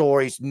new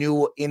stories,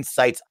 new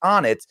insights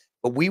on it.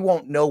 But we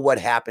won't know what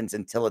happens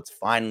until it's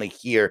finally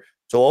here.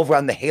 So over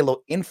on the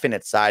Halo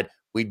Infinite side,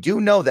 we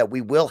do know that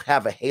we will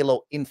have a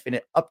Halo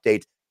Infinite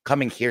update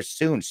coming here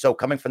soon. So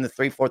coming from the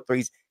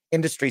 343's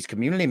Industries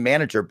community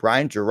manager,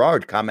 Brian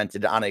Gerard,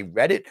 commented on a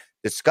Reddit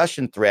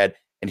discussion thread,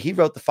 and he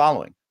wrote the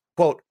following,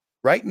 quote,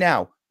 "Right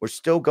now, we're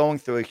still going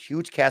through a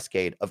huge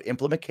cascade of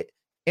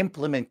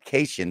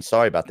implementation,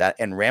 sorry about that,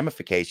 and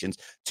ramifications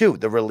to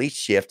the release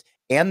shift,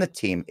 and the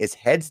team is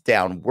heads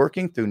down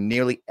working through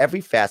nearly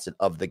every facet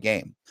of the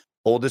game.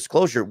 Full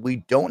disclosure, we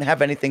don't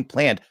have anything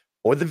planned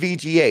for the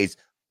VGAs,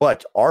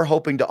 but are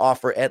hoping to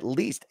offer at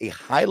least a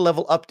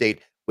high-level update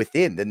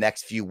within the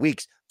next few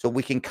weeks so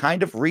we can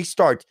kind of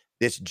restart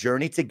this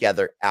journey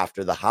together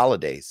after the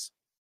holidays."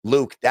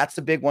 Luke, that's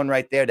a big one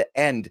right there to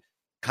end,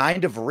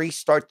 kind of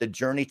restart the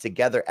journey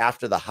together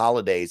after the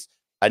holidays.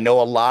 I know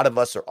a lot of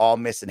us are all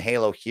missing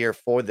Halo here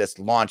for this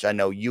launch. I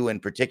know you in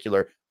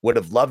particular would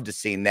have loved to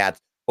seen that.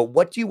 But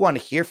what do you want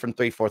to hear from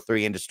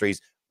 343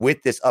 Industries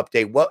with this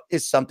update? What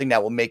is something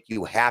that will make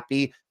you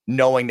happy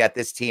knowing that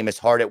this team is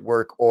hard at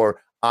work or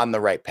on the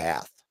right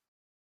path?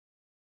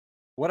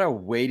 What a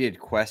weighted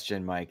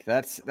question, Mike.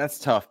 That's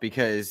tough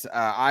because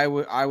I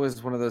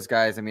was one of those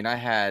guys. I mean,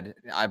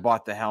 I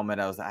bought the helmet.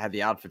 I had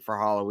the outfit for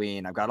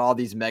Halloween. I've got all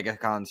these mega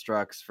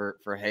constructs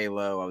for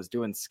Halo. I was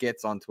doing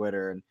skits on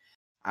Twitter, and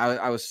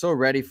I was so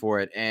ready for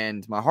it.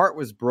 And my heart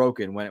was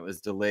broken when it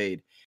was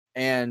delayed.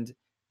 And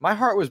my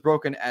heart was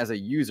broken as a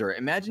user.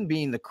 Imagine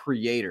being the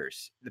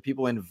creators, the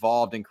people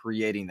involved in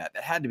creating that.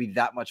 That had to be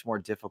that much more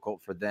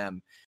difficult for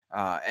them.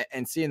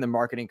 And seeing the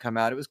marketing come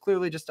out, it was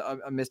clearly just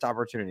a missed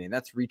opportunity. And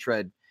that's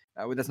retread.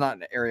 That's not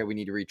an area we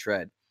need to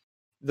retread.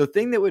 The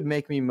thing that would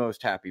make me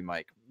most happy,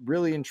 Mike,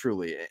 really and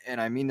truly, and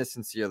I mean this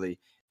sincerely,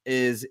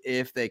 is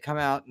if they come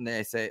out and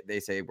they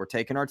say, we're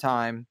taking our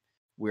time.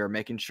 We are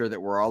making sure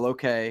that we're all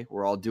okay.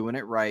 We're all doing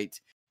it right.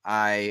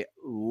 I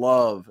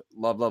love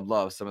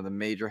some of the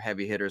major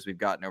heavy hitters we've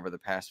gotten over the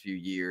past few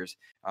years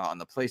on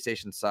the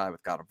PlayStation side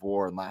with God of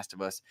War and Last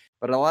of Us.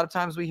 But a lot of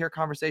times we hear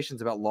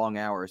conversations about long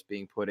hours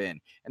being put in,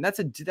 and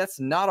that's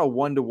not a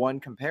one-to-one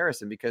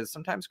comparison, because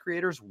sometimes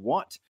creators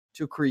want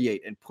to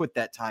create and put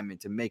that time in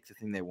to make the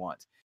thing they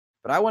want.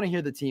 But I want to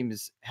hear the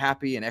teams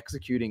happy and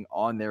executing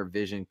on their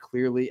vision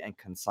clearly and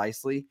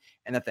concisely,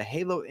 and that the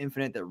Halo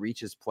Infinite that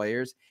reaches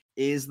players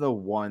is the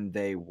one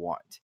they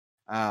want.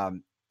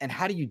 And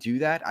how do you do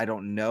that? I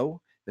don't know.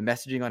 The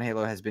messaging on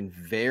Halo has been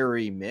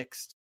very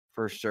mixed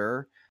for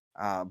sure.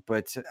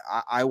 But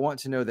I want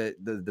to know that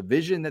the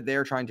vision that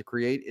they're trying to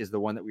create is the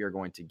one that we are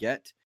going to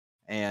get.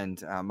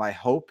 And my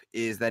hope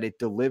is that it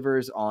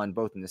delivers on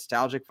both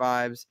nostalgic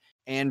vibes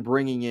and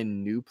bringing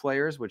in new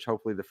players, which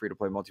hopefully the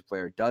free-to-play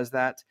multiplayer does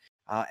that.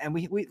 And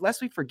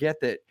lest we forget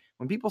that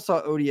when people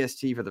saw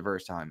ODST for the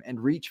first time and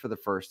Reach for the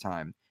first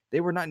time,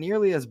 they were not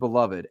nearly as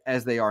beloved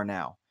as they are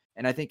now.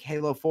 And I think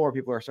Halo 4,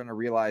 people are starting to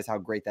realize how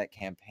great that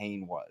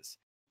campaign was.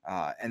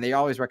 And they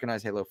always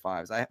recognize Halo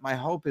 5s. My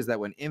hope is that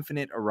when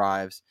Infinite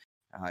arrives,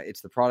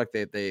 it's the product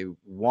that they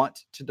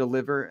want to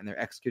deliver, and they're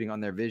executing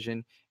on their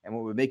vision. And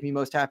what would make me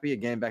most happy,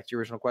 again, back to your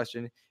original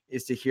question,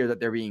 is to hear that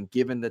they're being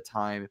given the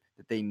time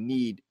that they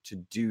need to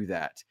do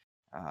that.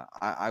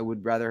 I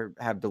would rather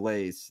have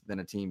delays than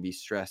a team be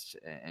stressed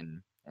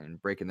and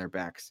breaking their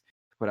backs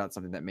to put out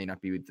something that may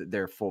not be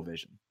their full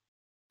vision.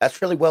 That's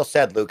really well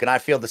said, Luke. And I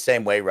feel the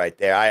same way right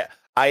there.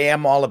 I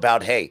am all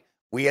about, hey,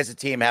 we as a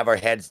team have our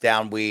heads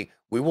down. We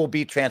will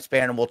be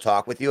transparent and we'll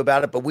talk with you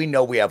about it, but we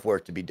know we have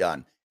work to be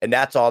done. And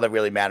that's all that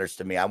really matters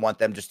to me. I want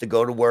them just to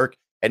go to work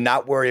and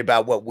not worry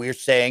about what we're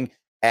saying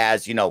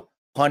as,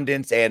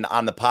 pundits and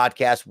on the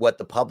podcast, what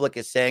the public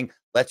is saying.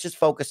 Let's just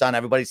focus on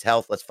everybody's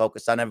health. Let's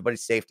focus on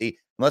everybody's safety.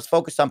 And let's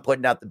focus on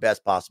putting out the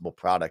best possible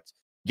product.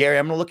 Gary,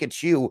 I'm going to look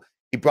at you.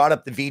 You brought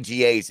up the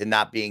VGAs and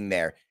not being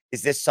there.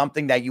 Is this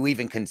something that you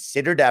even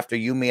considered after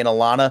you, me, and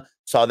Alana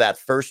saw that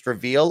first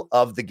reveal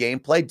of the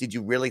gameplay? Did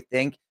you really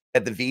think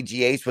that the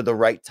VGAs were the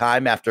right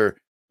time after,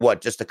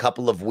 just a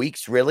couple of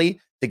weeks, really,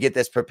 to get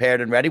this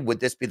prepared and ready? Would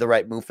this be the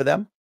right move for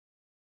them?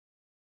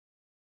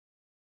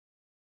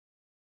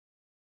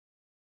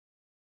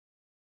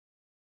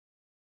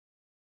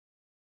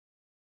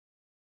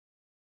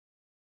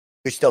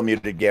 You're still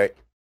muted, Gary.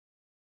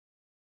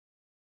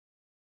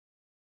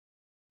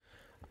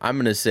 I'm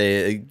going to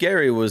say,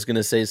 Gary was going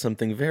to say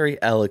something very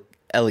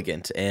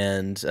elegant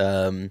and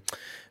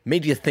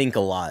made you think a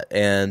lot,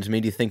 and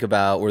made you think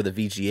about where the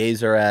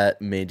VGAs are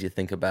at, made you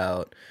think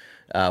about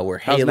where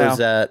Halo's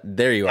at.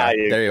 There you are.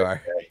 There you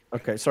are.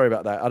 Okay, sorry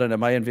about that. I don't know.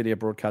 My NVIDIA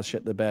broadcast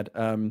shit the bed.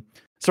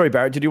 Sorry,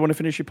 Barrett, did you want to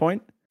finish your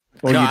point?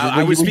 No,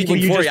 I was speaking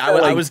for you.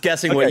 I was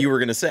guessing what you were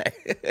going to say.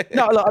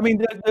 No, look, I mean,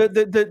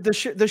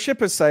 the ship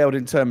has sailed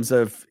in terms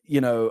of,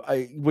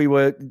 we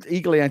were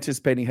eagerly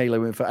anticipating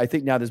Halo Infinite. I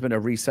think now there's been a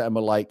reset, and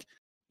we're like,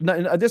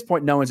 at this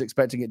point, no one's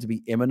expecting it to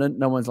be imminent.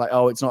 No one's like,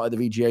 oh, it's not at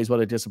the VGAs. What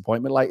a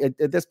disappointment. Like,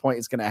 at this point,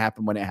 it's going to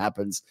happen when it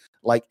happens.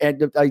 Like,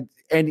 and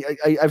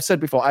I've said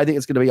before, I think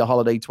it's going to be a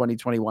holiday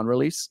 2021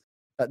 release.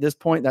 At this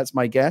point, that's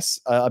my guess.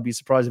 I'd be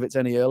surprised if it's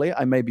any earlier.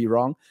 I may be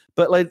wrong,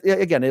 but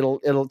again, it'll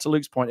to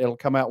Luke's point, it'll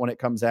come out when it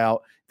comes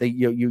out.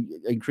 You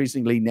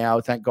increasingly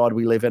now, thank God,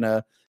 we live in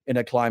a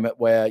climate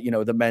where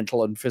the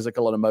mental and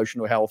physical and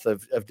emotional health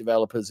of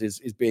developers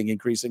is being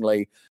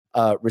increasingly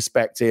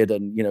respected,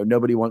 and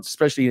nobody wants,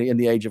 especially in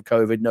the age of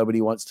COVID, nobody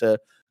wants to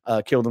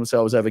kill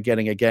themselves over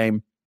getting a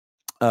game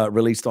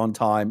released on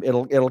time.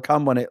 It'll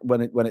come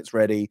when it's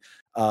ready.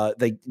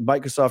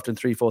 Microsoft and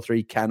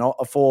 343 cannot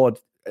afford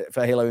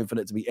for Halo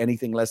Infinite to be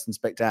anything less than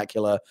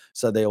spectacular,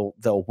 so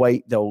they'll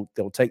wait. They'll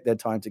take their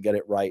time to get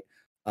it right.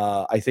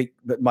 I think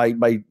that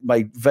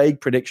my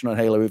vague prediction on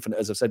Halo Infinite,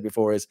 as I've said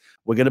before, is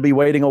we're going to be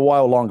waiting a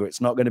while longer.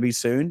 It's not going to be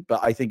soon, but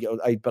I think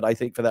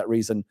for that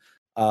reason,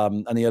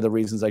 and the other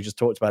reasons I just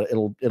talked about,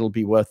 it'll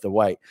be worth the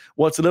wait.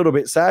 What's a little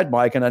bit sad,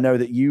 Mike, and I know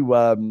that you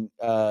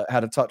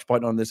had a touch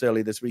point on this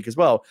earlier this week as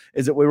well,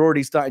 is that we're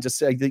already starting to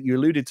see, that you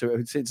alluded to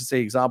it, to see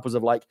examples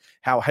of like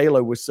how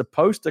Halo was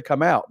supposed to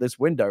come out this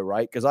window,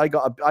 right? Because I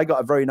got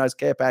a very nice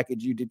care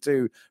package, you did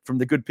too, from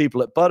the good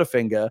people at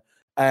Butterfinger.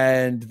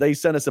 And they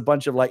sent us a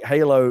bunch of like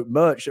Halo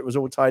merch that was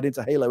all tied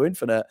into Halo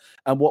Infinite.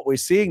 And what we're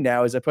seeing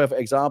now is a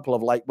perfect example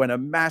of like when a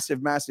massive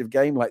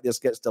game like this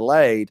gets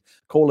delayed,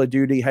 Call of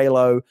Duty,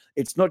 Halo,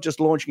 it's not just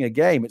launching a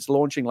game, it's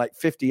launching like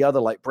 50 other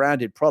like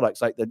branded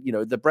products, like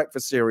the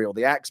breakfast cereal,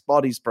 the Axe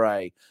body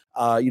spray,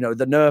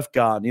 the Nerf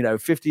gun,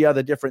 50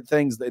 other different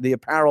things, the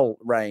apparel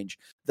range.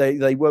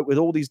 They work with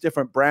all these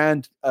different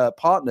brand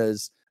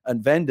partners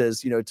and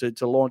vendors,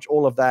 to launch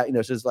all of that,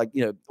 so it's like,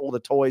 all the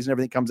toys and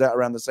everything comes out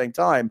around the same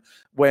time,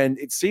 when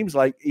it seems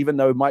like even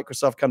though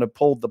Microsoft kind of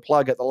pulled the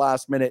plug at the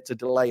last minute to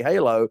delay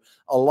Halo,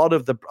 a lot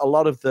of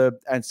the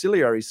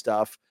ancillary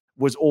stuff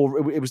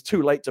it was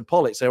too late to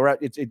pull it. So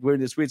we're in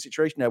this weird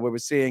situation now where we're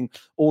seeing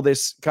all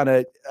this kind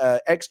of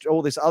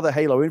all this other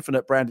Halo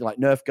Infinite branding, like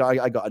Nerf gun.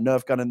 I got a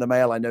Nerf gun in the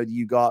mail. I know that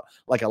you got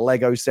like a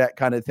Lego set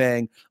kind of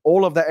thing.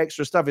 All of that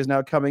extra stuff is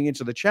now coming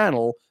into the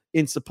channel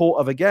in support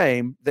of a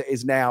game that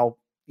is now,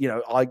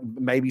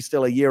 maybe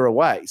still a year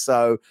away.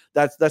 So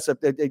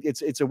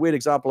it's a weird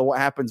example of what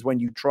happens when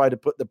you try to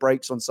put the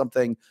brakes on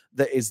something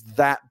that is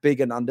that big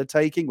an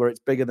undertaking, where it's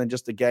bigger than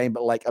just a game,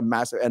 but like a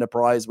massive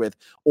enterprise with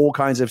all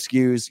kinds of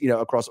SKUs,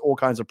 across all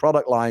kinds of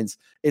product lines.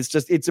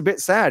 It's a bit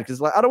sad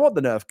because like, I don't want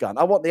the Nerf gun.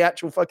 I want the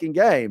actual fucking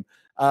game.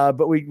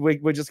 But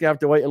we're just gonna have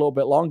to wait a little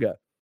bit longer.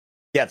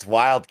 Yeah, it's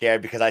wild, Gary,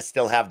 because I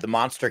still have the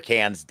monster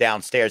cans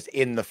downstairs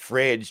in the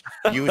fridge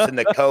using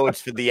the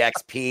codes for the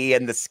XP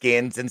and the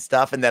skins and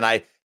stuff. And then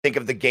I think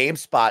of the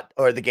GameSpot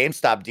or the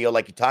GameStop deal,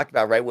 like you talked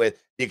about, right? With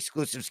the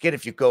exclusive skin.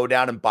 If you go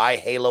down and buy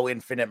Halo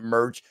Infinite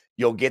merch,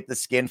 you'll get the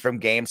skin from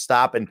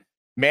GameStop. And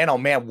man, oh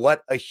man,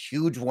 what a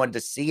huge one to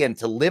see and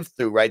to live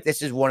through, right?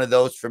 This is one of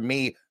those for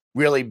me,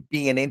 really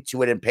being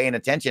into it and paying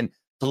attention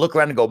to look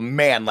around and go,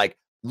 man, like,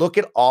 look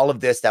at all of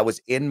this that was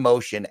in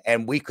motion,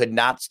 and we could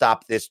not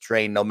stop this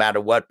train no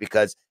matter what,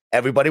 because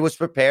everybody was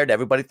prepared.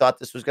 Everybody thought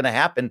this was going to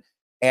happen.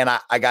 And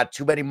I got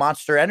too many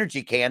Monster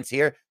Energy cans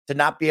here to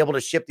not be able to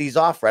ship these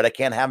off, right? I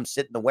can't have them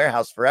sit in the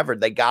warehouse forever.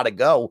 They got to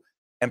go.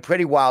 And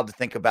pretty wild to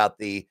think about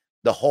the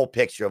whole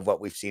picture of what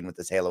we've seen with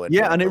this Halo Infinite.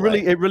 Yeah, and it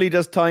really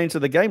does tie into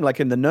the game. Like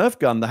in the Nerf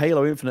gun, the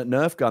Halo Infinite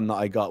Nerf gun that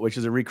I got, which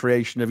is a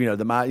recreation of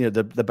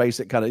the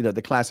basic kind of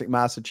the classic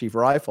Master Chief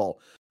rifle.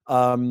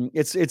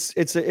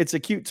 It's a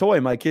cute toy.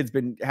 My kid's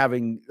been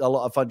having a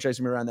lot of fun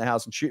chasing me around the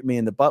house and shooting me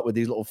in the butt with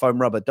these little foam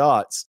rubber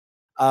darts.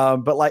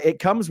 But like it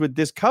comes with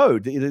this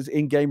code. It is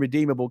in-game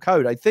redeemable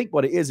code. I think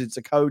what it is, it's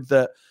a code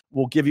that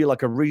will give you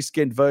like a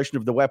reskinned version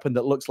of the weapon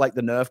that looks like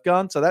the Nerf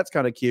gun. So that's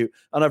kind of cute.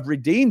 And I've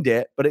redeemed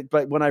it,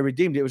 but when I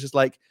redeemed it, it was just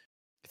like,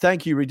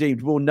 thank you,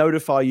 redeemed. We'll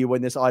notify you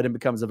when this item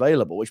becomes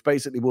available, which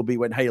basically will be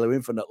when Halo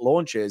Infinite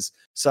launches.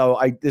 So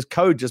this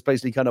code just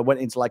basically kind of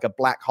went into like a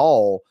black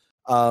hole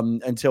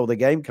until the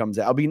game comes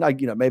out. I'll be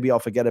like, maybe I'll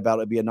forget about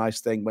it. It'd be a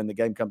nice thing when the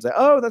game comes out.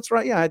 Oh, that's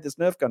right. Yeah, I had this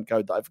Nerf gun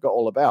code that I forgot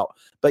all about.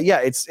 But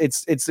yeah, it's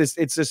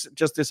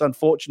just this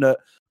unfortunate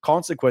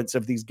consequence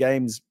of these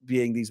games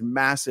being these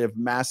massive,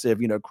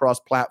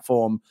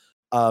 cross-platform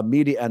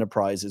media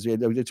enterprises. You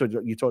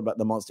talked about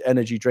the Monster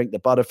Energy drink, the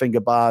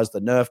Butterfinger bars,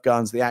 the Nerf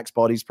guns, the Axe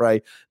body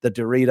spray, the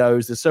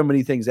Doritos. There's so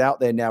many things out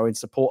there now in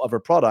support of a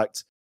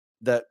product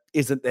that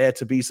isn't there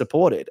to be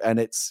supported. And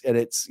it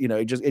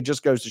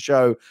just goes to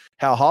show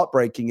how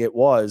heartbreaking it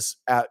was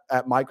at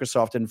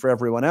Microsoft and for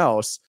everyone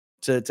else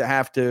to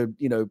have to,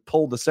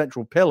 pull the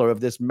central pillar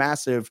of this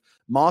massive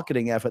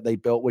marketing effort they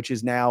built, which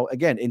is now,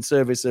 again, in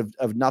service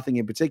of nothing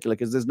in particular,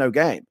 because there's no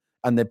game.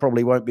 And there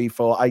probably won't be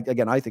for, I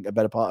think, a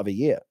better part of a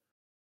year.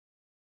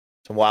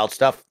 Some wild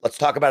stuff. Let's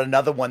talk about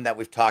another one that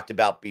we've talked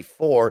about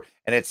before,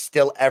 and it's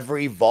still ever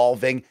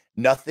evolving.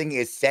 Nothing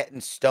is set in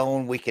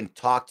stone. We can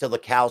talk till the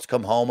cows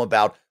come home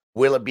about,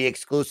 will it be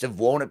exclusive?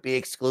 Won't it be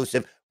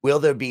exclusive? Will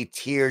there be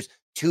tiers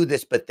to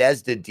this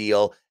Bethesda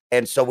deal?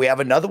 And so we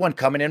have another one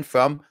coming in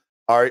from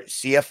our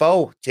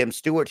CFO, Tim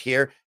Stewart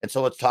here. And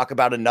so let's talk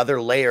about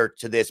another layer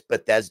to this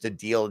Bethesda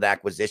deal and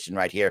acquisition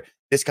right here.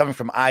 This coming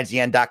from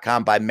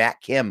IGN.com by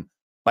Matt Kim.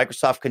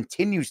 Microsoft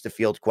continues to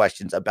field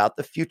questions about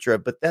the future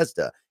of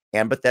Bethesda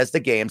and Bethesda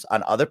games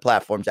on other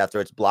platforms after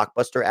its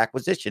blockbuster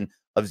acquisition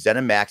of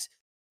ZeniMax.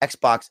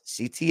 Xbox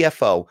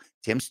CTFO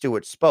Tim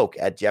Stewart spoke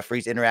at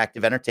Jefferies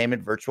Interactive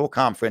Entertainment Virtual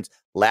Conference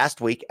last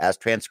week, as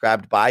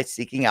transcribed by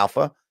Seeking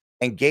Alpha,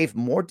 and gave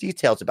more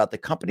details about the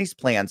company's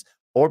plans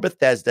for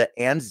Bethesda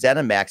and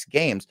ZeniMax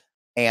games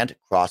and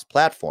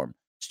cross-platform.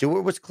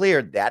 Stewart was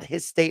clear that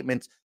his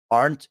statements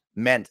aren't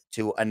meant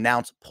to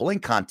announce pulling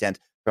content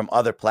from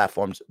other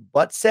platforms,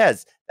 but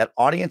says that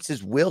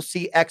audiences will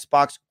see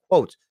Xbox,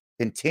 quote,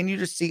 continue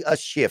to see a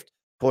shift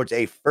towards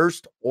a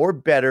first or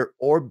better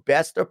or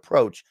best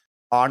approach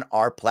on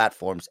our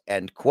platforms,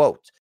 end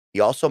quote. He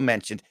also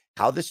mentioned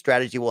how this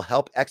strategy will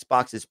help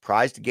Xbox's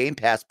prized Game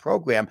Pass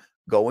program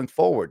going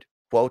forward.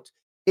 Quote,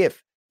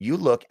 if you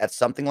look at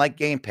something like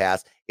Game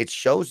Pass, it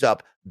shows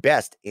up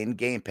best in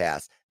Game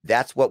Pass.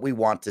 That's what we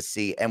want to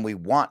see, and we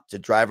want to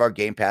drive our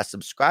Game Pass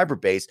subscriber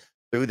base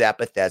through that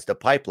Bethesda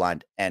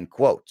pipeline, end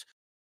quote.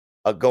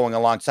 Going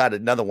alongside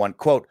another one,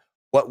 quote,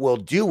 what we'll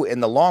do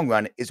in the long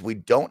run is we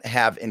don't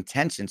have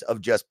intentions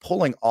of just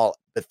pulling all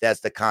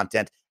Bethesda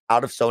content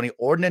out of Sony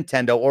or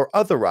Nintendo or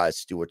otherwise,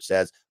 Stewart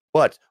says.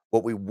 But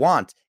what we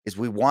want is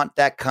we want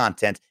that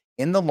content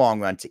in the long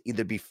run to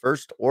either be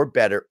first or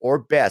better or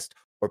best,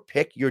 or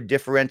pick your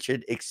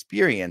differentiated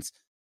experience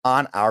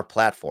on our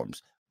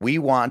platforms. We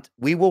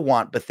will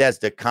want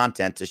Bethesda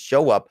content to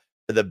show up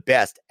for the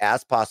best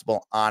as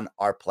possible on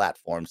our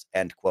platforms,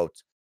 end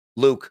quote.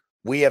 Luke,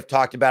 we have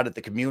talked about it.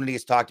 The community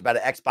has talked about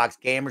it. Xbox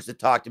gamers have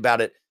talked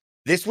about it.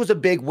 This was a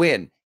big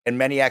win in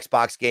many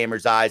Xbox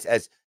gamers' eyes,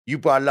 as you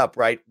brought it up,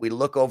 right? We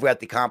look over at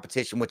the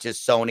competition, which is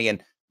Sony,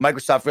 and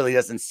Microsoft really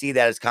doesn't see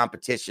that as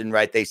competition,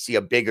 right? They see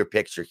a bigger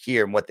picture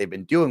here and what they've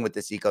been doing with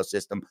this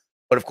ecosystem.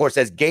 But of course,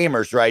 as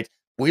gamers, right,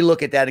 we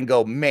look at that and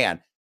go,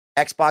 man,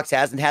 Xbox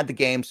hasn't had the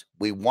games.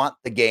 We want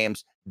the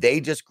games. They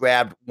just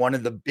grabbed one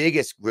of the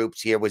biggest groups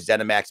here with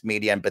ZeniMax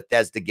Media and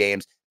Bethesda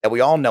games that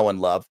we all know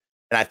and love.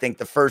 And I think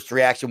the first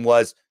reaction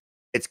was,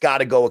 it's got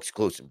to go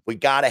exclusive. We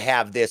got to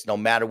have this no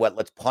matter what.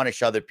 Let's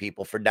punish other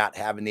people for not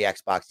having the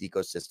Xbox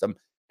ecosystem.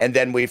 And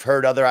then we've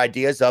heard other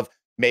ideas of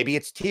maybe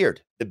it's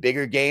tiered. The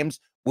bigger games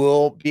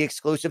will be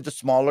exclusive to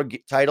smaller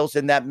titles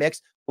in that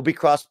mix will be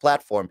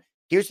cross-platform.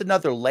 Here's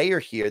another layer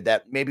here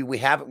that maybe we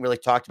haven't really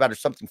talked about or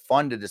something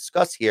fun to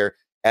discuss here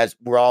as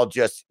we're all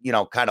just,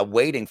 kind of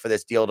waiting for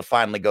this deal to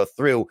finally go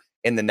through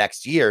in the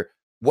next year.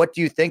 What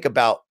do you think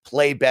about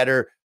play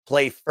better,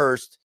 play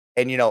first,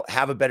 and,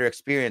 have a better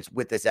experience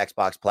with this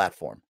Xbox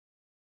platform?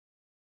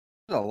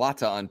 There's a lot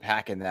to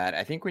unpack in that.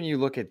 I think when you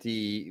look at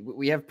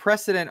we have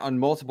precedent on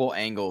multiple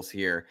angles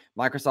here.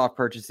 Microsoft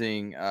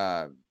purchasing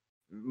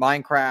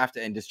Minecraft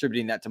and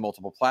distributing that to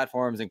multiple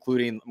platforms,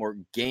 including more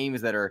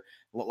games that are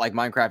like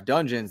Minecraft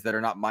Dungeons that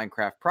are not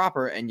Minecraft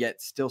proper, and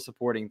yet still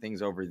supporting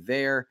things over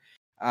there.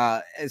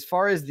 As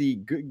far as the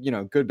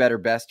good, better,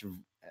 best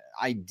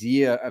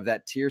idea of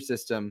that tier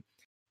system,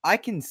 I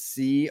can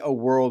see a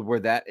world where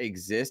that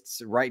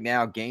exists. Right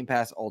now, Game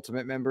Pass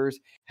Ultimate members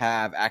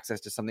have access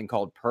to something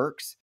called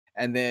perks,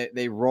 and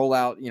they roll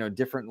out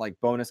different like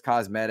bonus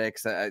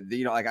cosmetics.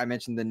 Like I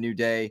mentioned, the New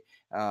Day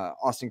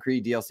Austin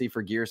Creed DLC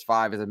for Gears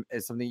 5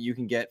 is something you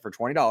can get for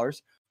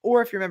 $20,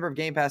 or if you're a member of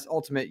Game Pass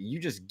Ultimate, you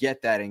just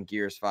get that in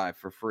Gears 5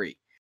 for free.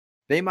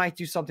 They might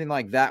do something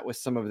like that with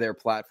some of their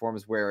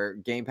platforms where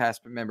Game Pass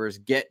members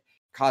get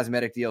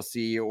cosmetic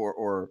DLC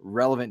or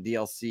relevant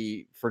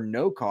DLC for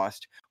no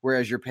cost,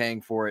 whereas you're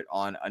paying for it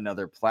on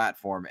another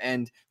platform.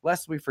 And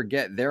lest we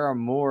forget, there are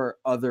more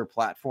other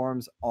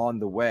platforms on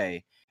the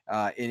way.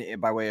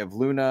 By way of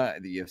Luna,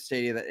 the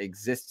Stadia that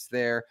exists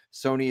there.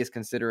 Sony is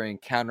considering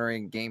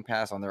countering Game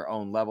Pass on their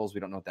own levels. We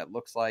don't know what that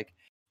looks like.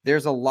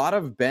 There's a lot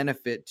of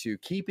benefit to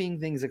keeping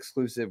things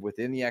exclusive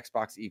within the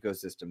Xbox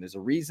ecosystem. There's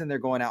a reason they're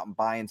going out and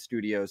buying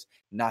studios,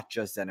 not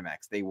just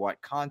ZeniMax. They want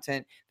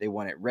content. They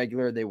want it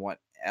regular. They want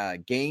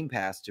Game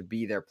Pass to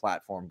be their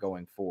platform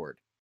going forward.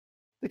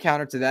 The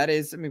counter to that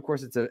is, of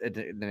course, it's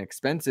an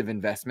expensive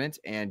investment,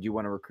 and you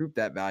want to recoup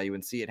that value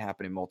and see it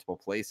happen in multiple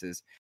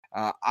places.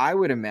 I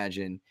would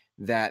imagine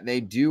that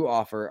they do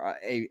offer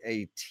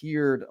a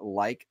tiered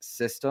like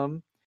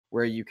system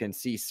where you can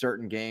see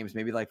certain games,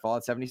 maybe like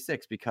Fallout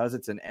 76, because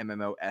it's an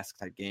MMO-esque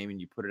type game and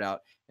you put it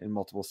out in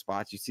multiple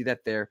spots. You see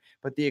that there,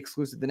 but the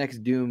next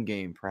Doom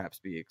game perhaps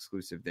be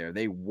exclusive there.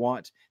 They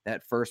want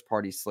that first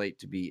party slate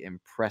to be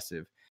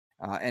impressive.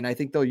 And I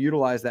think they'll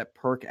utilize that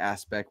perk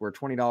aspect where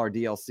 $20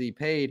 DLC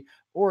paid,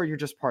 or you're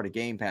just part of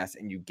Game Pass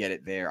and you get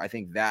it there. I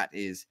think that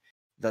is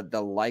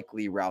the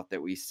likely route that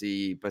we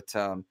see. But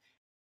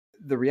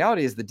the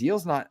reality is the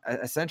deal's not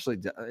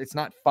it's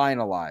not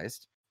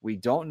finalized. We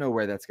don't know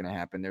where that's going to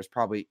happen. There's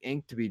probably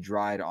ink to be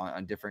dried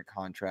on different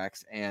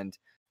contracts, and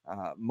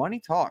money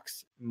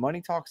talks.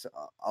 Money talks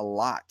a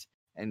lot.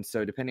 And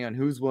so depending on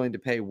who's willing to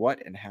pay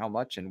what and how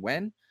much and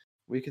when,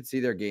 we could see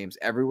their games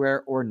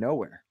everywhere or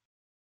nowhere.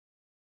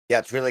 Yeah,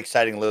 it's really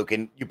exciting, Luke.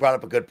 And you brought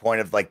up a good point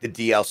of like the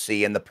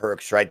DLC and the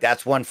perks, right?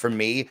 That's one for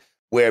me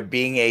where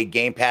being a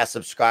Game Pass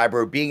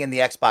subscriber, being in the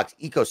Xbox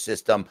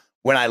ecosystem,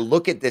 when I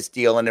look at this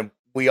deal and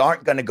we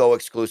aren't going to go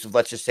exclusive,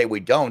 let's just say we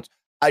don't,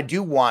 I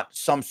do want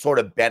some sort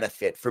of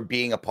benefit for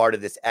being a part of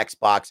this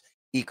Xbox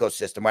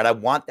ecosystem, right? I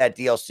want that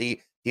DLC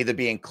to either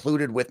be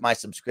included with my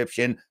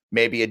subscription,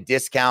 maybe a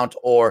discount,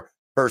 or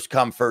first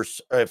come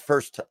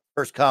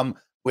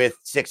with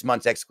 6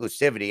 months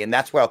exclusivity. And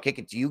that's where I'll kick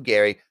it to you,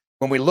 Gary.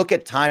 When we look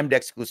at timed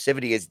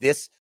exclusivity, is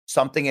this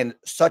something in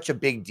such a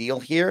big deal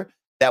here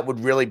that would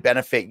really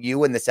benefit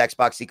you in this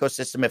Xbox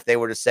ecosystem if they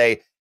were to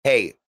say,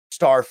 hey,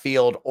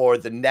 Starfield or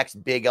the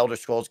next big Elder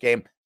Scrolls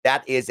game,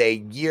 that is a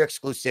year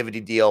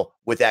exclusivity deal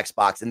with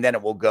Xbox, and then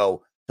it will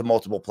go to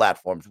multiple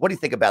platforms. What do you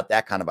think about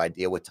that kind of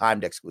idea with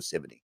timed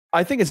exclusivity?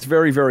 I think it's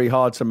very, very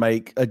hard to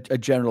make a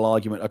general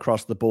argument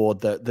across the board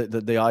that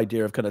the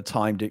idea of kind of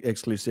timed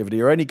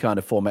exclusivity or any kind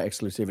of format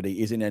exclusivity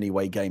is in any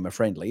way gamer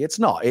friendly. It's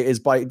not. It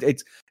is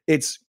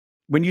it's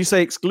when you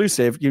say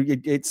exclusive,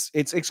 it's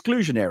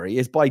exclusionary.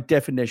 It's by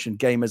definition,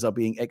 gamers are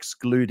being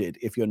excluded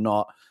if you're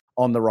not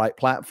on the right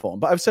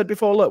platform. But I've said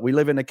before, look, we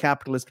live in a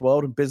capitalist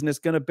world and business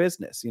gonna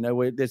business.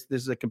 This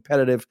is a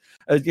competitive,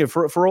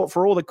 for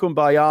all the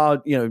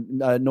kumbaya,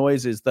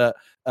 noises that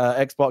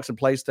Xbox and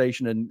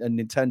PlayStation and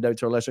Nintendo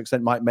to a lesser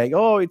extent might make.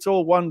 Oh, it's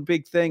all one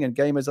big thing and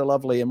gamers are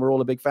lovely and we're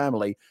all a big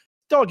family.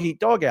 Dog eat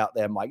dog out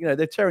there, Mike.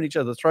 They're tearing each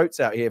other's throats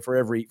out here for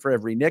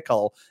every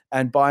nickel,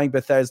 and buying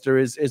Bethesda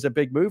is a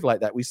big move like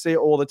that. We see it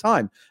all the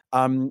time.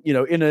 In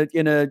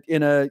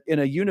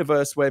a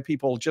universe where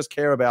people just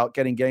care about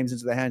getting games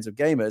into the hands of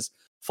gamers,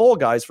 Fall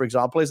Guys, for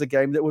example, is a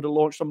game that would have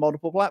launched on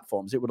multiple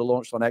platforms. It would have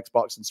launched on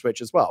Xbox and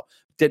Switch as well.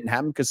 Didn't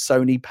happen because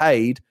Sony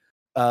paid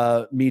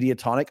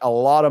Mediatonic a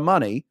lot of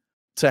money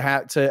to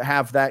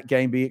have that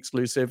game be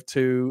exclusive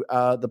to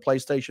the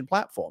PlayStation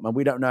platform. And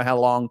we don't know how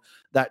long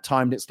that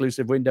timed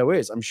exclusive window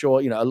is. I'm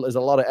sure, there's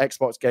a lot of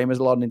Xbox gamers,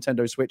 a lot of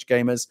Nintendo Switch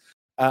gamers,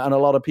 and a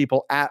lot of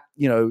people at,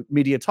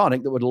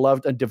 Mediatonic that would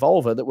love, and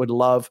Devolver that would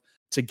love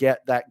to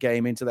get that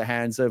game into the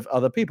hands of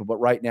other people. But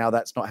right now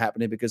that's not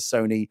happening because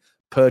Sony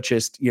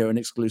purchased, an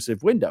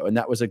exclusive window. And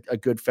that was a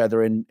good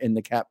feather in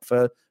the cap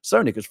for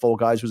Sony, because Fall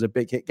Guys was a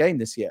big hit game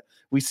this year.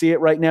 We see it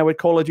right now with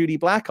Call of Duty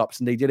Black Ops,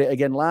 and they did it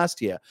again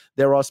last year.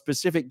 There are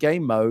specific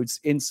game modes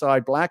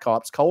inside Black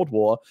Ops Cold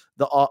War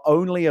that are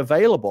only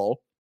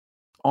available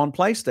on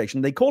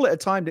PlayStation. They call it a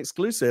timed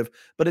exclusive,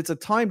 but it's a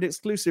timed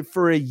exclusive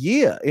for a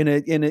year in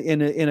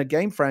a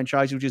game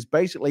franchise, which is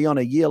basically on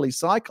a yearly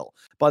cycle.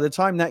 By the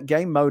time that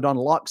game mode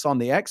unlocks on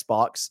the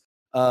Xbox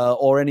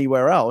or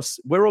anywhere else,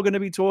 we're all going to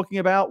be talking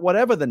about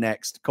whatever the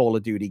next Call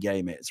of Duty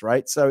game is,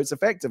 right? So it's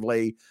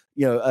effectively,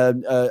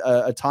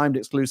 a timed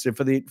exclusive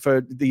for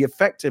the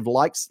effective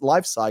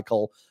life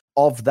cycle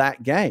of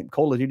that game.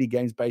 Call of Duty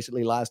games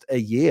basically last a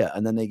year,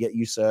 and then they get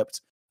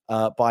usurped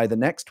by the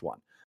next one.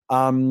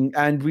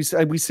 And we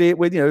see it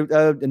with,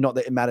 not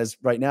that it matters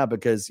right now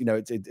because,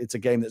 it's a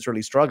game that's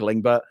really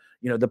struggling, but,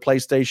 the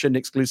PlayStation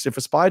exclusive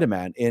for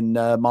Spider-Man in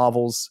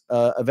Marvel's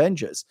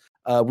Avengers.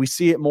 We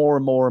see it more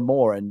and more and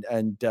more. And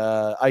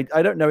I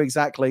don't know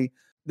exactly.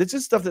 This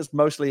is stuff that's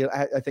mostly,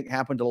 I think,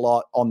 happened a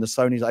lot on the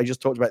Sony's. I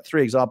just talked about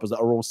 3 examples that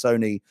are all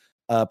Sony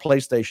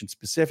PlayStation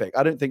specific.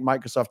 I don't think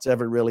Microsoft's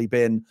ever really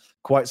been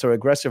quite so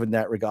aggressive in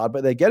that regard,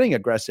 but they're getting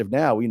aggressive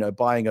now,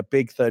 buying a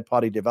big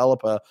third-party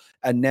developer.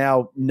 And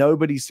now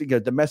nobody's, the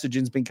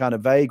messaging's been kind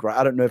of vague, right?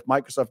 I don't know if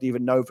Microsoft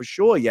even know for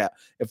sure yet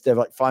if they've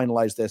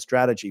finalized their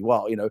strategy.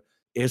 Well,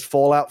 is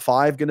Fallout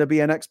 5 going to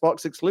be an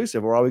Xbox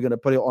exclusive, or are we going to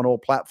put it on all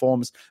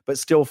platforms, but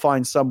still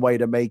find some way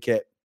to make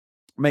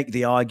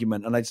the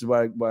argument? And that's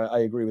where I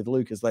agree with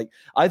Luke, is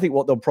I think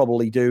what they'll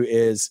probably do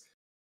is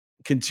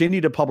continue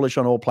to publish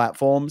on all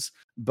platforms,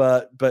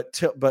 but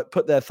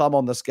put their thumb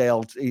on the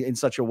scale in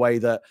such a way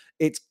that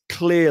it's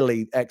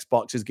clearly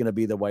Xbox is going to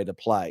be the way to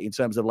play, in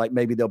terms of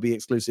maybe there'll be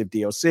exclusive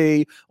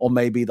DLC, or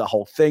maybe the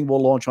whole thing will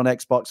launch on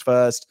Xbox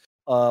first,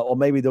 or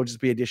maybe there'll just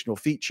be additional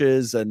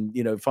features and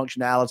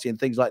functionality and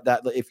things like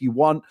that. That if you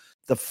want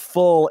the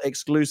full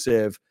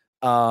exclusive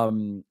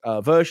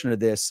version of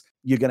this,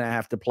 you're going to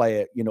have to play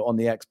it, on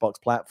the Xbox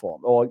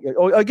platform. Or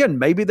again,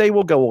 maybe they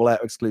will go all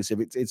out exclusive.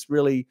 It's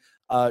really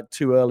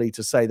too early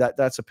to say.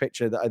 That's a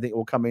picture that I think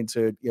will come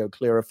into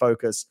clearer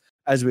focus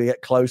as we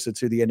get closer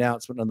to the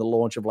announcement and the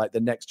launch of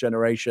the next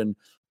generation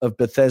of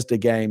Bethesda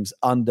games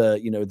under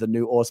the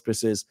new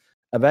auspices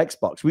of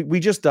Xbox. We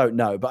just don't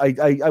know. But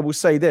I will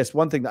say this,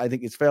 one thing that I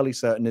think is fairly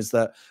certain is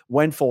that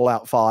when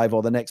Fallout 5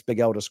 or the next big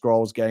Elder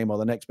Scrolls game or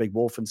the next big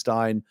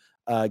Wolfenstein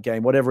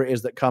game, whatever it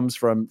is that comes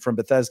from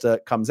Bethesda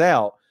comes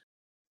out,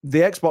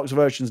 the Xbox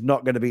version is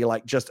not going to be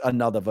just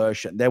another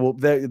version. There will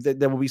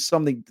be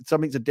something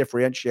to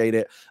differentiate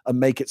it and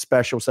make it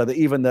special, so that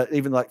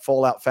even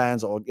Fallout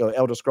fans or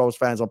Elder Scrolls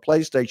fans on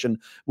PlayStation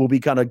will be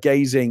kind of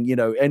gazing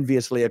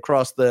enviously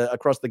across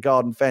the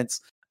garden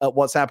fence at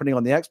what's happening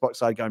on the Xbox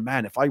side, going,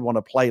 man, if I want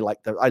to play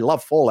I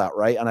love Fallout,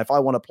 right? And if I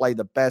want to play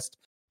the best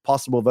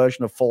possible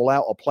version of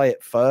Fallout, or play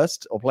it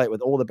first, or play it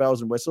with all the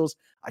bells and whistles,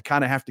 I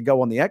kind of have to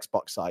go on the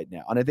Xbox side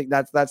now. And I think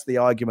that's the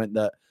argument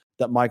that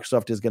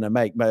Microsoft is going to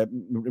make,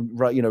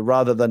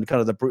 rather than kind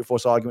of the brute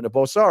force argument of,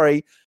 well,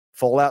 sorry,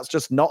 Fallout's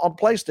just not on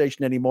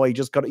PlayStation anymore. You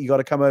got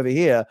to come over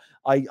here.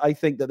 I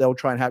think that they'll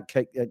try and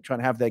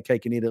have their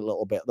cake and eat it a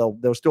little bit.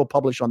 They'll still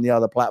publish on the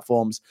other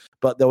platforms,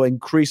 but they'll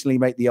increasingly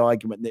make the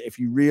argument that if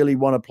you really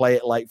want to play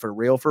it for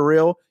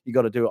real, you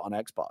got to do it on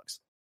Xbox.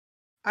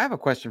 I have a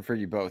question for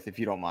you both, if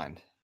you don't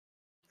mind.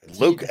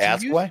 Luke,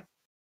 ask away.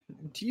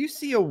 Do you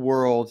see a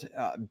world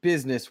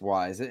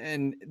business-wise,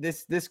 and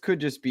this could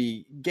just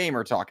be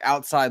gamer talk,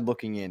 outside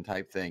looking in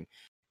type thing,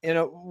 in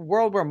a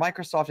world where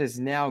Microsoft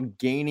is now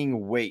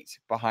gaining weight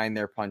behind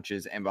their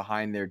punches and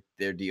behind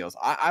their deals?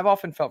 I've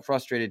often felt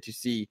frustrated to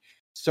see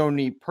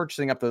Sony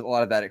purchasing up a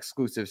lot of that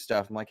exclusive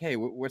stuff. I'm like, hey,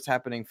 what's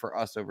happening for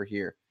us over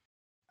here?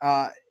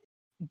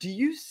 Do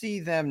you see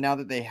them, now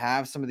that they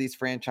have some of these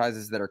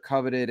franchises that are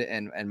coveted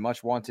and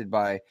much wanted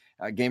by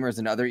gamers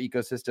and other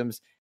ecosystems,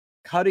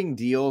 cutting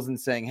deals and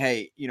saying,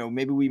 hey,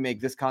 maybe we make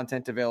this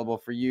content available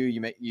for you.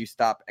 You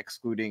stop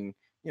excluding,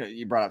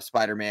 you brought up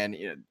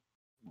Spider-Man,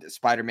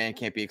 Spider-Man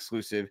can't be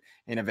exclusive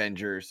in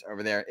Avengers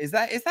over there. Is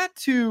that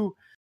too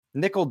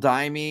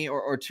nickel-dimey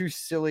or too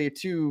silly,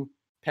 too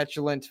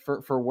petulant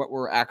for what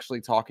we're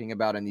actually talking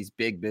about in these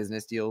big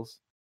business deals?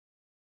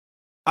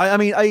 I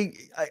mean,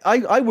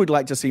 I would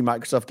like to see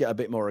Microsoft get a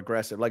bit more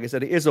aggressive. Like I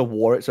said, it is a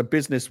war. It's a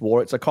business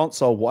war. It's a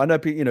console war. I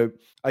know,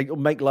 I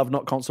make love,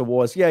 not console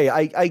wars. Yeah,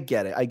 I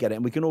get it.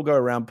 And we can all go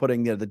around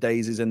putting the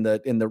daisies in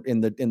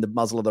the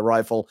muzzle of the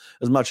rifle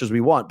as much as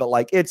we want. But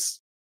it's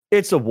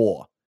a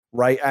war,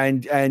 right?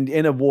 And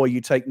in a war,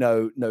 you take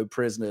no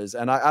prisoners.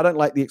 And I don't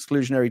like the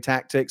exclusionary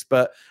tactics.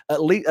 But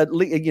at least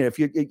if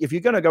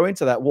you're going to go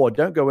into that war,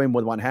 don't go in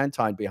with one hand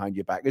tied behind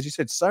your back. As you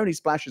said, Sony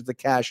splashes the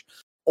cash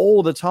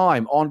all the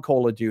time on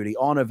Call of Duty,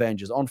 on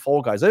Avengers, on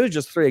Fall Guys. Those are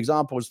just 3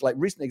 examples,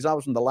 recent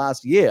examples from the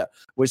last year,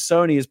 where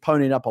Sony is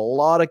ponying up a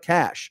lot of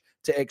cash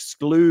to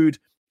exclude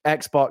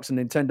Xbox and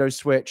Nintendo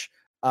Switch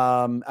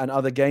and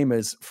other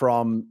gamers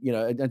from,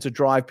 and to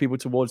drive people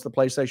towards the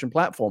PlayStation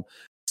platform.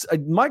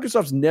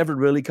 Microsoft's never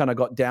really kind of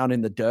got down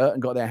in the dirt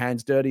and got their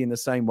hands dirty in the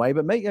same way.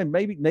 But maybe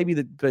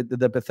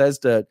the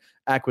Bethesda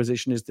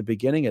acquisition is the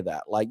beginning of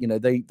that. Like,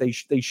 they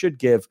should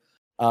give.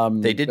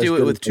 They did do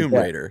it with Tomb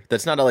Raider.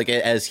 That's not like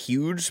as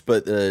huge,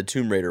 but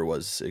Tomb Raider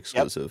was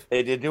exclusive. Yep,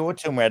 they did do it with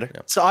Tomb Raider.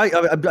 Yep.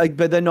 So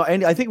but they're not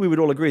any. I think we would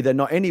all agree they're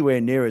not anywhere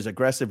near as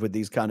aggressive with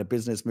these kind of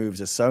business moves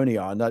as Sony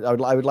are, and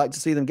I would like to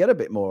see them get a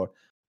bit more.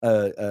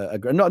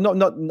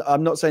 Not.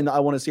 I'm not saying that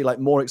I want to see like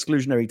more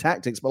exclusionary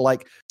tactics, but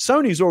like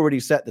Sony's already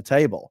set the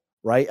table,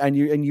 right? And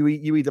you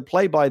either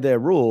play by their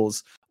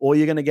rules or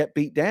you're going to get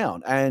beat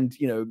down. And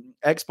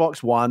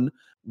Xbox One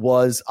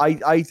was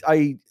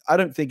I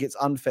don't think it's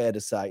unfair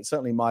to say,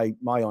 certainly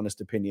my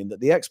honest opinion, that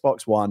the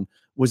Xbox One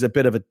was a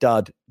bit of a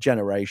dud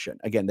generation.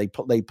 Again, they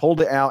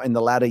pulled it out in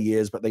the latter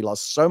years, but they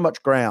lost so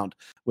much ground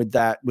with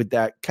that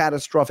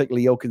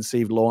catastrophically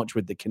ill-conceived launch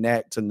with the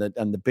Kinect and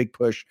the big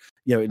push,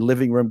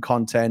 living room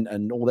content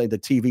and all the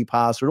TV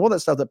pass and all that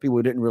stuff that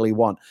people didn't really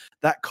want.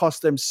 That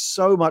cost them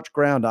so much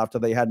ground after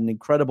they had an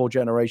incredible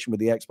generation with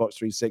the Xbox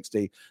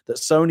 360 that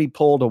Sony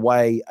pulled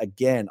away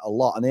again a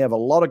lot, and they have a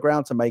lot of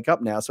ground to make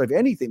up now. So if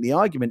anything, the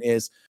argument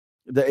is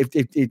that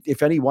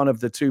if any one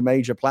of the two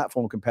major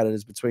platform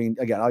competitors between,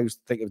 again, I used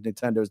to think of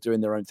Nintendo as doing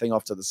their own thing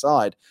off to the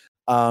side,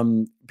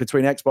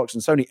 between Xbox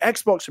and Sony,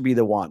 Xbox should be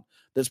the one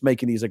that's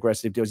making these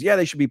aggressive deals. Yeah,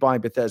 they should be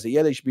buying Bethesda.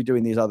 Yeah, they should be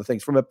doing these other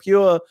things from a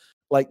pure,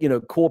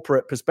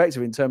 corporate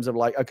perspective in terms of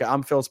like, okay,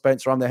 I'm Phil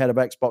Spencer, I'm the head of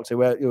Xbox,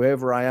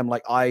 whoever I am,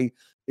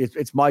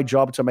 it's my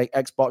job to make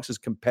Xbox as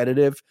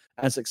competitive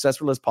and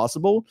successful as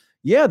possible.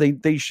 Yeah,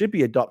 they should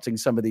be adopting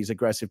some of these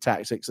aggressive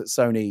tactics that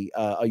Sony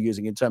are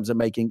using in terms of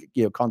making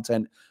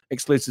content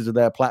exclusive to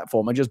their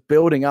platform and just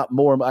building up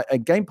more.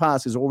 Game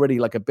Pass is already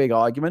like a big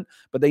argument,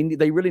 but they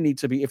really need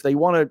to be, if they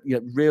want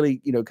to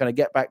really kind of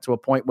get back to a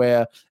point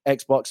where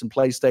Xbox and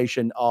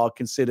PlayStation are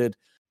considered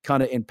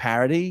kind of in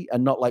parity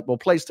and not like, well,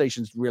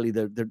 PlayStation's really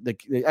the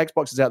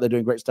Xbox is out there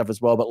doing great stuff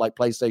as well, but like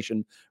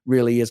PlayStation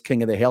really is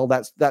king of the hill.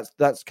 That's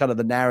kind of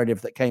the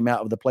narrative that came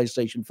out of the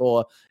PlayStation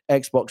 4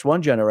 Xbox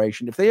One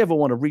generation. If they ever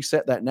want to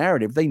reset that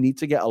narrative, they need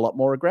to get a lot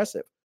more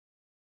aggressive.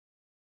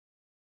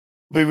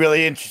 Be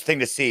really interesting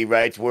to see,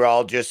 right? We're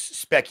all just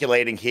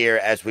speculating here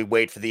as we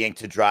wait for the ink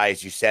to dry,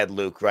 as you said,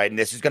 Luke, right? And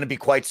this is going to be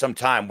quite some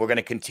time. We're going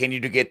to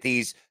continue to get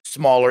these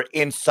smaller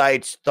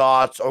insights,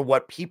 thoughts, or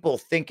what people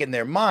think in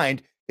their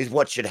mind is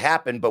what should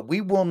happen, but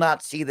we will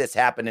not see this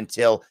happen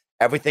until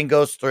everything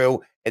goes through,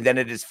 and then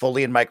it is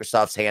fully in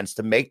Microsoft's hands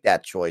to make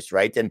that choice,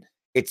 right? And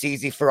it's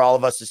easy for all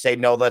of us to say,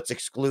 no, let's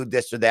exclude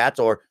this or that,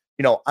 or,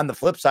 on the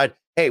flip side,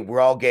 hey,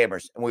 we're all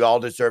gamers, and we all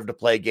deserve to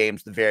play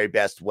games the very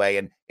best way,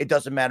 and it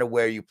doesn't matter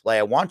where you play.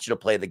 I want you to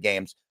play the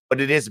games,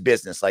 but it is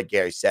business, like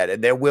Gary said,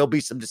 and there will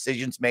be some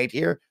decisions made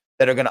here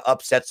that are going to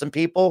upset some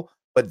people,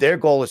 but their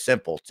goal is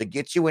simple, to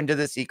get you into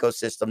this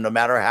ecosystem, no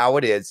matter how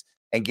it is,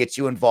 and get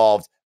you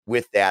involved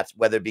with that,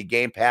 whether it be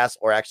Game Pass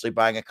or actually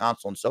buying a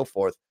console and so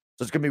forth.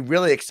 So it's going to be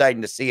really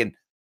exciting to see. And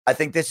I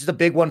think this is a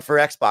big one for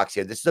Xbox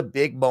here. This is a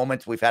big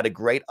moment. We've had a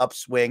great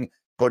upswing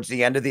towards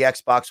the end of the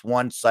Xbox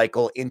One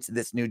cycle into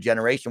this new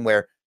generation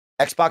where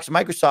Xbox and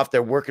Microsoft,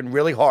 they're working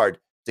really hard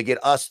to get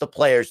us, the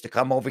players, to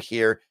come over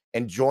here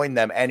and join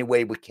them any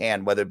way we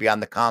can, whether it be on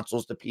the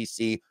consoles, the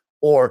PC,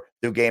 or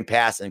through Game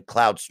Pass and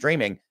cloud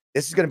streaming.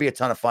 This is going to be a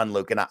ton of fun,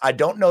 Luke. And I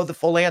don't know the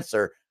full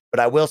answer, but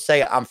I will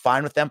say I'm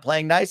fine with them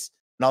playing nice.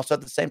 And also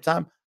at the same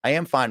time, I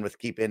am fine with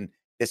keeping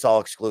this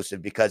all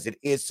exclusive because it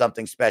is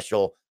something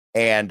special.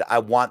 And I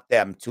want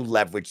them to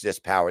leverage this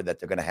power that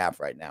they're going to have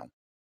right now.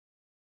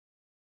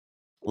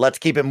 Let's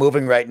keep it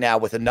moving right now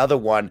with another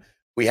one.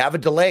 We have a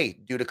delay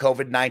due to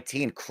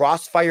COVID-19.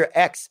 Crossfire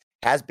X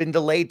has been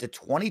delayed to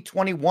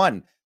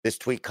 2021. This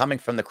tweet coming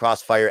from the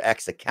Crossfire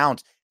X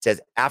account says,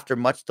 after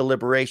much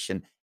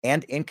deliberation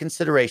and in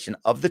consideration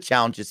of the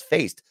challenges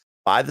faced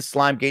by the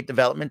Slimegate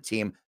development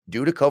team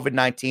due to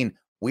COVID-19,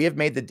 we have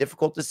made the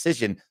difficult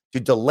decision to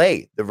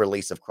delay the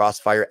release of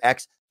Crossfire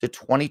X to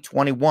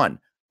 2021.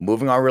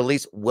 Moving our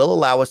release will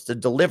allow us to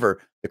deliver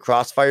the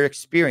Crossfire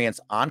experience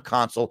on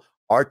console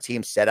our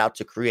team set out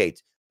to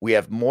create. We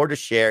have more to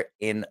share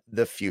in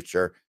the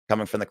future,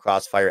 coming from the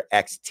Crossfire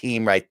X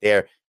team right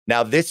there.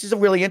 Now, this is a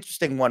really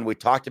interesting one. We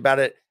talked about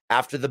it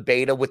after the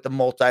beta with the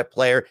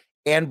multiplayer,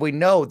 and we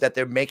know that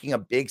they're making a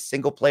big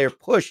single-player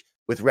push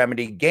with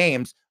Remedy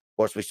Games. Of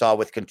course, we saw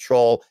with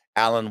Control,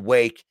 Alan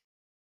Wake.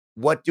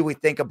 What do we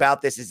think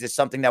about this? Is this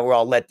something that we're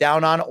all let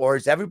down on, or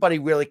has everybody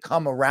really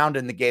come around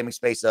in the gaming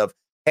space of,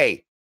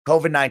 hey,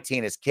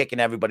 COVID-19 is kicking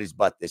everybody's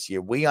butt this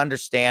year? We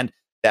understand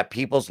that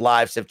people's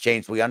lives have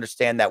changed. We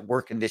understand that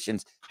work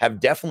conditions have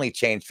definitely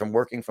changed from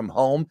working from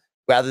home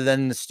rather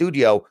than in the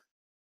studio.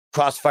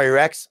 Crossfire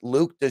X,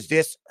 Luke, does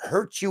this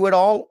hurt you at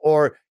all?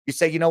 Or you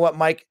say, you know what,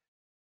 Mike,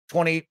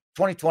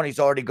 2020 is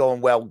already going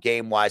well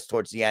game-wise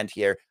towards the end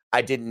here.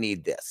 I didn't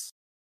need this.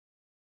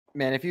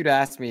 Man, if you'd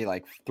asked me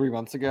like 3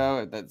 months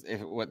ago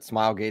if what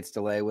Smilegate's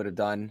delay would have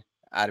done,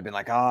 I'd have been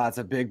like, oh, that's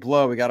a big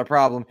blow. We got a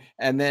problem.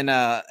 And then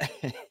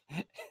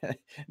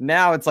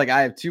now it's like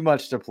I have too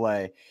much to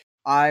play.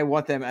 I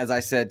want them, as I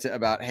said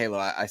about Halo,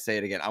 I say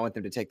it again. I want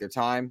them to take their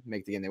time,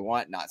 make the game they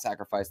want, not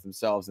sacrifice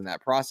themselves in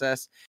that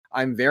process.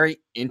 I'm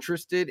very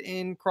interested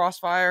in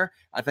Crossfire.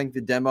 I think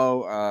the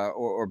demo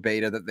or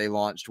beta that they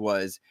launched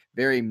was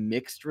very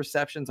mixed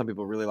reception. Some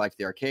people really liked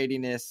the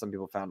arcadiness. Some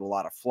people found a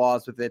lot of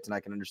flaws with it, and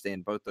I can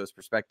understand both those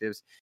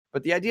perspectives.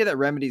 But the idea that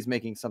Remedy's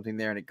making something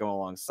there and it go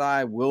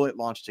alongside, will it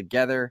launch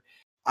together?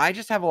 I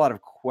just have a lot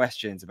of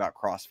questions about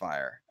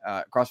Crossfire,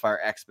 Crossfire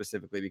X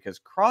specifically, because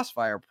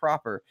Crossfire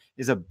proper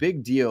is a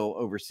big deal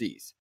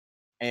overseas.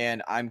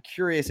 And I'm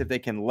curious if they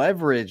can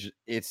leverage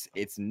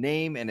its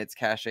name and its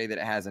cachet that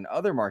it has in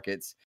other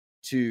markets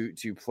to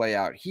play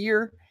out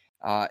here.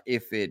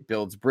 If it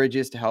builds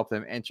bridges to help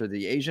them enter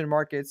the Asian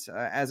markets,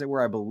 as it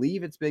were. I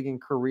believe it's big in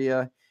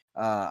Korea.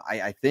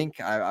 I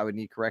think I would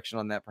need correction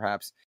on that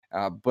perhaps.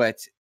 But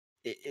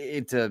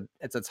it's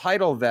a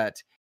title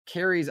that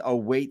carries a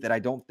weight that I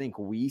don't think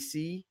we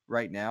see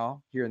right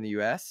now here in the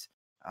US,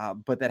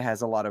 but that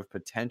has a lot of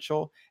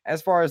potential.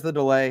 As far as the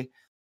delay,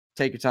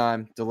 take your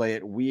time, delay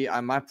it.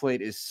 My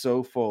plate is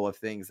so full of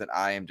things that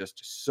I am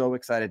just so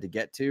excited to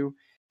get to.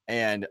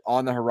 And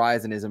on the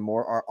horizon is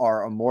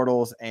are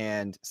Immortals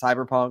and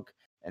Cyberpunk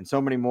and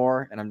so many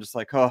more. And I'm just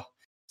like, oh,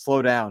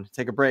 slow down,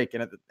 take a break.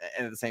 And at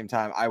the same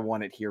time, I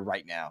want it here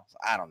right now. So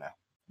I don't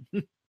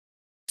know.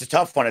 It's a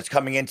tough one. It's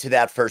coming into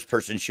that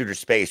first-person shooter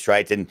space,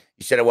 right? And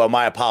you said, well,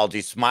 my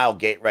apologies,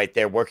 Smilegate right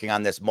there working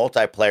on this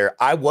multiplayer.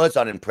 I was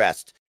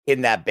unimpressed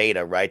in that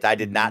beta, right? I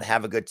did not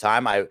have a good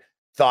time. I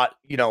thought,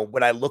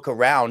 when I look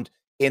around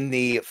in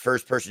the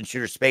first-person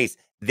shooter space,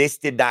 this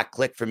did not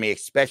click for me,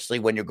 especially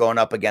when you're going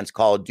up against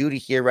Call of Duty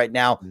here right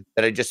now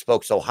that I just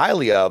spoke so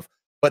highly of.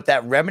 But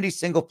that Remedy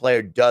single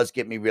player does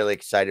get me really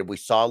excited. We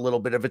saw a little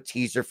bit of a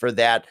teaser for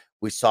that.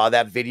 We saw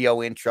that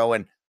video intro,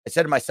 and I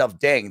said to myself,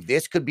 dang,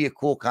 this could be a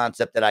cool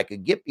concept that I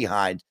could get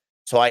behind.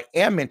 So I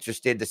am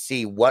interested to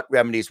see what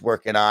Remedy's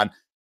working on.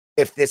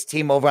 If this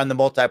team over on the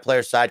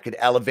multiplayer side could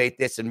elevate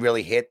this and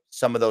really hit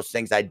some of those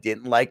things I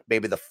didn't like,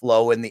 maybe the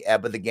flow and the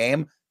ebb of the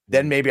game,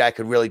 then maybe I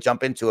could really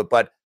jump into it.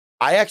 But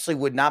I actually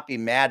would not be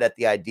mad at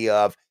the idea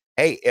of,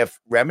 hey, if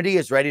Remedy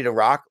is ready to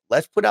rock,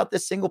 let's put out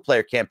this single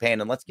player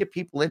campaign and let's get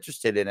people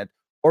interested in it,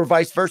 or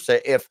vice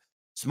versa. If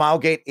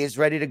Smilegate is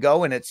ready to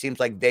go, and it seems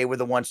like they were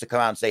the ones to come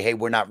out and say, hey,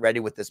 we're not ready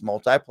with this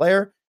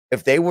multiplayer.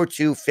 If they were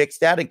to fix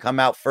that and come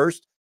out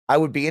first, I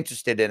would be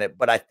interested in it.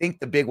 But I think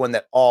the big one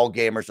that all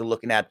gamers are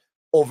looking at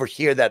over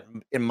here, that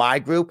in my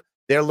group,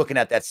 they're looking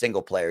at that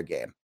single player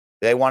game.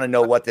 They want to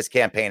know what this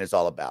campaign is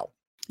all about.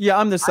 Yeah,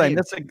 I'm the same.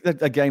 That's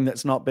a game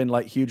that's not been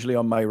like hugely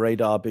on my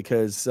radar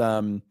because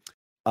I'm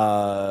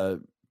not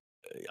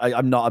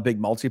a big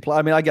multiplayer.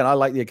 I mean, again, I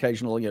like the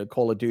occasional,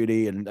 Call of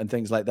Duty and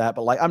things like that,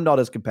 but like I'm not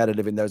as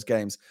competitive in those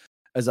games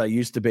as I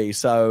used to be.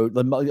 So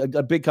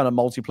a big kind of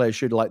multiplayer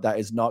shooter like that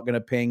is not going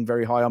to ping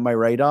very high on my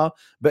radar.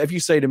 But if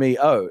you say to me,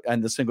 oh,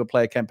 and the single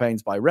player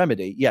campaigns by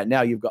Remedy, yeah,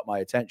 now you've got my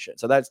attention.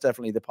 So that's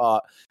definitely the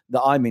part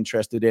that I'm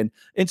interested in.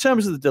 In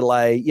terms of the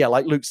delay, yeah,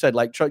 like Luke said,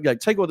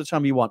 take all the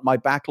time you want. My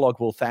backlog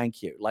will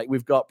thank you. Like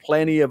we've got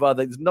plenty of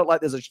other. It's not like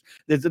there's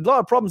a lot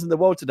of problems in the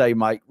world today,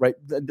 Mike. Right,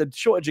 the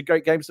shortage of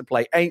great games to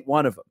play ain't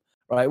one of them.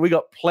 Right, we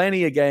got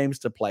plenty of games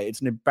to play.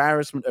 It's an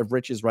embarrassment of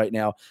riches right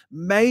now.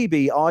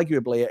 Maybe,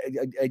 arguably,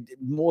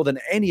 more than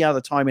any other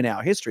time in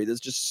our history.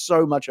 There's just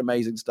so much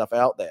amazing stuff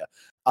out there.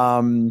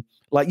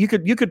 Like you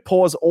could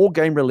pause all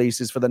game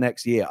releases for the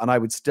next year, and I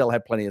would still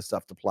have plenty of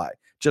stuff to play.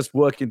 Just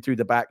working through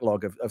the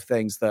backlog of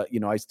things that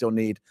I still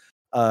need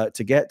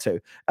to get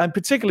to, and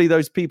particularly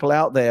those people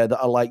out there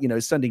that are like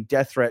sending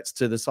death threats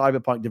to the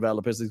Cyberpunk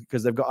developers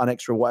because they've got an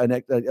extra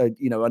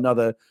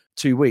another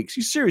 2 weeks.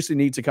 You seriously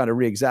need to kind of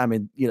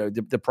re-examine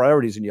the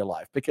priorities in your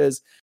life,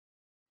 because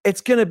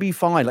it's going to be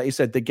fine. Like you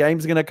said, the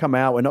game's going to come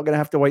out. We're not going to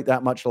have to wait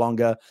that much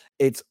longer.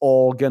 It's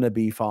all going to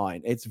be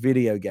fine. It's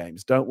video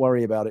games. Don't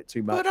worry about it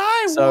too much. But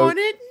I want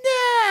it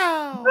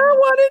now. I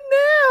want it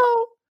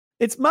now.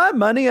 It's my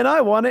money and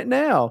I want it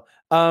now.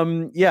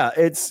 Yeah,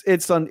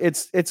 it's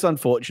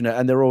unfortunate,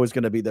 and there are always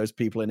going to be those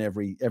people in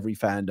every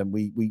fandom.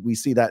 We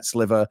see that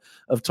sliver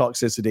of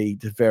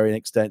toxicity to varying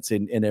extents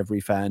in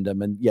every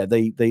fandom, and yeah,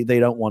 they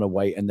don't want to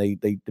wait, and they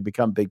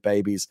become big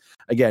babies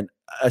again,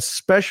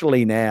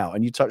 especially now.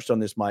 And you touched on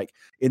this, Mike,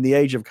 in the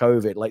age of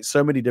COVID, like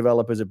so many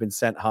developers have been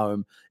sent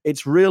home.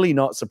 It's really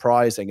not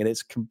surprising, and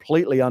it's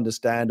completely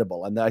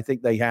understandable. And I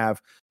think they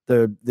have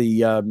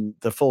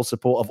the full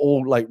support of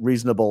all like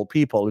reasonable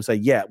people who say,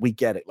 yeah, we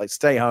get it. Like,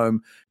 stay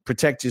home,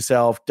 protect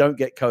yourself, don't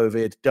get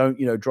COVID,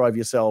 don't drive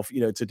yourself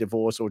to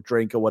divorce or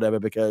drink or whatever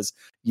because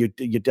you're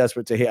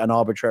desperate to hit an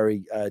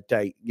arbitrary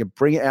date. You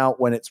bring it out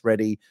when it's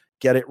ready,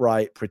 get it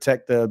right,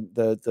 protect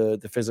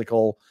the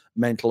physical,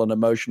 mental, and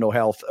emotional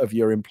health of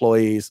your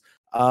employees.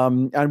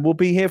 And we'll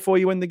be here for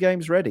you when the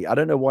game's ready. I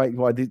don't know why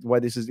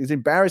this is. It's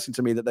embarrassing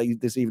to me that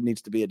this even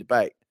needs to be a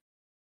debate.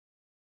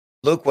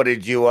 Luke, what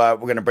did you we're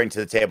going to bring to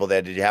the table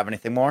there? Did you have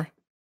anything more?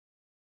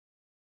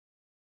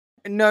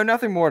 No,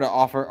 nothing more to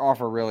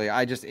offer really.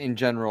 I just, in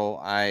general,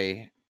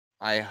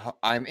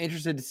 I'm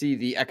interested to see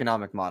the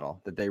economic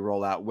model that they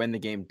roll out when the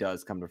game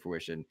does come to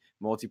fruition.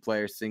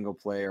 Multiplayer, single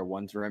player,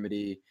 one's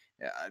Remedy,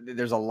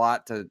 there's a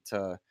lot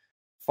to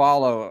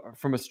follow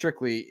from a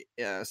strictly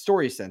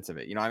story sense of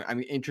it. You know,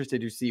 I'm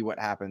interested to see what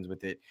happens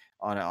with it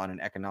on an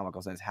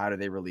economical sense. How do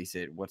they release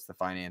it? What's the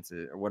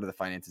finances? Or what are the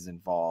finances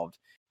involved?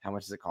 How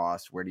much does it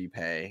cost? Where do you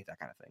pay? That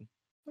kind of thing.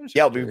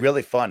 Yeah, it'll be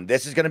really fun.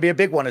 This is going to be a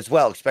big one as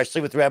well,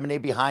 especially with Remedy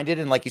behind it.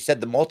 And like you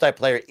said, the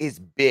multiplayer is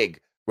big,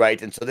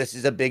 right? And so this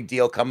is a big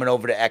deal coming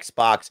over to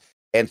Xbox.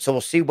 And so we'll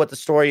see what the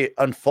story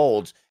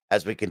unfolds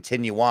as we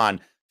continue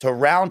on. To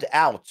round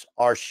out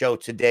our show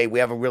today, we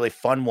have a really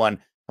fun one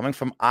coming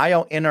from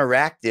IO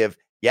Interactive.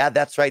 Yeah,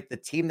 that's right. The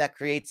team that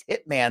creates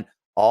Hitman,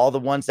 all the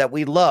ones that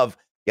we love.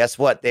 Guess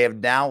what? They have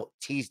now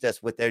teased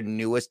us with their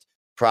newest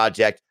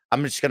project.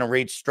 I'm just going to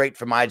read straight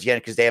from IGN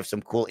because they have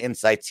some cool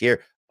insights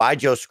here. By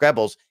Joe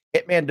Screbbles,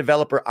 Hitman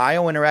developer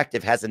IO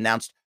Interactive has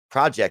announced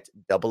Project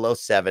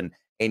 007,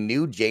 a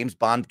new James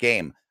Bond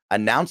game.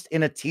 Announced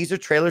in a teaser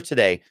trailer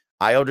today,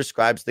 IO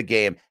describes the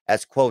game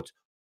as, quote,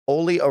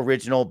 wholly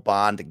original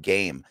Bond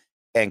game,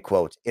 end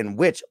quote, in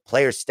which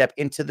players step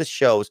into the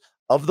shows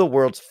of the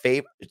world's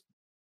favorite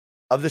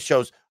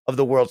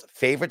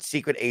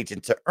secret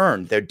agent to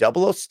earn their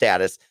 00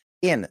 status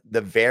in the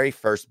very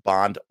first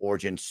Bond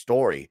origin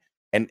story.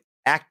 And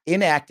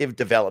in active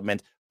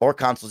development for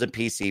consoles and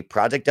PC,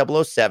 Project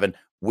 007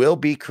 will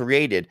be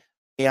created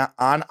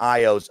on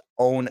IO's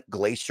own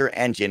Glacier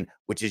engine,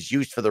 which is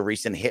used for the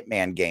recent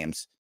Hitman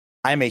games.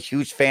 I'm a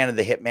huge fan of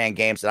the Hitman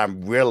games, and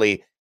I'm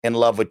really in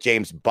love with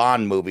James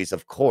Bond movies,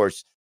 of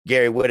course.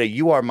 Gary Whitta,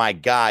 you are my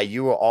guy.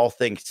 You are all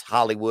things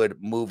Hollywood,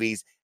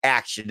 movies,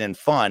 action, and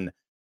fun.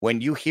 When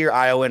you hear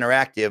IO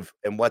Interactive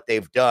and what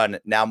they've done,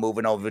 now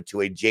moving over to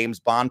a James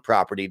Bond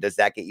property, does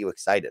that get you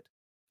excited?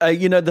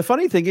 You know, the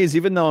funny thing is,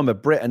 even though I'm a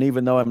Brit and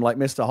even though I'm like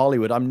Mr.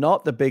 Hollywood, I'm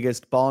not the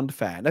biggest Bond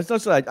fan. That's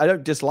not I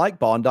don't dislike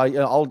Bond.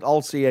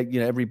 I'll see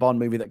every Bond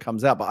movie that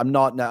comes out, but I'm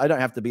not. I don't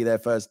have to be there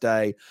first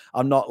day.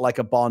 I'm not like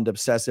a Bond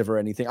obsessive or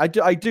anything. I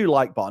do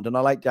like Bond, and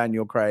I like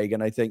Daniel Craig,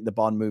 and I think the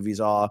Bond movies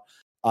are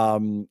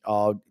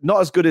not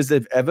as good as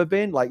they've ever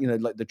been, like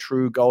like the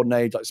true golden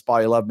age, like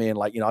Spy Who Loved Me, and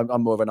like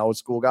I'm more of an old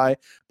school guy,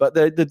 but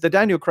the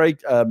Daniel Craig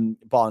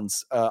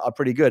Bonds are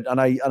pretty good, and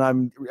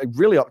I'm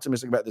really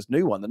optimistic about this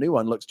new one. The new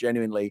one looks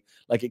genuinely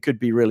like it could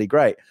be really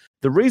great.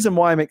 The reason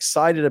why I'm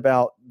excited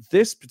about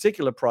this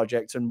particular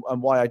project and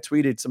why I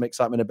tweeted some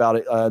excitement about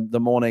it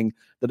the morning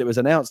that it was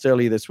announced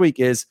earlier this week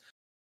is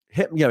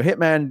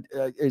Hitman.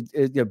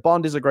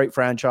 Bond is a great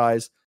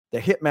franchise. The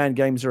Hitman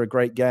games are a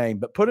great game,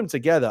 but put them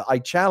together. I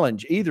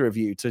challenge either of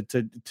you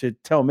to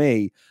tell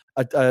me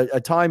a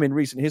time in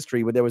recent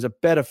history where there was a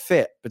better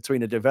fit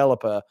between a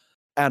developer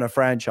and a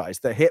franchise.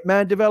 The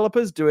Hitman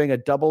developers doing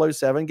a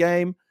 007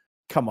 game,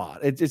 come on,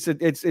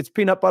 it's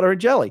peanut butter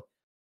and jelly.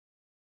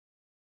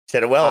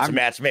 Said it well. It's a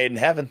match made in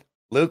heaven.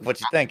 Luke,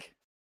 what you think?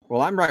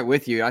 Well, I'm right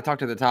with you. I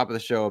talked at the top of the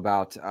show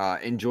about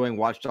enjoying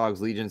Watch Dogs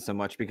Legion so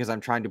much because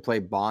I'm trying to play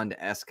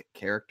Bond-esque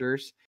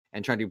characters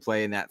and trying to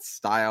play in that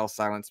style,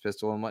 Silence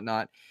Pistol and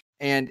whatnot.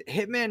 And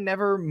Hitman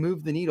never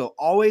moved the needle.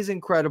 Always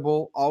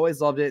incredible. Always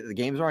loved it. The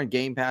games are on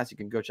Game Pass. You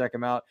can go check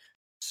them out.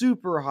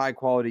 Super high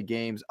quality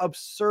games.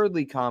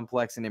 Absurdly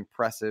complex and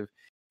impressive.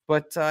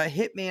 But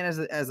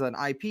Hitman as an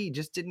IP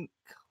just didn't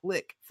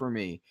click for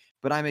me.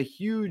 But I'm a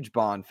huge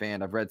Bond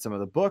fan. I've read some of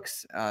the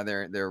books.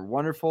 They're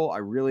wonderful. I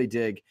really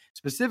dig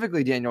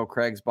specifically Daniel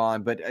Craig's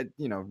Bond. But,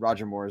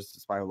 Roger Moore's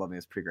Spy Who Loved Me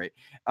is pretty great.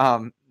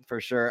 For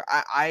sure.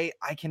 I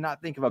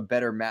cannot think of a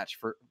better match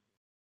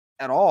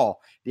at all.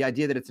 The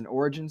idea that it's an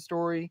origin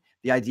story,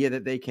 the idea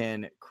that they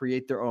can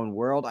create their own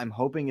world. I'm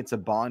hoping it's a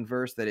Bond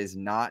verse that is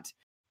not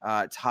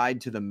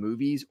tied to the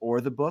movies or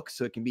the books.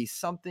 So it can be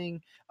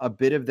something, a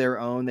bit of their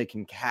own. They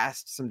can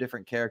cast some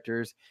different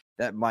characters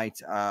that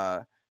might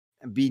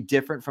be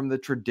different from the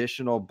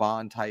traditional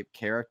Bond type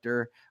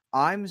character.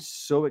 I'm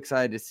so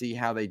excited to see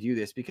how they do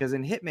this because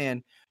in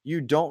Hitman, you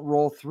don't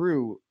roll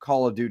through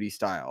Call of Duty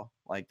style.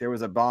 Like there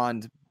was a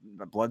Bond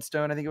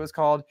Bloodstone, I think it was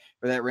called,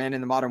 where that ran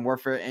in the Modern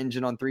Warfare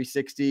engine on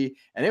 360,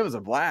 and it was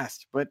a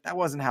blast, but that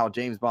wasn't how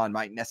James Bond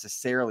might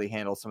necessarily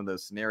handle some of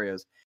those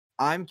scenarios.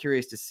 I'm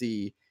curious to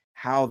see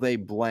how they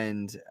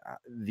blend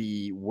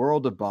the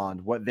world of Bond,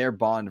 what their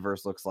Bond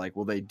verse looks like.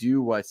 Will they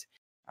do what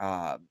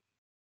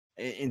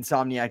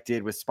Insomniac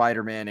did with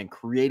Spider-Man and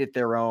create it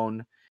their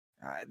own?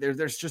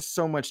 There's just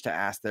so much to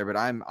ask there, but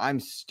I'm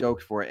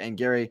stoked for it. And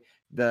Gary,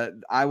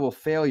 I will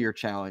fail your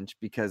challenge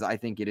because I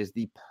think it is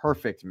the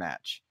perfect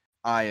match.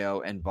 IO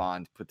and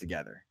Bond put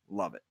together.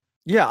 Love it.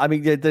 Yeah, I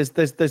mean, there's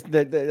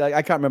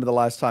I can't remember the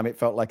last time it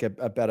felt like a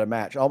better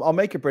match. I'll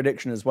make a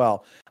prediction as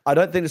well. I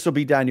don't think this will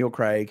be Daniel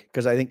Craig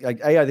because I think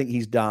I think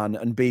he's done,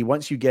 and B,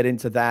 once you get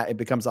into that, it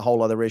becomes a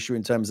whole other issue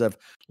in terms of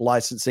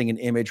licensing and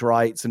image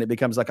rights, and it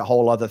becomes like a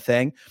whole other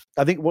thing.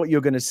 I think what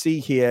you're going to see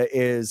here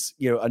is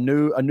a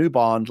new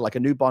Bond, like a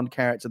new Bond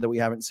character that we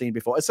haven't seen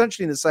before.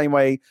 Essentially, in the same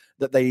way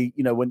that they,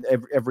 when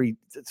every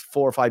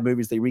 4 or 5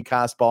 movies they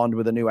recast Bond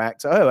with a new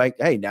actor. Oh,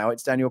 hey, now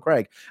it's Daniel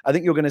Craig. I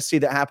think you're going to see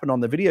that happen on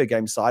the video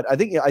game side. I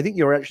think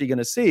you're actually going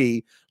to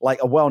see like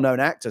a well-known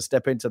actor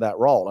step into that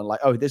role and like,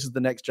 oh, this is the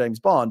next James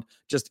Bond,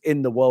 just just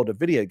in the world of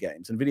video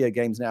games. And video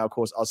games now, of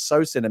course, are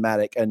so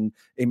cinematic and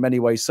in many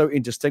ways so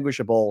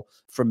indistinguishable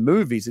from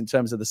movies in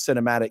terms of the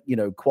cinematic,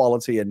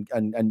 quality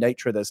and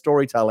nature of their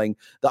storytelling,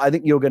 that I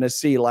think you're going to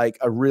see like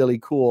a really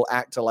cool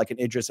actor like an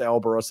Idris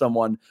Elba or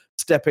someone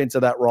step into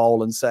that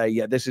role and say,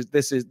 yeah, this is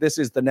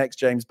the next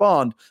James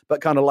Bond,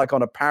 but kind of like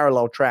on a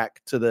parallel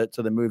track to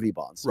the movie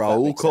Bonds.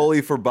 Raul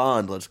Coley for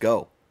Bond. Let's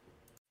go.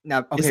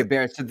 Now, okay,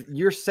 Barrett, so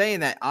you're saying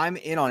that I'm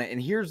in on it.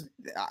 And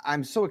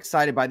I'm so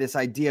excited by this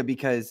idea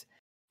because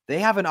they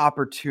have an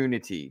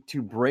opportunity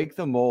to break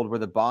the mold where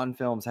the Bond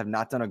films have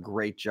not done a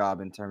great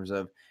job in terms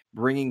of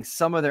bringing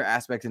some of their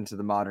aspects into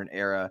the modern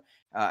era,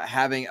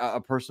 having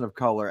a person of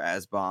color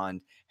as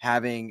Bond,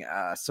 having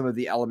some of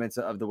the elements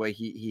of the way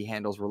he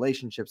handles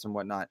relationships and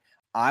whatnot.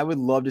 I would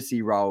love to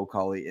see Raul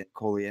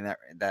Coley in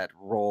that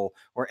role,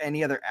 or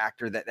any other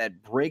actor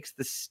that breaks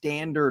the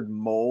standard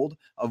mold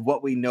of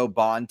what we know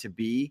Bond to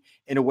be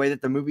in a way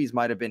that the movies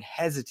might have been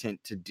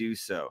hesitant to do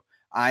so.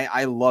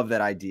 I love that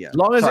idea. As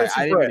long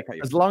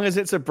as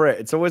it's a Brit,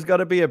 it's always got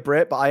to be a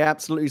Brit. But I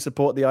absolutely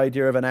support the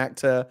idea of an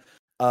actor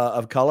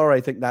of color.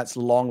 I think that's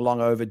long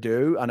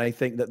overdue, and I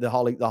think that the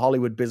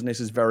Hollywood business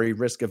is very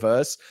risk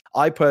averse.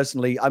 I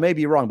may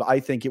be wrong, but I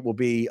think it will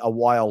be a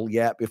while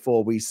yet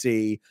before we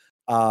see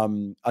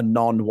a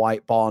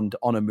non-white Bond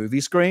on a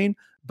movie screen.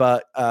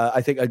 But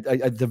I think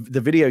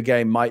the video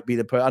game might be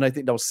and I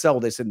think they'll sell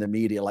this in the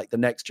media like the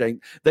next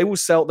James. They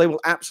will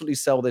absolutely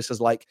sell this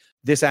as like,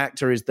 this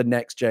actor is the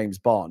next James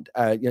Bond.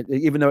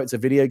 Even though it's a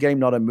video game,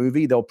 not a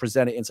movie, they'll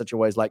present it in such a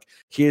way as like,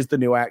 here's the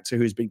new actor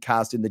who's been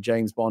cast in the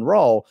James Bond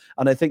role.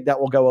 And I think that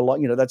will go a lot.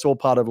 That's all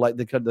part of like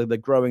the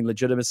growing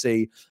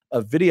legitimacy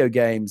of video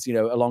games.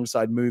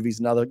 Alongside movies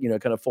and other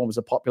kind of forms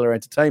of popular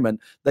entertainment.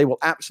 They will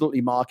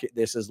absolutely market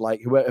this as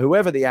like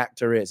whoever the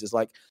actor is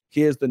like,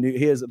 here's the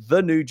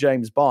new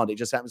James Bond. It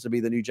just happens to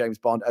be the new James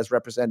Bond as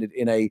represented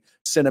in a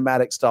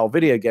cinematic style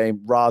video game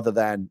rather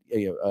than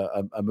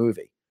a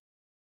movie.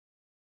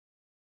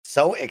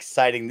 So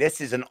exciting.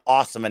 This is an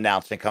awesome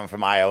announcement coming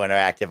from IO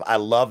Interactive. I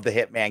love the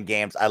Hitman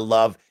games. I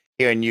love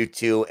hearing you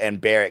two and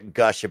Barrett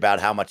gush about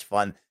how much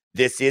fun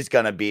this is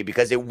going to be,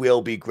 because it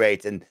will be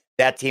great. And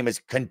that team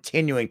is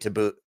continuing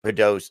to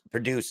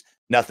produce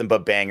nothing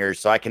but bangers.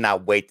 So I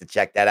cannot wait to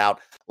check that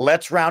out.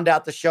 Let's round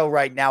out the show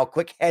right now.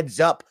 Quick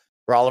heads up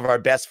for all of our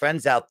best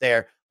friends out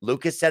there.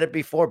 Lucas said it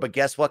before, but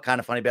guess what? Kind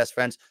of funny best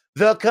friends.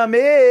 The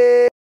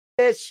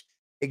Commish,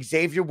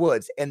 Xavier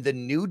Woods, and the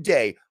New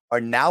Day are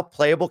now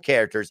playable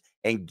characters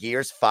in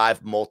Gears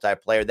 5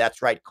 multiplayer.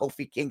 That's right.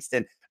 Kofi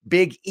Kingston,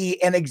 Big E,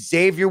 and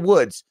Xavier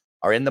Woods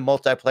are in the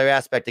multiplayer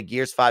aspect of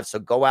Gears 5. So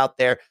go out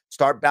there,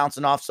 start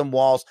bouncing off some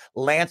walls,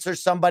 lancer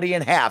somebody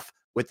in half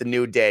with the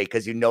New Day,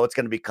 because it's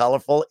going to be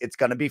colorful, it's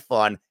going to be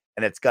fun,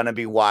 and it's going to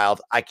be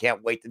wild. I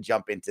can't wait to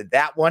jump into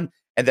that one.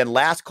 And then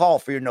last call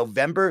for your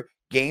November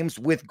games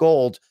with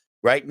gold.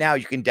 Right now,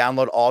 you can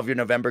download all of your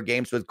November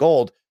games with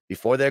gold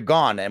before they're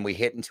gone, and we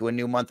hit into a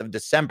new month of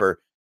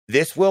December.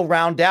 This will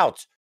round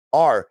out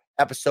our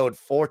episode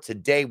for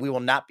today. We will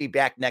not be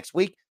back next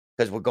week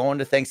because we're going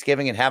to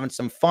Thanksgiving and having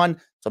some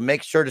fun. So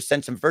make sure to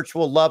send some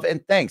virtual love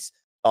and thanks to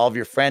all of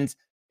your friends,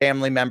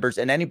 family members,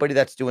 and anybody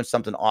that's doing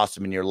something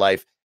awesome in your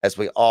life as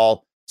we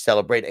all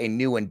celebrate a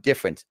new and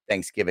different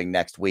Thanksgiving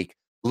next week.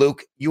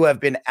 Luke, you have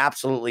been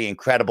absolutely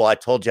incredible. I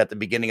told you at the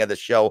beginning of the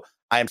show,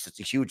 I am such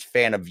a huge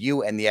fan of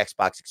you and the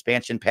Xbox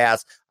Expansion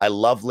Pass. I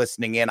love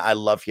listening in. I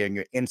love hearing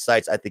your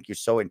insights. I think you're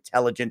so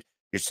intelligent.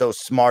 You're so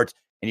smart.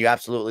 And you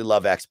absolutely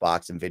love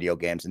Xbox and video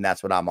games. And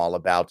that's what I'm all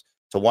about.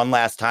 So one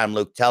last time,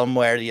 Luke, tell them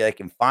where they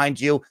can find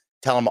you.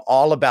 Tell them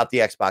all about the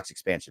Xbox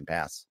Expansion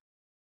Pass.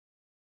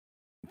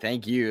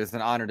 Thank you. It's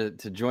an honor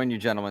to join you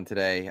gentlemen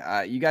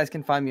today. You guys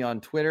can find me on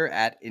Twitter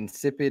at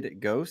Insipid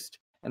Ghost.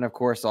 And of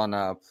course on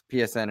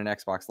PSN and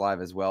Xbox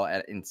Live as well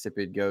at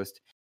Insipid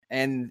Ghost.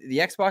 And the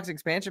Xbox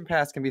Expansion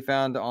Pass can be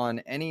found on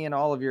any and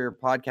all of your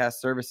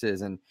podcast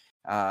services. And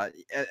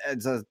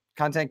as a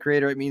content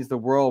creator, it means the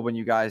world when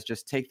you guys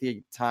just take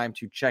the time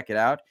to check it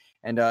out.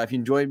 And if you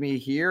enjoyed me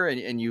here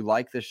and you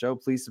like the show,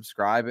 please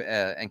subscribe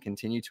and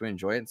continue to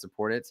enjoy it and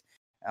support it.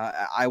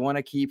 I want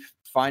to keep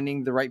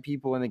finding the right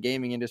people in the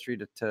gaming industry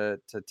to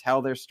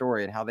tell their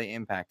story and how they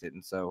impact it.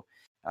 And so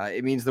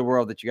it means the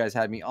world that you guys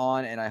had me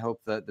on. And I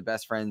hope that the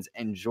best friends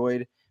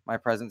enjoyed my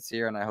presence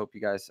here. And I hope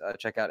you guys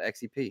check out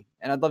XEP.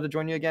 And I'd love to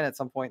join you again at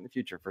some point in the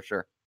future for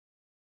sure.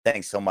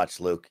 Thanks so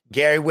much, Luke.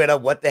 Gary Whitta,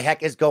 what the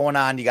heck is going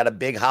on? You got a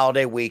big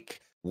holiday week.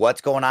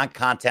 What's going on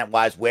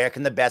content-wise? Where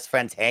can the best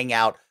friends hang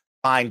out,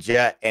 find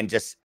you, and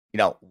just,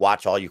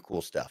 watch all your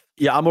cool stuff?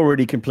 Yeah, I'm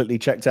already completely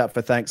checked out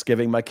for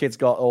Thanksgiving. My kids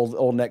got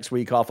all next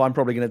week off. I'm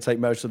probably going to take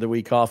most of the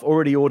week off.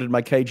 Already ordered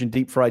my Cajun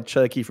deep fried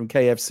turkey from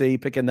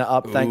KFC, picking that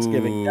up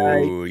Thanksgiving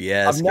Day. Ooh,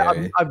 yes,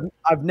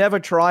 I've never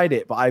tried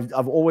it, but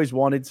I've always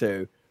wanted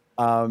to.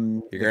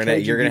 You're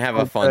gonna have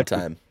a fun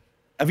time.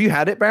 Have you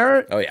had it,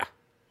 Barrett? Oh yeah.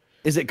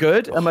 Is it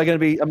good? Am I gonna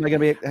be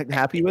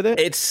happy with it?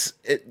 It's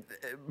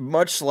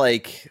much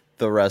like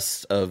the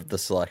rest of the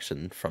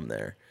selection from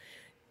there.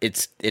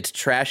 It's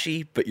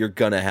trashy, but you're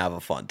gonna have a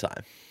fun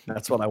time.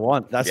 That's what I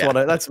want. That's Yeah.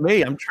 that's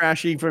me. I'm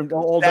trashy from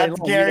all day That's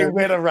long. Gary You know,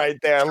 Whitta right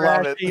there. I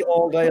love it. trashy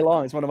all day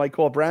long. It's one of my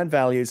core brand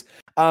values.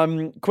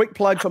 Quick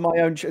plug for my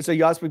own. So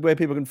you asked me where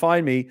people can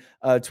find me.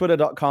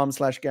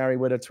 Twitter.com/Gary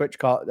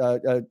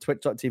Whitta,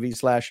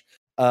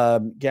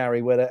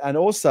 Twitch.tv/Gary Whitta, and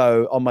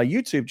also on my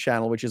YouTube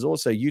channel, which is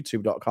also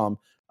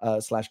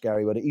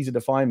youtube.com/Gary Whitta. Easy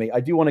to find me. I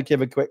do want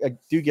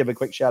to give a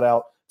quick shout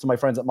out to my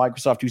friends at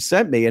Microsoft who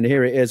sent me, and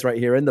here it is right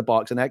here in the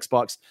box, an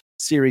Xbox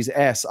Series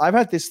S. I've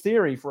had this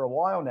theory for a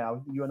while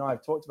now. You and I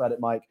have talked about it,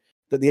 Mike,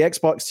 that the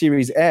Xbox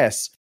Series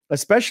S,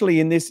 especially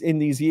in this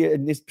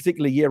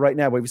particular year right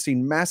now, where we've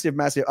seen massive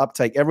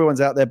uptake. Everyone's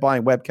out there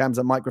buying webcams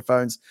and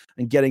microphones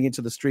and getting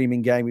into the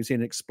streaming game. We've seen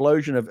an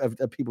explosion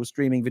of people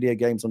streaming video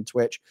games on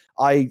Twitch.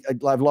 I've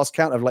lost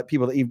count of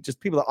people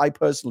that I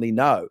personally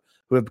know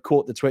who have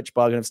caught the Twitch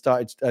bug and have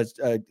started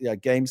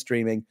game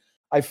streaming.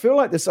 I feel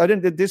like this.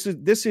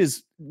 This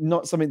is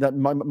not something that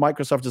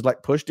Microsoft has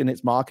pushed in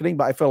its marketing,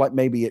 but I feel like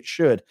maybe it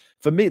should.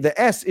 For me, the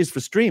S is for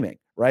streaming,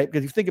 right?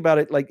 Because if you think about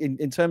it,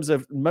 in terms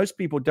of most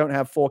people don't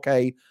have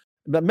 4K,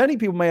 but many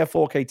people may have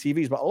 4K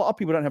TVs, but a lot of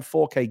people don't have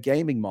 4K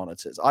gaming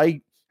monitors.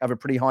 I have a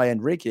pretty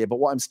high-end rig here, but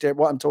what I'm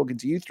talking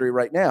to you through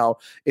right now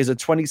is a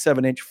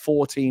 27-inch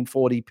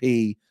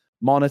 1440p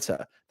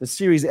monitor. The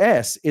Series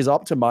S is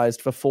optimized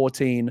for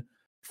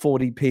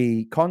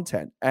 1440p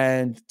content,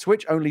 and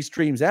Twitch only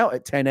streams out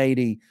at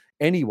 1080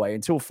 anyway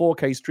until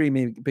 4K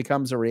streaming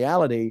becomes a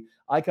reality.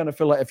 I kind of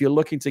feel like if you're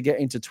looking to get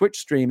into Twitch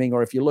streaming,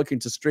 or if you're looking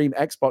to stream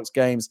Xbox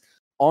games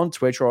on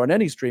Twitch or on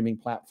any streaming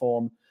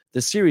platform,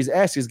 the Series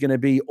S is going to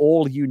be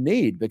all you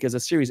need, because a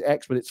Series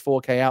X with its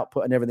 4K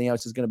output and everything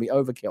else is going to be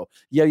overkill.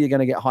 Yeah, you're going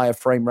to get higher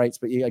frame rates,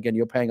 but again,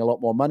 you're paying a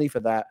lot more money for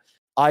that.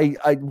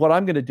 What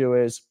I'm going to do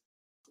is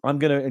I'm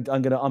going to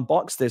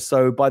unbox this.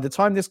 So by the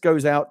time this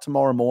goes out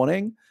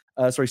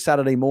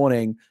Saturday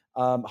morning,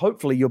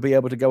 hopefully you'll be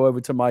able to go over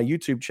to my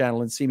YouTube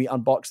channel and see me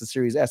unbox the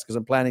Series S, because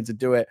I'm planning to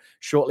do it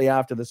shortly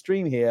after the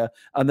stream here.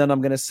 And then I'm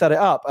going to set it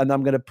up and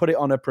I'm going to put it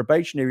on a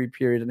probationary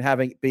period and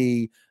having it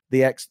be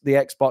the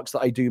Xbox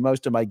that I do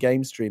most of my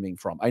game streaming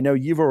from. I know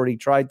you've already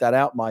tried that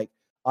out, Mike.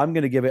 I'm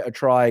going to give it a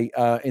try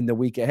in the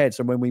week ahead.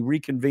 So when we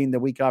reconvene the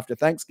week after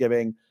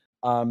Thanksgiving,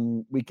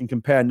 we can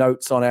compare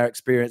notes on our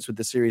experience with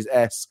the Series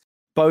S,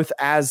 both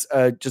as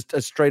just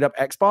a straight up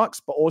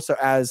Xbox, but also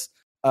as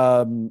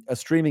a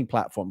streaming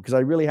platform, because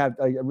I really have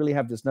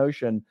this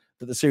notion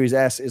that the Series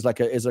S is like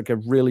a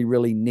really,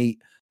 really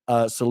neat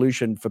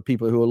solution for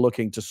people who are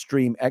looking to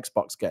stream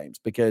Xbox games,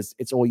 because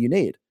it's all you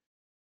need.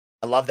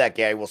 I love that,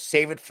 Gary. We'll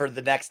save it for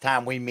the next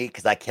time we meet,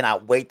 because I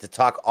cannot wait to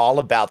talk all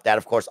about that.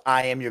 Of course,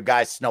 I am your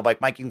guy,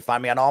 Snowbike Mike. You can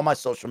find me on all my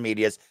social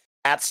medias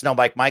at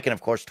Snowbike Mike, and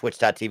of course,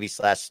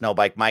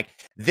 twitch.tv/Snowbike Mike.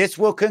 This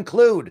will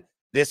conclude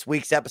this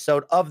week's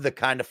episode of the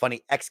Kinda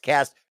Funny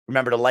Xcast.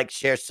 Remember to like,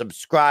 share,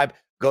 subscribe.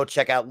 Go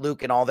check out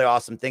Luke and all the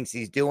awesome things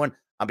he's doing.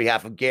 On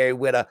behalf of Gary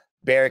Whitta,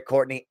 Barry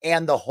Courtney,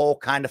 and the whole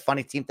Kinda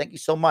Funny team, thank you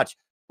so much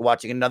for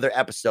watching another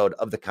episode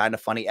of the Kinda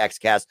Funny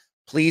Xcast.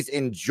 Please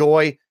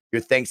enjoy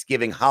your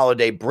Thanksgiving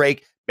holiday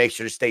break. Make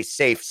sure to stay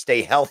safe,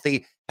 stay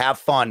healthy, have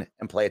fun,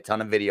 and play a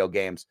ton of video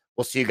games.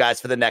 We'll see you guys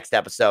for the next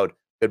episode.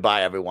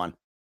 Goodbye, everyone.